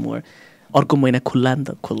more. अर्को महिना खुल्ला नि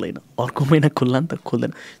त खुल्दैन, अर्को महिना खुल्ला नि त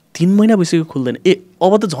खुल्दैन, 3 महिना भइसक्यो खुल्दैन,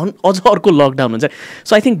 अब त झन् अझ अर्को लकडाउन हुन्छ।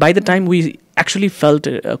 So I think by the time we actually felt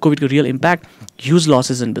कोभिडको real impact, huge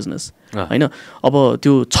losses in business होइन। अब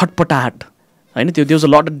त्यो छटपटाहट होइन, त्यो there was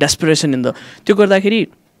a lot of desperation in the, त्यो गर्दाखेरि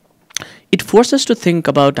it forces to think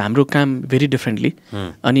about हाम्रो काम भेरी डिफ्रेन्टली।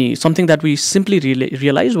 अनि something that we simply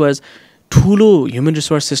realise was ठुलो ह्युमन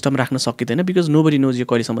रिसोर्स सिस्टम राख्न सकिँदैन, बिकज नो बडी नोज यो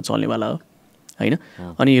कहिलेसम्म चल्नेवाला हो होइन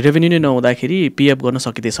अनि रेभेन्यू नै नहुँदाखेरि पेअप गर्न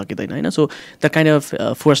सकिँदैन होइन so the kind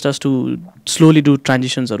of forced us to slowly do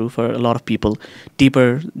ट्रान्जेक्सन्सहरू for lot of people tipper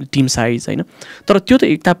team size होइन तर त्यो त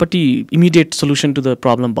एकतापट्टि immediate solution to the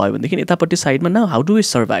problem भयो भनेदेखि यतापट्टि साइडमा न हाउ डु वी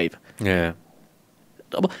सर्भाइभ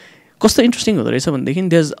अब कस्तो इन्ट्रेस्टिङ हुँदो रहेछ भनेदेखि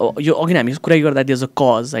देज यो अघि हामी कुरा गर्दा देज अ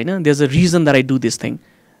कज होइन देज a reason that I do this thing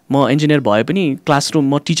म इन्जिनियर भए पनि क्लासरुम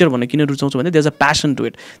म टिचर भन्न किन रुचाउँछु भने देज अ प्यासन टु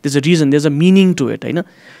इट देज अ रिजन देज अ मिनिङ टु इट होइन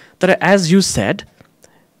तर एज यु सेड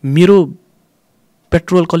मेरो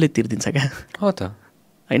पेट्रोल कसले तिर्दिन्छ क्या हो त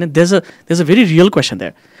होइन देज a very real question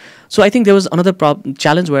there so I think there was another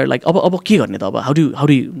challenge where like अब के गर्ने त अब हाउ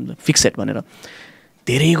डु फिक्स इट भनेर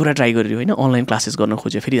धेरै कुरा ट्राई गरियो होइन अनलाइन क्लासेस गर्न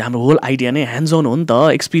खोज्यो फेरि हाम्रो होल आइडिया नै ह्यान्ड्स अन हो नि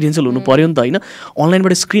त एक्सपिरियन्सियल हुनु पऱ्यो नि त होइन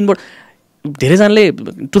अनलाइनबाट स्क्रिनबाट धेरैजनाले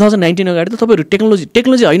 2019 अगाडि त तपाईँहरू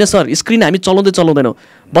टेक्नोलोजी होइन सर स्क्रिन हामी चलाउँदैनौँ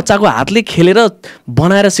बच्चाको हातले खेलेर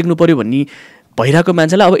बनाएर सिक्नु पऱ्यो भन्ने भइरहेको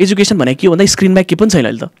मान्छेलाई अब एजुकेसन भनेको के हो भन्दा स्क्रिनमा के पनि छैन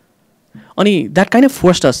अहिले त अनि that kind of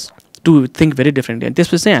forced us to think very differently अनि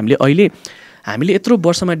त्यसपछि चाहिँ हामीले यत्रो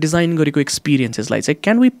वर्षमा डिजाइन गरेको एक्सपिरियन्सेसलाई चाहिँ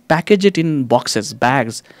can we package it in boxes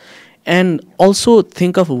bags and also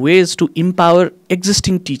think of ways to empower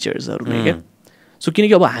existing टिचर्सहरू नै क्या सो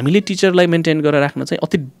किनकि अब हामीले टिचरलाई मेन्टेन गरेर राख्न चाहिँ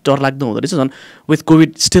अति डरलाग्दो हुँदो रहेछ झन् with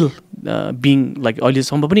covid still being like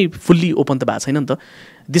अहिलेसम्म पनि फुल्ली ओपन त भएको छैन नि त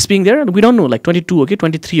this being there we don't know like 22 हो कि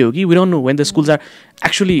 23 हो कि we don't know when the schools are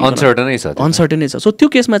actually अनसर्टेनै छ सो त्यो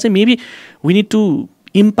केसमा चाहिँ maybe we need to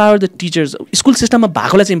empower the teachers school सिस्टममा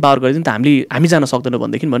भएकोलाई चाहिँ इम्पावर गरिदिनु त हामी जान सक्दैनौँ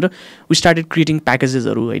भनेदेखि भनेर वी स्टार्टेड क्रिएटिङ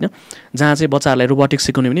प्याकेजेसहरू होइन जहाँ चाहिँ बच्चाहरूलाई रोबोटिक्स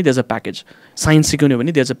सिकाउने भने there is a package science सिकाउने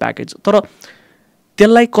भने देयर इज अ प्याकेज तर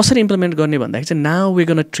त्यसलाई कसरी इम्प्लिमेन्ट गर्ने भन्दाखेरि चाहिँ नाउ वी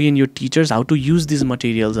गन ट्रेन यो teachers how to use these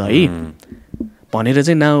materials है भनेर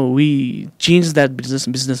चाहिँ now we change that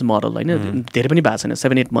business model होइन धेरै पनि भएको छैन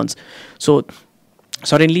 7-8 मन्थ्स सो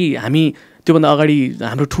सडनली हामी त्योभन्दा अगाडि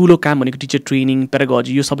हाम्रो ठुलो काम भनेको टिचर ट्रेनिङ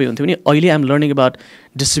पेडागोजी यो सबै हुन्थ्यो भने अहिले I'm learning about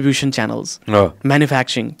distribution channels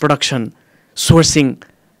manufacturing production sourcing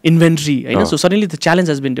inventory होइन so suddenly the challenge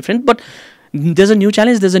has been different but there is a new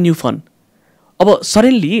challenge there is a new fun अब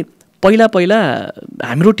सडनली पहिला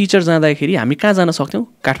हाम्रो teacher जाँदाखेरि हामी कहाँ जान सक्थ्यौँ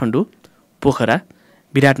काठमाडौँ पोखरा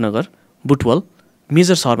विराटनगर बुटवल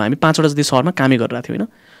मेजर सहरमा हामी 5वटा जति सहरमा कामै गरिरहेको थियौँ होइन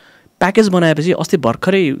प्याकेज बनाएपछि अस्ति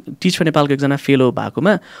भर्खरै टिच फर नेपालको एकजना फेलो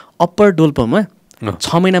भएकोमा अप्पर डोल्पोमा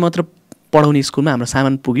 6 महिना मात्र पढाउने स्कुलमा हाम्रो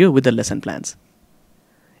सामान पुग्यो with the lesson plans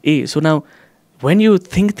so now when you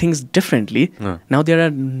think things differently now there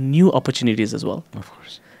are new opportunities as well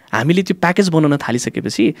हामीले त्यो प्याकेज बनाउन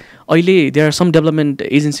थालिसकेपछि अहिले देयर आर सम डेभलपमेन्ट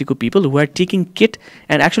एजेन्सीको people who are taking kit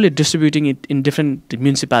and actually distributing it in different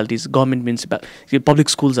म्युनिसिपालिटिज government public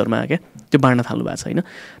स्कुल्सहरूमा क्या त्यो बाँड्न थाल्नु भएको छ होइन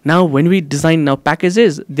now when we design now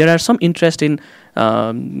packages there are some interest in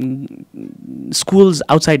schools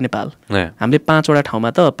outside Nepal हामीले 5वटा ठाउँमा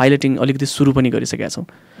त पाइलटिङ अलिकति सुरु पनि गरिसकेका छौँ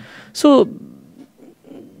so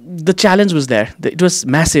the challenge was there it was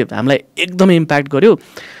massive हामीलाई एकदमै इम्प्याक्ट गर्यो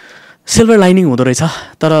सिल्भर लाइनिङ हुँदो रहेछ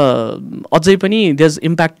तर अझै पनि देयर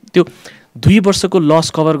इम्प्याक्ट त्यो 2 वर्षको लस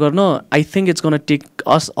कभर गर्न I think it's gonna take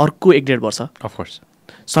us अर्को 1-1.5 वर्ष अफकोर्स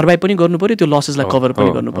सर्भाइभ पनि गर्नु पऱ्यो त्यो लसेसलाई कभर पनि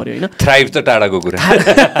गर्नु पऱ्यो होइन थ्राइभ त टाढाको कुरा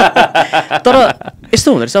तर यस्तो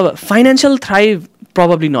हुँदो रहेछ अब financial thrive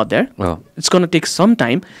probably not there it's gonna take some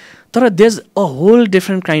time तर there is a whole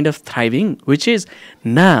different kind of thriving which is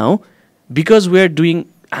now because we are doing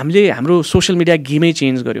हामीले हाम्रो सोसियल मिडिया गेमै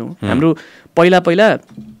चेन्ज गऱ्यौँ हाम्रो पहिला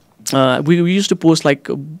we used to post like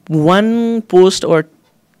one post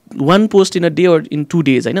in a day or in 2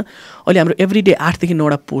 days होइन अहिले हाम्रो every day 8 देखि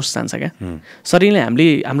 9वटा post जान्छ क्या सडनली हामीले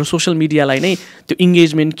हाम्रो सोसियल मिडियालाई नै त्यो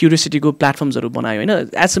इङ्गेजमेन्ट क्युरियोसिटीको प्लेटफर्म्सहरू बनायो होइन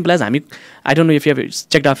एज सिम्पल एज हामी I don't know if you have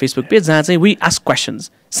checked our Facebook page जहाँ चाहिँ we ask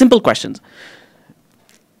questions simple questions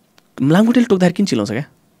लामखुट्टेले टोक्दाखेरि किन चिलाउँछ क्या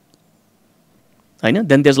होइन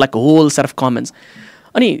then there is like whole set of comments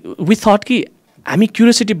अनि वी थट कि हामी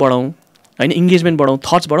क्युरियोसिटी बढाउँ होइन engagement बढाउँ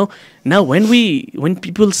thoughts बढाउँ now when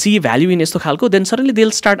people C value in यस्तो खालको then suddenly they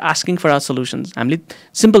will start asking for our solutions हामीले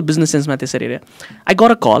सिम्पल बिजनेस सेन्समा त्यसरी हेरेर I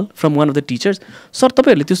got a call from one of the teachers sir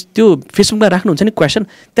तपाईँहरूले त्यो फेसबुकमा राख्नुहुन्छ नि क्वेसन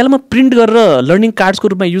त्यसलाई म प्रिन्ट गरेर लर्निङ कार्ड्सको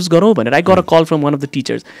रूपमा युज गरौँ भनेर I got a call from one of the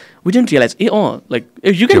teachers we didn't realise like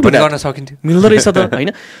you can गर्न सकिन्थ्यो मिल्दो रहेछ त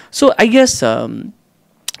होइन सो आई गेस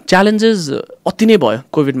च्यालेन्जेस अति नै भयो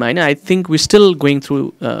कोभिडमा होइन I think we still going through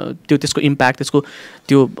त्यसको इम्प्याक्ट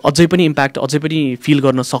त्यो अझै पनि इम्प्याक्ट अझै पनि फिल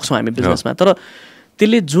गर्न सक्छौँ हामी बिजनेसमा तर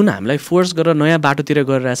त्यसले जुन हामीलाई फोर्स गरेर नयाँ बाटोतिर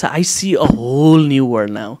गरिरहेछ I C a whole new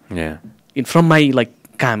world now in from my like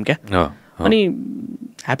काम क्या अनि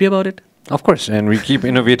happy about it Of course, and we keep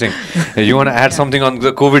innovating. You want to add something on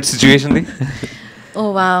the COVID situation, Lee?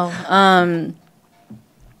 Oh, wow.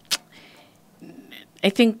 I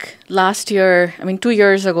think last year, 2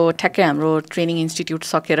 years ago, ठ्याक्कै हाम्रो training institute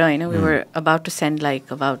सकेर हैन, we were about to send like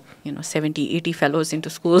about 70-80 fellows into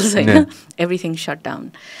schools हैन, everything shut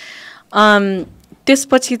down.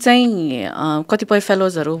 त्यसपछि चाहिँ कतिपय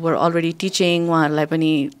फेलोजहरू were already teaching, उहाँहरूलाई पनि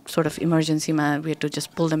sort of emergency मा we had to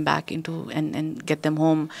just pull them back into and get them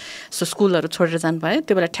home. So स्कुलहरू छोडेर जानु भयो.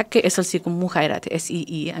 त्यो बेला ठ्याक्कै SLC को मुख आइरहेको थियो,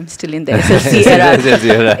 SEE, I'm still in the SLC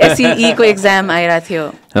era. SEE को exam आइरहेको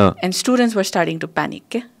थियो. And students were starting to panic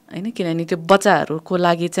के हैन, किनभने त्यो बच्चाहरूको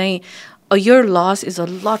लागि चाहिँ a year loss is a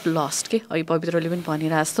lot lost के. अहिले पवित्रले पनि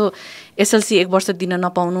भनिरहेको जस्तो SLC 1 वर्ष दिन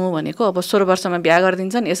नपाउनु भनेको अब 16 वर्षमा बिहा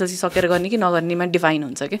गरिदिन्छन्, SLC सकेर गर्ने कि नगर्नेमा डिफाइन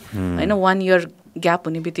हुन्छ के हैन. 1 year ग्याप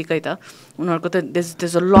हुने बित्तिकै त उनीहरूको त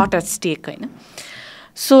there's a lot at stake हैन.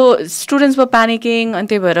 So students were panicking अनि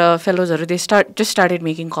त्यही भएर फेलोजहरू they just started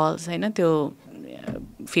making calls हैन. त्यो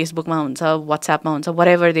फेसबुकमा हुन्छ, व्हाट्सएपमा हुन्छ,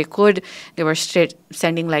 whatever they could, they were straight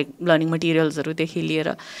sending like learning materialsहरू देखि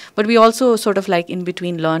लिएर. But we also sort of like in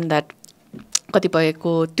between learned that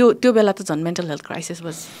कतिपयको त्यो बेला त झन् mental health crisis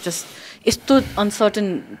was just यस्तो अनसर्टन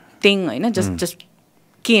थिङ हैन, जस्ट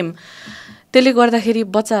केम. त्यसले गर्दाखेरि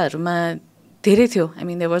बच्चाहरूमा धेरै थियो. I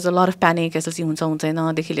mean there was a lot of panic, SLC हुन्छ हुँदैन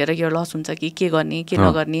देखि लिएर इयर लस हुन्छ कि के गर्ने के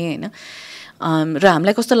नगर्ने हैन. र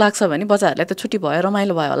हामीलाई कस्तो लाग्छ भने बच्चाहरूलाई त छुट्टी भयो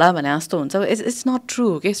रमाइलो भयो होला भने जस्तो हुन्छ. इट्स नट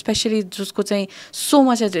ट्रु के, स्पेसली जसको चाहिँ so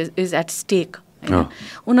much is at stake हैन.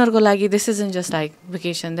 उनीहरूको लागि this isn't just like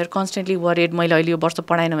vacation, there कन्स्टेन्टली worried. मैले अहिले यो वर्ष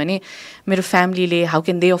पढाएन भने मेरो फ्यामिलीले how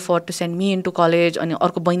can they afford to send me into college, अनि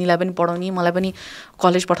अर्को बहिनीलाई पनि पढाउने, मलाई पनि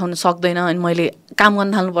कलेज पठाउन सक्दैन, अनि मैले काम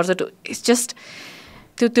गर्न थाल्नुपर्छ. इट्स जस्ट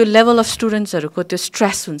त्यो लेभल अफ स्टुडेन्ट्सहरूको त्यो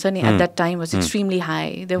स्ट्रेस हुन्छ नि at that time was extremely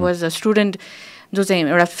high. There was a student जो चाहिँ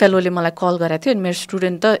एउटा फेलोले मलाई कल गरेको थियो, अनि मेरो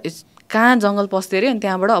स्टुडेन्ट त कहाँ जङ्गल पस्दै अरे, अनि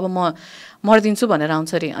त्यहाँबाट अब म मर्दिन्छु भनेर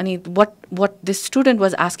आउँछ अरे. अनि what this student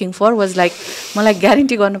was asking for was like मलाई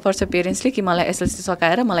ग्यारेन्टी गर्नुपर्छ पेरेन्ट्सले कि मलाई SLC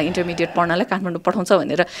सकाएर मलाई इन्टरमिडिएट पढ्नलाई काठमाडौँ पठाउँछ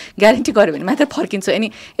भनेर ग्यारेन्टी गर्यो भने मात्र फर्किन्छु.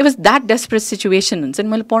 अनि it was that desperate situation हुन्छ नि.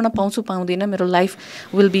 मैले पढ्न पाउँछु पाउँदिनँ, मेरो life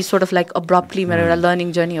will be sort of like abruptly मेरो एउटा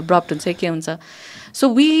लर्निङ जर्नी अब्रप्ट हुन्छ के हुन्छ. So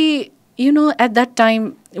we at that time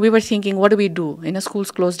we were thinking what do we do,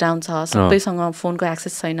 schools closed down छ, सबैसँग फोनको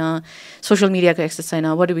एक्सेस छैन, सोशल मिडियाको एक्सेस छैन,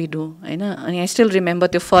 what do we do हैन. अनि I still remember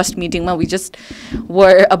the first meeting मा we just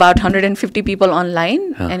were about 150 people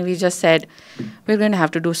online and we just said we're going to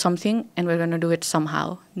have to do something and we're going to do it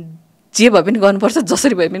somehow. जे भए पनि गर्नुपर्छ,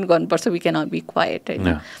 जसरी भए पनि गर्नुपर्छ, we cannot be quiet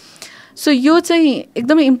हैन. सो यो चाहिँ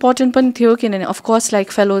एकदमै इम्पोर्टेन्ट पनि थियो किनभने of course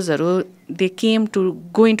like फेलोजहरू they came to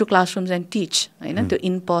go into classrooms and teach हैन. त्यो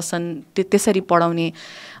इन पर्सन त्यसरी पढाउने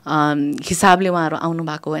हिसाबले उहाँहरू आउनु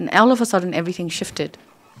भएको. And all of a sudden everything shifted.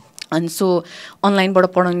 And so अनलाइनबाट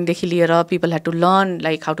पढाउनेदेखि लिएर people had to learn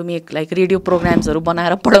like how to make like radio प्रोग्राम्सहरू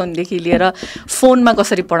बनाएर पढाउनेदेखि लिएर फोनमा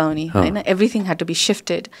कसरी पढाउने हैन, everything had to be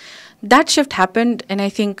shifted. That shift happened and I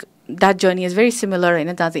think that journey is very similar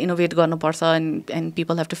हैन, जहाँ चाहिँ innovate गर्नुपर्छ and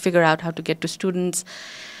people have to figure out how to get to students.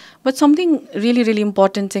 But something really really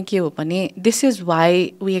important चाहिँ के हो भने this is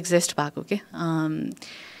why we exist भएको के.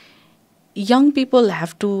 Young people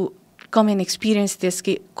have to come and experience this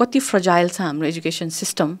कि कति fragile छ हाम्रो एजुकेसन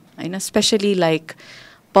सिस्टम हैन, स्पेसली लाइक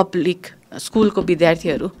पब्लिक स्कुलको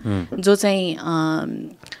विद्यार्थीहरू जो चाहिँ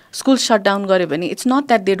स्कुल सट डाउन गर्यो भने it's not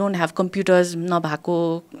that they don't have computers नभएको,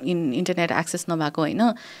 इन्टरनेट एक्सेस नभएको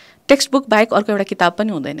हैन, टेक्स्ट बुक बाहेक अर्को एउटा किताब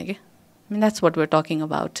पनि हुँदैन कि. That's what we are talking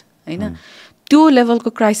about हैन. त्यो लेभलको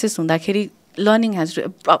क्राइसिस हुँदाखेरि लर्निङ हेज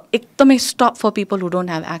टु एकदमै stop for people who don't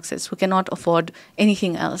have access, who cannot afford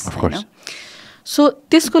anything else हैन. सो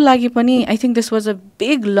त्यसको लागि पनि I think this was a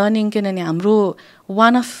big learning किनभने हाम्रो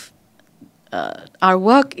one of our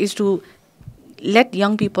work is to let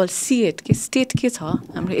young people see it कि state के छ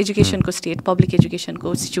हाम्रो एजुकेसनको स्टेट, पब्लिक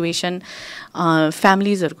एजुकेसनको सिचुएसन,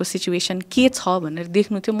 फ्यामिलीजहरूको सिचुएसन के छ भनेर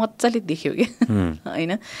देख्नु थियो. मजाले देख्यो कि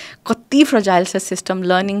हैन, कति फ्रजाइल छ सिस्टम,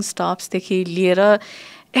 लर्निङ स्टप्सदेखि लिएर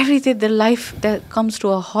everything. The life that comes to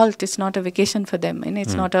a हल्ट, it's not a vacation for them हैन,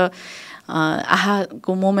 it's not a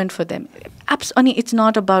आहाको moment for them. अनि it's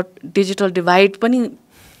not about digital divide पनि.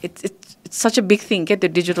 It's such a big thing क्या त्यो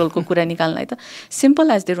डिजिटलको कुरा निकाल्नलाई त.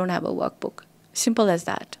 Simple as they don't have a work book, simple as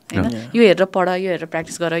that हैन. यो हेरेर पढ, यो हेरेर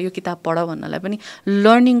प्र्याक्टिस गर, यो किताब पढ भन्नलाई पनि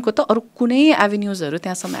लर्निङको त अरू कुनै एभेन्युजहरू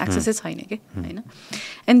त्यहाँसम्म एक्सेसै छैन कि हैन.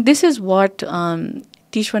 And this is what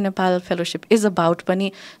teach for Nepal fellowship is about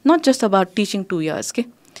पनि, not just about teaching 2 years के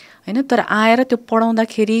हैन, तर आएर त्यो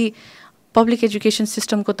पढाउँदाखेरि पब्लिक एजुकेसन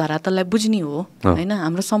सिस्टमको धरातललाई बुझ्ने हो हैन.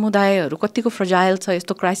 हाम्रो समुदायहरू कतिको फ्रजाइल छ,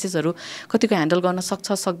 यस्तो क्राइसिसहरू कतिको ह्यान्डल गर्न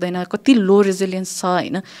सक्छ सक्दैन, कति लो रेजिलियन्स छ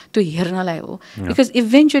हैन, त्यो हेर्नलाई हो. Because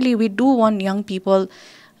eventually we do want young people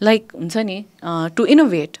like हुन्छ नि टु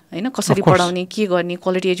इनोभेट होइन कसरी पढाउने के गर्ने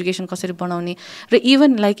क्वालिटी एजुकेसन कसरी बनाउने र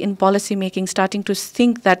even like in policy making starting to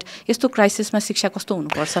think that यस्तो क्राइसिसमा शिक्षा कस्तो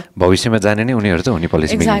हुनुपर्छ भविष्यमा जाने नै उनीहरू त हुने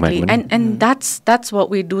policy exactly and that's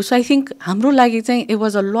what we do so I think हाम्रो लागि चाहिँ it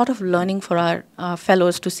was a lot of learning for our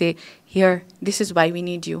fellows to say here this is why we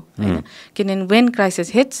need you होइन किनभने when crisis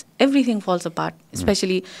hits everything falls a part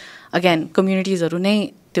specially again कम्युनिटिजहरू नै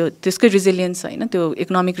त्यो त्यसकै resilience होइन त्यो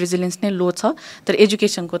इकोनोमिक रिजिलियन्स नै लो छ तर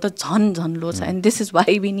एजुकेसनको त झन् लो छ and this is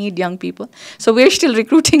why we need young people so we are still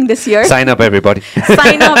recruiting this year sign up everybody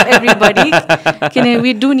किनभने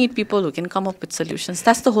we do need people who can come up with solutions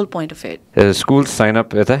that's the whole point of it school sign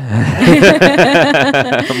up यता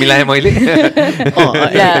मिलाएँ मैले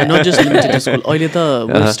not just limited school अहिले त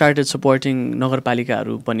we started supporting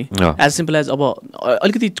नगरपालिकाहरू पनि as simple as अब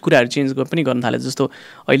अलिकति कुराहरू change पनि गर्न थाले जस्तो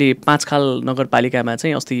अहिले 5 खाल नगरपालिकामा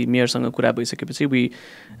चाहिँ अस्ति मेयरसँग कुरा भइसकेपछि वी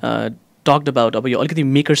टक्ड अबाउट अब यो अलिकति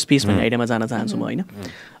मेकर स्पेस भन्ने आइडियामा जान चाहन्छु म होइन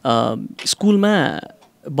स्कुलमा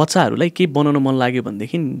बच्चाहरूलाई केही बनाउन मन लाग्यो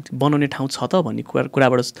भनेदेखि बनाउने ठाउँ छ त भन्ने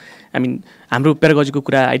कुराबाट आई मिन हाम्रो पेडागोजीको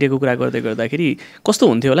कुरा आइडियाको कुरा गर्दाखेरि कस्तो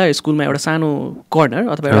हुन्थ्यो होला स्कुलमा एउटा सानो कर्नर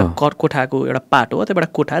अथवा एउटा कोठाको एउटा पाटो अथवा एउटा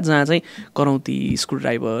कोठा जहाँ चाहिँ करौती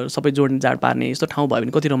स्क्रुड्राइभर सबै जोड्ने जाड पार्ने यस्तो ठाउँ भयो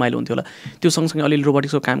भने कति रमाइलो हुन्थ्यो होला त्यो सँगसँगै अलिअलि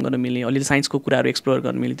रोबोटिक्सको काम गर्न मिल्ने अलिअलि साइन्सको कुराहरू एक्सप्लोर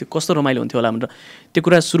गर्न मिल्ने त्यो कस्तो रमाइलो हुन्थ्यो होला भनेर त्यो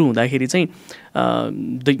कुरा सुरु हुँदाखेरि चाहिँ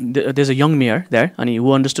there is a young mayor there अनि हु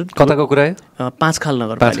अन्डरस्टुड कताको कुरा 5 खाल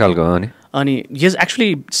नगर अनि यस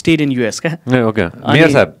एक्चुअली स्टेड इन युएस क्या ओके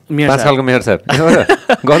मेयर साहब 5 खालको मेयर साहब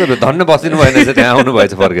गर्नु धन्न बसिदिनु भएन चाहिँ त्यहाँ आउनु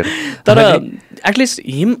भएछ फर्केर तर at least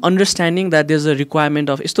him understanding that there is a requirement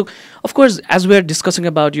of यस्तो of course as we are discussing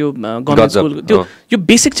about यो गभर्मेन्ट स्कुल त्यो यो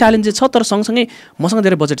बेसिक च्यालेन्जेस छ तर सँगसँगै मसँग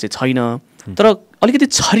धेरै बजेट चाहिँ छैन तर अलिकति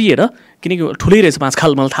छरिएर किनकि ठुलै रहेछ 5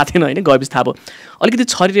 खाल मलाई थाहा थिएन होइन गएपछि थाहा भयो अलिकति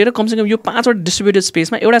छरिएर कमसेकम यो 5वटा डिस्ट्रिब्युटेड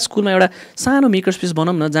स्पेसमा एउटा स्कुलमा एउटा सानो मेकर स्पेस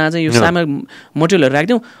बनाऊँ न जहाँ चाहिँ यो सानो मटेरियलहरू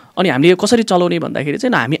राखिदिउँ अनि हामीले यो कसरी चलाउने भन्दाखेरि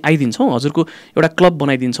चाहिँ हामी आइदिन्छौँ हजुरको एउटा क्लब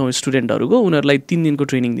बनाइदिन्छौँ स्टुडेन्टहरूको उनीहरूलाई 3 दिनको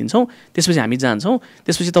ट्रेनिङ दिन्छौँ त्यसपछि हामी जान्छौँ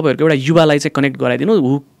त्यसपछि तपाईँहरूको एउटा युवालाई चाहिँ कनेक्ट गराइदिनु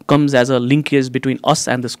हु comes as a linkage between us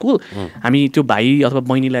and the school हामी त्यो भाइ अथवा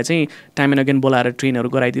बहिनीलाई चाहिँ टाइम एन्ड अगेन बोलाएर ट्रेनहरू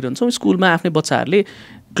गराइदिन्छौँ स्कुलमा आफ्नै बच्चाहरूले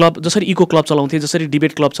क्लब जसरी इको क्लब चलाउँथे जसरी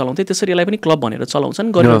डिबेट क्लब चलाउँथे त्यसरी यसलाई पनि क्लब भनेर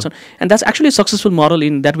चलाउँछन् गरिरहन्छन् and that's actually successful model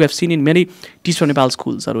in that we have seen in many teach Nepal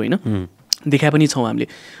स्कुल्सहरू होइन देखाए पनि छौँ हामीले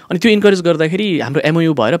अनि त्यो इन्करेज गर्दाखेरि हाम्रो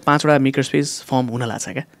एमओयू भएर 5वटा मेकर स्पेस फर्म हुन लाग्छ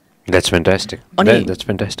क्या That's fantastic. That's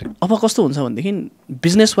fantastic. अब कस्तो हुन्छ भनेदेखि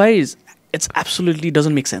business wise it's absolutely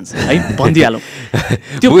doesn't make sense है भनिदिइहालौँ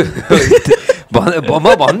त्यो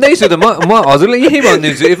म भन्दैछु त म हजुरलाई यही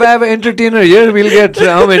भनिदिन्छु if I have entertainer here will get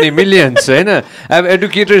how many millions होइन I have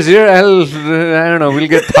educators here I don't know will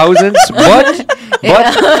get thousands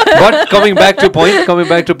but coming back two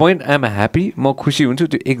point I am happy म खुसी हुन्छु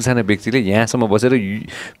त्यो एकजना व्यक्तिले यहाँसम्म बसेर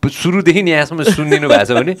सुरुदेखि यहाँसम्म सुनिदिनु भएको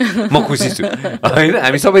छ भने म खुसी छु होइन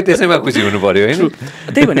हामी सबै त्यसैमा खुसी हुनु पऱ्यो होइन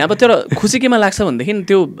त्यही भने अब तर खुसी केमा लाग्छ भनेदेखि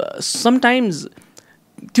त्यो समटाइम्स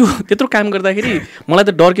त्यो त्यत्रो काम गर्दाखेरि मलाई त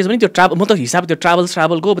डर के छ भने त्यो म त हिसाब त्यो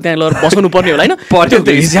ट्राभलको त्यहाँ लगेर बसाउनु पर्ने होला होइन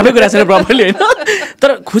हिसाबै कुरा छैन प्रपरली होइन तर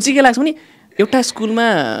खुसी के लाग्छ भने एउटा स्कुलमा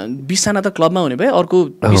 20जना त क्लबमा हुने भए अर्को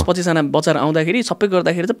 20-25जना बच्चाहरू आउँदाखेरि सबै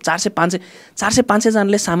गर्दाखेरि त 400-500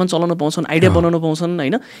 जनाले सामान चलाउन पाउँछन् आइडिया बनाउन पाउँछन्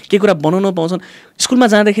होइन के कुरा बनाउन पाउँछन् स्कुलमा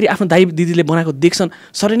जाँदाखेरि आफ्नो दाइ दिदीले बनाएको देख्छन्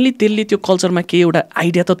सडनली त्यसले त्यो कल्चरमा केही एउटा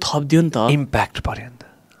आइडिया त थपिदियो नि त इम्प्याक्ट पर्यो नि त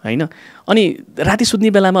होइन अनि राति सुत्ने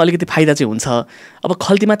बेलामा अलिकति फाइदा चाहिँ हुन्छ अब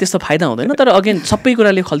खल्तीमा त्यस्तो फाइदा हुँदैन तर अगेन सबै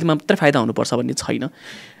कुराले खल्तीमा मात्रै फाइदा हुनुपर्छ भन्ने छैन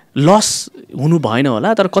लस हुनु भएन होला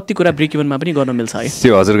तर कति कुरा ब्रेक इभनमा पनि गर्न मिल्छ है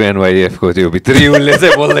त्यो हजुरको एनवाइएफको त्यो भित्री उनले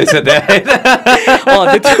चाहिँ बोल्दैछ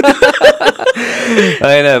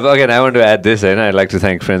होइन again I want to add this होइन I like to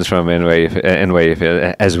thank friends from एनवाइएफ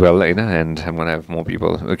as well होइन and I want have more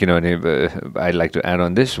people किनभने I like to add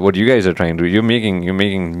on this what you guys are trying to you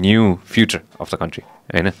making new future of the country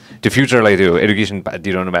होइन त्यो फ्युचरलाई त्यो education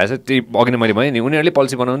दिइरहनु भएको छ त्यही अघि नै मैले भने नि उनीहरूले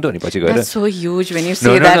पोलिसी बनाउनु त नि पछि गएर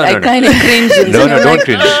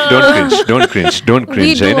Don't cringe.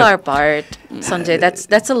 We do our part, Sanjay.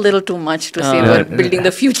 That's a little too much to say we're building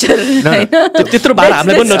the future. त्यत्रो भार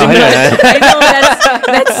हामीलाई पनि नदिनु I know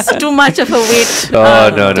that's too much of a weight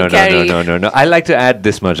to carry. No. I like to add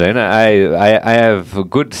this much. I have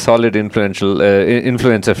good, solid,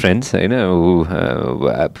 influencer friends. Who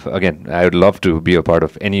again, I would love to be a part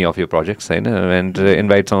of any of your projects. And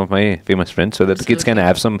invite some of my famous friends so that the kids can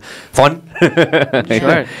have some fun.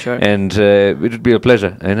 Sure. And it would be a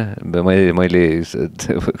pleasure. मैले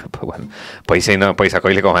पैसा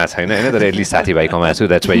कहिले कमाएको छैन होइन तर at least साथीभाइ कमाएको छु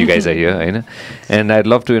that's why you guys are here होइन and I'd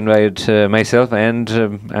love to invite myself and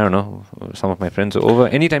I don't know, some of my friends over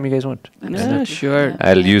anytime you guys want. Yeah, sure.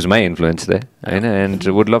 I'll use my influence there, and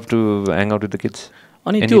would love to hang out with the kids.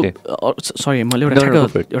 अनि Any त्यो day. Sorry मैले No, no, go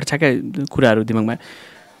for it. एउटा ठ्याक्कै कुराहरू दिमागमा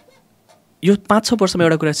यो 5-6 वर्षमा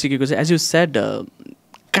एउटा कुरा सिकेको चाहिँ एज यु सेड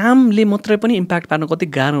कामले मात्रै पनि इम्प्याक्ट पार्न कति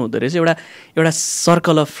गाह्रो हुँदो रहेछ एउटा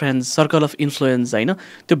circle of friends circle of influence होइन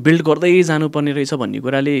त्यो बिल्ड गर्दै जानुपर्ने रहेछ भन्ने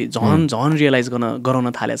कुराले झन् रियलाइज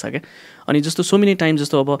गराउन थालेछ क्या अनि जस्तो सो मेनी टाइम्स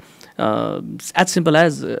जस्तो अब एज सिम्पल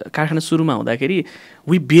एज कारखाना सुरुमा हुँदाखेरि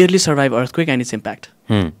we barely survive earthquake and it's impact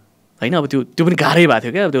होइन अब त्यो पनि गाह्रै भएको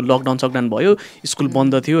थियो क्या अब त्यो लकडाउन सकडाउन भयो स्कुल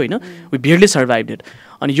बन्द थियो होइन वी बियरली सर्भाइभ इट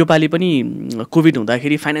अनि योपालि पनि कोभिड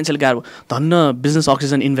हुँदाखेरि फाइनेन्सियल गाह्रो धन्न business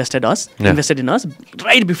oxygen invested in us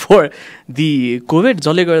right before the covid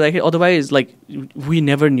जसले गर्दाखेरि otherwise like we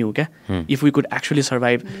never new क्या if we could actually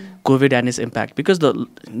survive covid and it's impact because the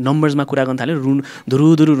नम्बर्समा कुरा गर्न थाल्यो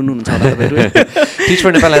धुरु रुनुहुन्छ होला तपाईँहरू Teach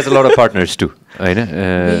for Nepal has a lot of partners too.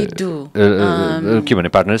 We do. के भने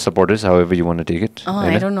partners, supporters, however you want to take it.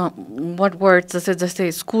 I don't know what words.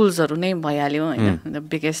 जस्तै स्कुल्सहरू नै भइहाल्यो होइन the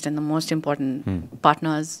biggest and the most important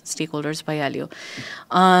partners stake भइहाल्यो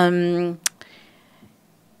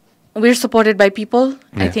we're supported by people.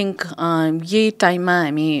 I think यही टाइममा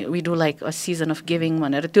हामी we do like a season of giving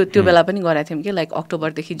भनेर त्यो बेला पनि गरेका थियौँ कि लाइक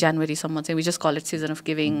अक्टोबरदेखि जनवरीसम्म चाहिँ we just call it season of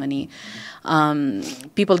giving अनि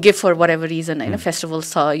people give for whatever reason होइन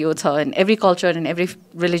festivals छ यो छ and every culture and every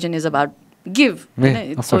religion is about give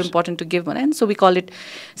it's so important to give and so we call it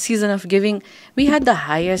season of giving. We had the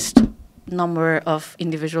highest number of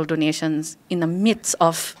individual donations in the midst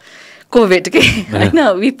of COVID. I know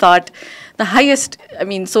we thought the highest, I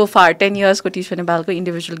mean, so far 10 years Teach for Nepal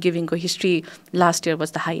individual giving history last year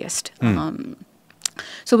was the highest.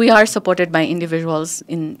 So we are supported by individuals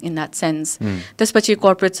in that sense. त्यसपछि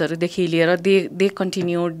corporatesहरुदेखि लिएर they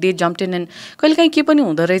continued, they jumped in and कहिलेकाहीँ के पनि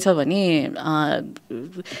हुँदो रहेछ भने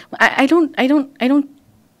I don't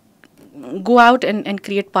go out and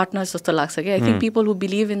create partners जस्तो लाग्छ कि I think people who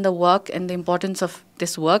believe in the work and the importance of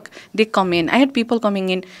this work, they come in. I had people coming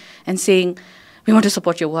in and saying, we want to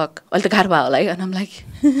support your work. All the गाह्रो भयो होला and I'm like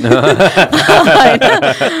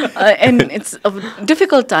and it's a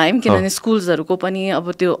difficult time किनभने स्कुल्सहरुको पनि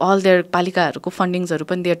अब त्यो all their पालिकाहरुको फन्डिङ्सहरु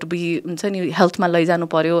पनि there to be हुन्छ नि हेल्थमा लैजानु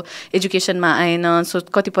पर्यो एजुकेसनमा आएन सो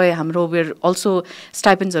कतिपय हाम्रो we're also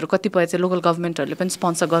stipends हरु कतिपय चाहिँ लोकल गभर्नमेन्टहरुले पनि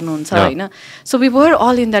स्पोन्सर गर्नुहुन्छ हैन so we were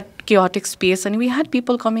all in that chaotic space and we had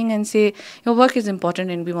people coming and say your work is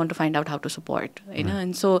important and we want to find out how to support हैन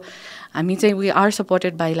and so हामी चाहिँ we are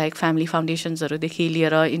supported by like family foundations देखि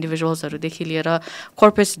लिएर इन्डिभिजुअल्सहरुदेखि लिएर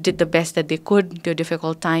corporates did the best that they could त्यो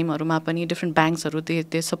difficult timeहरुमा पनि different banksहरु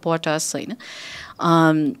they support us हैन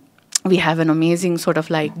we have an amazing sort of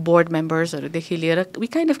like board members देखि लिएर we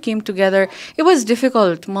kind of came together. It was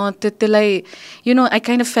difficult म त्यतिलाई you know I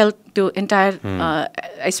kind of felt त्यो entire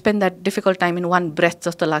I spent that difficult time in one breath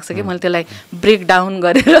जस्तो लाग्छ कि मैले त्यसलाई break down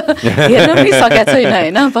गरेर हेर्न पनि सकेको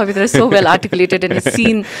छैन हैन पवित्र so well articulated and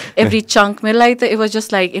seen every chunk मेरो लागि त it was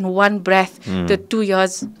just like in one breath the 2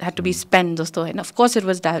 years had to be spent जस्तो हैन of course it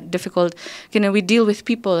was that difficult किन we deal with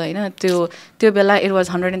people हैन त्यो बेला it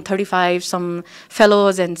was 135 some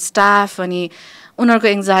fellows and staff अनि उनीहरुको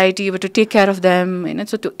anxiety but to take care of them हैन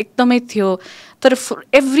so त्यो एकदमै थियो तर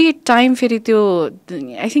every time फेरि त्यो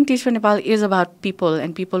I think Teach for Nepal is about people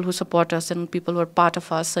and people who support us and people who are part of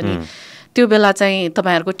us अनि त्यो बेला चाहिँ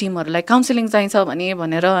तपाईहरुको टिमहरुलाई काउन्सिलिङ चाहिन्छ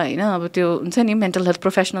भनेर हैन अब त्यो हुन्छ नि मेन्टल हेल्थ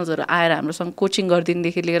प्रोफेसनल्सहरु आएर हामीसँग कोचिङ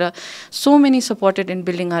गर्दिनदेखि लिएर so many supported in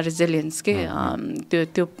building our resilience के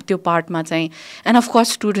त्यो पार्टमा चाहिँ and of course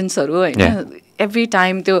स्टुडेन्ट्सहरु हैन every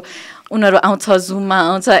time त्यो उनीहरु आउँछ जुममा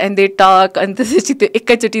आउँछ and they talk and त्यसपछि त्यो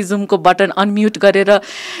एकैचोटी जुमको बटन अनम्युट गरेर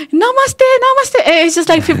नमस्ते it's just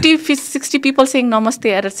like 50-60 people saying namaste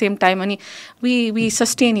at the same time अनि we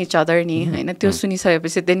sustain each other नि हैन त्यो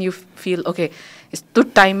सुनिसकेपछि then you feel okay यस्तो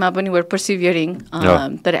टाइममा पनि we're persevering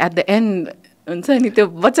तर at the end हुन्छ नि त्यो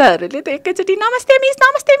बच्चाहरुले त एकैचोटी नमस्ते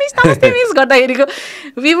miss गर्दाखेरिको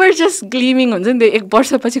we were just gleaming हुन्छ नि त्यो एक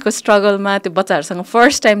वर्षपछिको स्ट्रगलमा त्यो बच्चाहरुसँग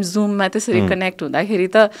फर्स्ट टाइम जुममा त्यसरी कनेक्ट हुँदाखेरि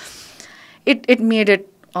त it made it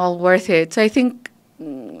all worth it. So I think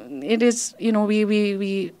it is, you know,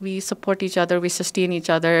 we support each other, we sustain each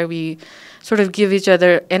other, we sort of give each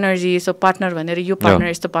other energy. So partner bhanera yo partner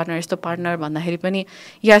is the partner bhandakeri pani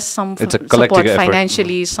yes some support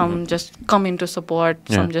financially, some just come in to support,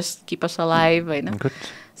 some just keep us alive, you know.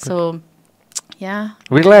 So yeah,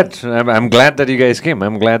 we're glad. I'm glad that you guys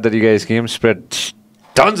came. Spread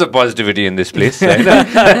tons of positivity in this place. Right?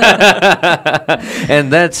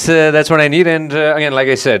 And that's what I need. And again, like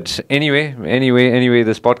I said, anyway,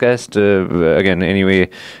 this podcast, again, anyway,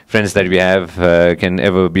 friends that we have can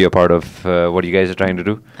ever be a part of what you guys are trying to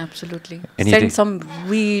do. Absolutely. Send some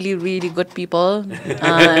really, really good people.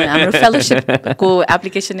 Our fellowship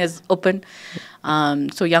application is open.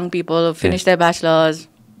 So young people finish their bachelors,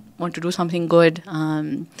 want to do something good.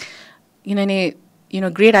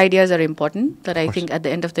 Great ideas are important, but I think at the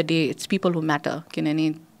end of the day, it's people who matter.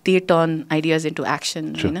 They turn ideas into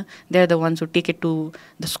action. Sure. They're the ones who take it to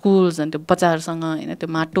the schools and the bacharसँग त्यो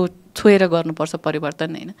माटो छोएर गर्नुपर्छ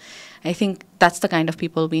परिवर्तन हैन. I think that's the kind of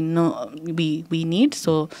people we know we need.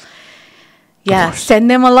 So yeah, send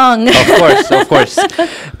them along. Of course.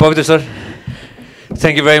 Pavitra sir,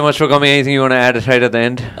 thank you very much for coming. Anything you want to add right at the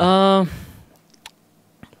end?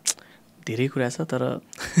 धेरै कुरा छ तर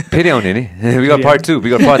फेरि आउने नि. We got part 2, we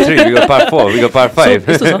got part 3, we got part 4, we got part 5.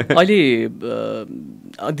 यस्तो छ अहिले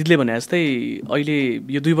दिदीले भने जस्तै अहिले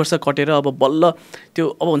यो 2 वर्ष कटेर अब बल्ल त्यो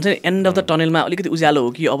अब हुन्छ नि एन्ड अफ द टनलमा अलिकति उज्यालो हो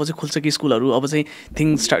कि अब चाहिँ खुल्छ कि स्कुलहरू अब चाहिँ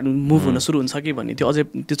थिङ्स स्टार्ट मुभ हुन सुरु हुन्छ कि भन्ने त्यो अझै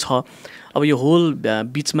त्यो छ. अब यो होल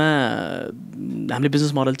बिचमा हामीले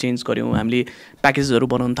बिजनेस मोडल चेन्ज गऱ्यौँ, हामीले प्याकेजेसहरू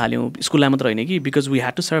बनाउन थाल्यौँ स्कुललाई मात्र होइन कि because we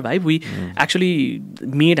had to survive. We actually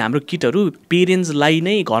made हाम्रो किटहरू पेरेन्ट्सलाई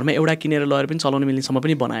नै घरमा एउटा किनेर लगेर पनि चलाउन मिल्नेसम्म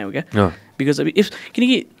पनि बनायौँ क्या. बिकज अब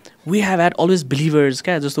किनकि we have had always believers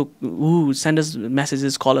क्या जस्तो who send us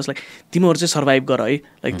messages, call us like तिमीहरू चाहिँ सर्भाइभ गर है,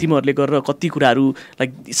 लाइक तिमीहरूले गरेर कति कुराहरू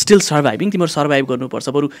लाइक स्टिल सर्भाइभिङ, तिमीहरू सर्भाइभ गर्नुपर्छ,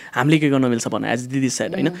 बरु हामीले के गर्न मिल्छ भने एज दिदी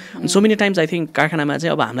सेड होइन. So many times I think कारखानामा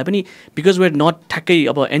चाहिँ अब हामीलाई पनि बिकज वेयर नट ठ्याक्कै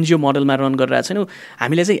अब एनजिओ मोडलमा रन गरिरहेको छैनौँ,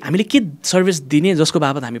 हामीले के सर्भिस दिने जसको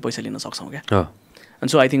बाबत हामी पैसा लिन सक्छौँ क्या. अनि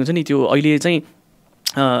सो आई थिङ्क हुन्छ नि त्यो अहिले चाहिँ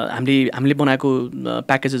हामीले बनाएको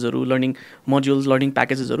प्याकेजेसहरू लर्निङ मोड्युल्स लर्निङ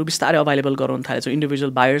प्याकेजेसहरू बिस्तारै अभाइलेबल गराउन थालेको छ.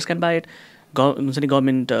 Individual buyers can by it, हुन्छ नि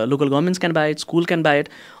government local governments can by it, school can by it.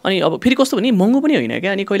 अनि अब फेरि कस्तो भने महँगो पनि होइन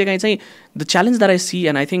क्या. अनि कहिलेकाहीँ चाहिँ the challenge that I C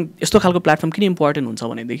and I think यस्तो खालको प्लेटफर्म किन इम्पोर्टेन्ट हुन्छ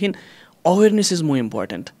भनेदेखि अवेरनेस इज मोर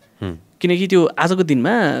इम्पोर्टेन्ट. किनकि त्यो आजको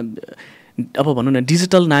दिनमा अब भनौँ न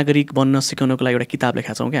डिजिटल नागरिक बन्न सिकाउनको लागि एउटा किताब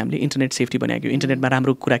लेखाएको छौँ क्या हामीले, इन्टरनेट सेफ्टी बनाएको. इन्टरनेटमा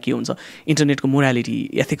राम्रो कुरा के हुन्छ, इन्टरनेटको मोरालिटी,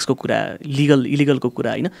 एथिक्सको कुरा, लिगल इलिगलको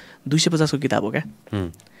कुरा होइन. 250 को किताब हो क्या.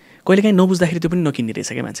 कहिलेकाहीँ नबुझ्दाखेरि त्यो पनि नकिन्ने रहेछ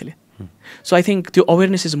क्या मान्छेले. सो आई थिङ्क त्यो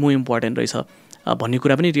अवेरनेस इज मोर इम्पोर्टेन्ट रहेछ भन्ने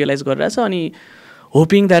कुरा पनि रियलाइज गरिरहेछ. अनि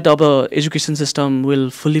hoping that our education system will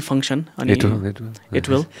fully function. It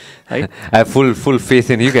will. Right? I have full faith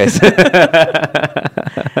in you guys.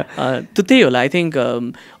 त्यो त्यही होला आई थिङ्क.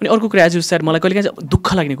 अनि अर्को कुरा एज यु सेड मलाई कहिलेकाहीँ चाहिँ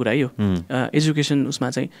दुःख लाग्ने कुरा यो एजुकेसन उसमा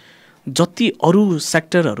चाहिँ जति अरू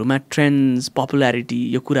सेक्टरहरूमा ट्रेन्ड्स पपुल्यारिटी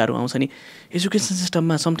यो कुराहरू आउँछ नि एजुकेसन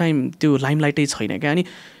सिस्टममा समटाइम त्यो लाइमलाइटै छैन क्या. अनि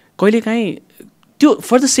कहिलेकाहीँ त्यो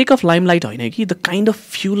for the sake of limelight होइन कि the kind of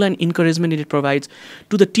fuel and encouragement it provides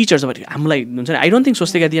to the teachers. अब हामीलाई हुन्छ नि आई डोन्ट थिङ्क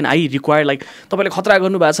स्वस्तिका दिदी एन्ड आई रिक्वायर लाइक तपाईँले खतरा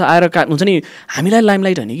गर्नुभएको छ आएर हुन्छ नि हामीलाई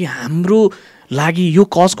लाइमलाइट होइन कि हाम्रो लागि यो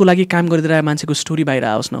कजको लागि काम गरिदिरहेको मान्छेको स्टोरी बाहिर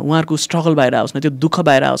आओस् न, उहाँहरूको स्ट्रगल बाहिर आओस् न, त्यो दुःख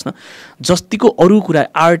बाहिर आओस् न. जतिको अरू कुरा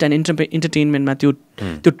आर्ट एन्ड इन्टरटेनमेन्टमा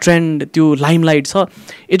त्यो ट्रेन्ड त्यो लाइमलाइट छ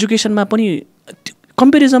एजुकेसनमा पनि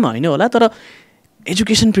कम्पेरिजनमा होइन होला तर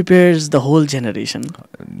education prepares the whole generation.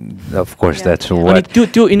 Of course, that's what.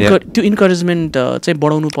 त्यो encouragement चाहिँ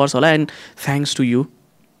बढाउनु पर्छ होला. And thanks to you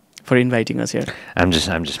for inviting us here. I'm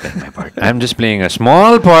just playing my part. I'm just playing a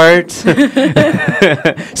small part.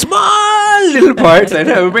 Small little parts. I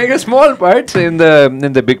know we're playing a small part in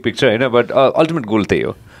the big picture. I know, but ultimate goal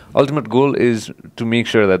theo. Ultimate goal is to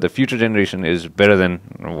make sure that the future generation is better than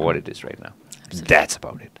what it is right now. Absolutely. That's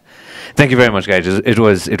about it. Thank you very much, guys. It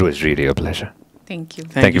was really a pleasure. Thank you.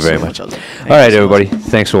 Thank you very much. All right, everybody.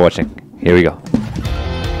 Thanks for watching. Here we go.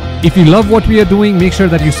 If you love what we are doing, make sure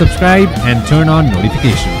that you subscribe and turn on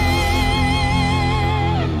notifications.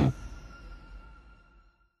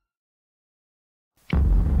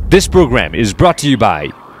 This program is brought to you by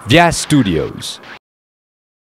Vyas Studios.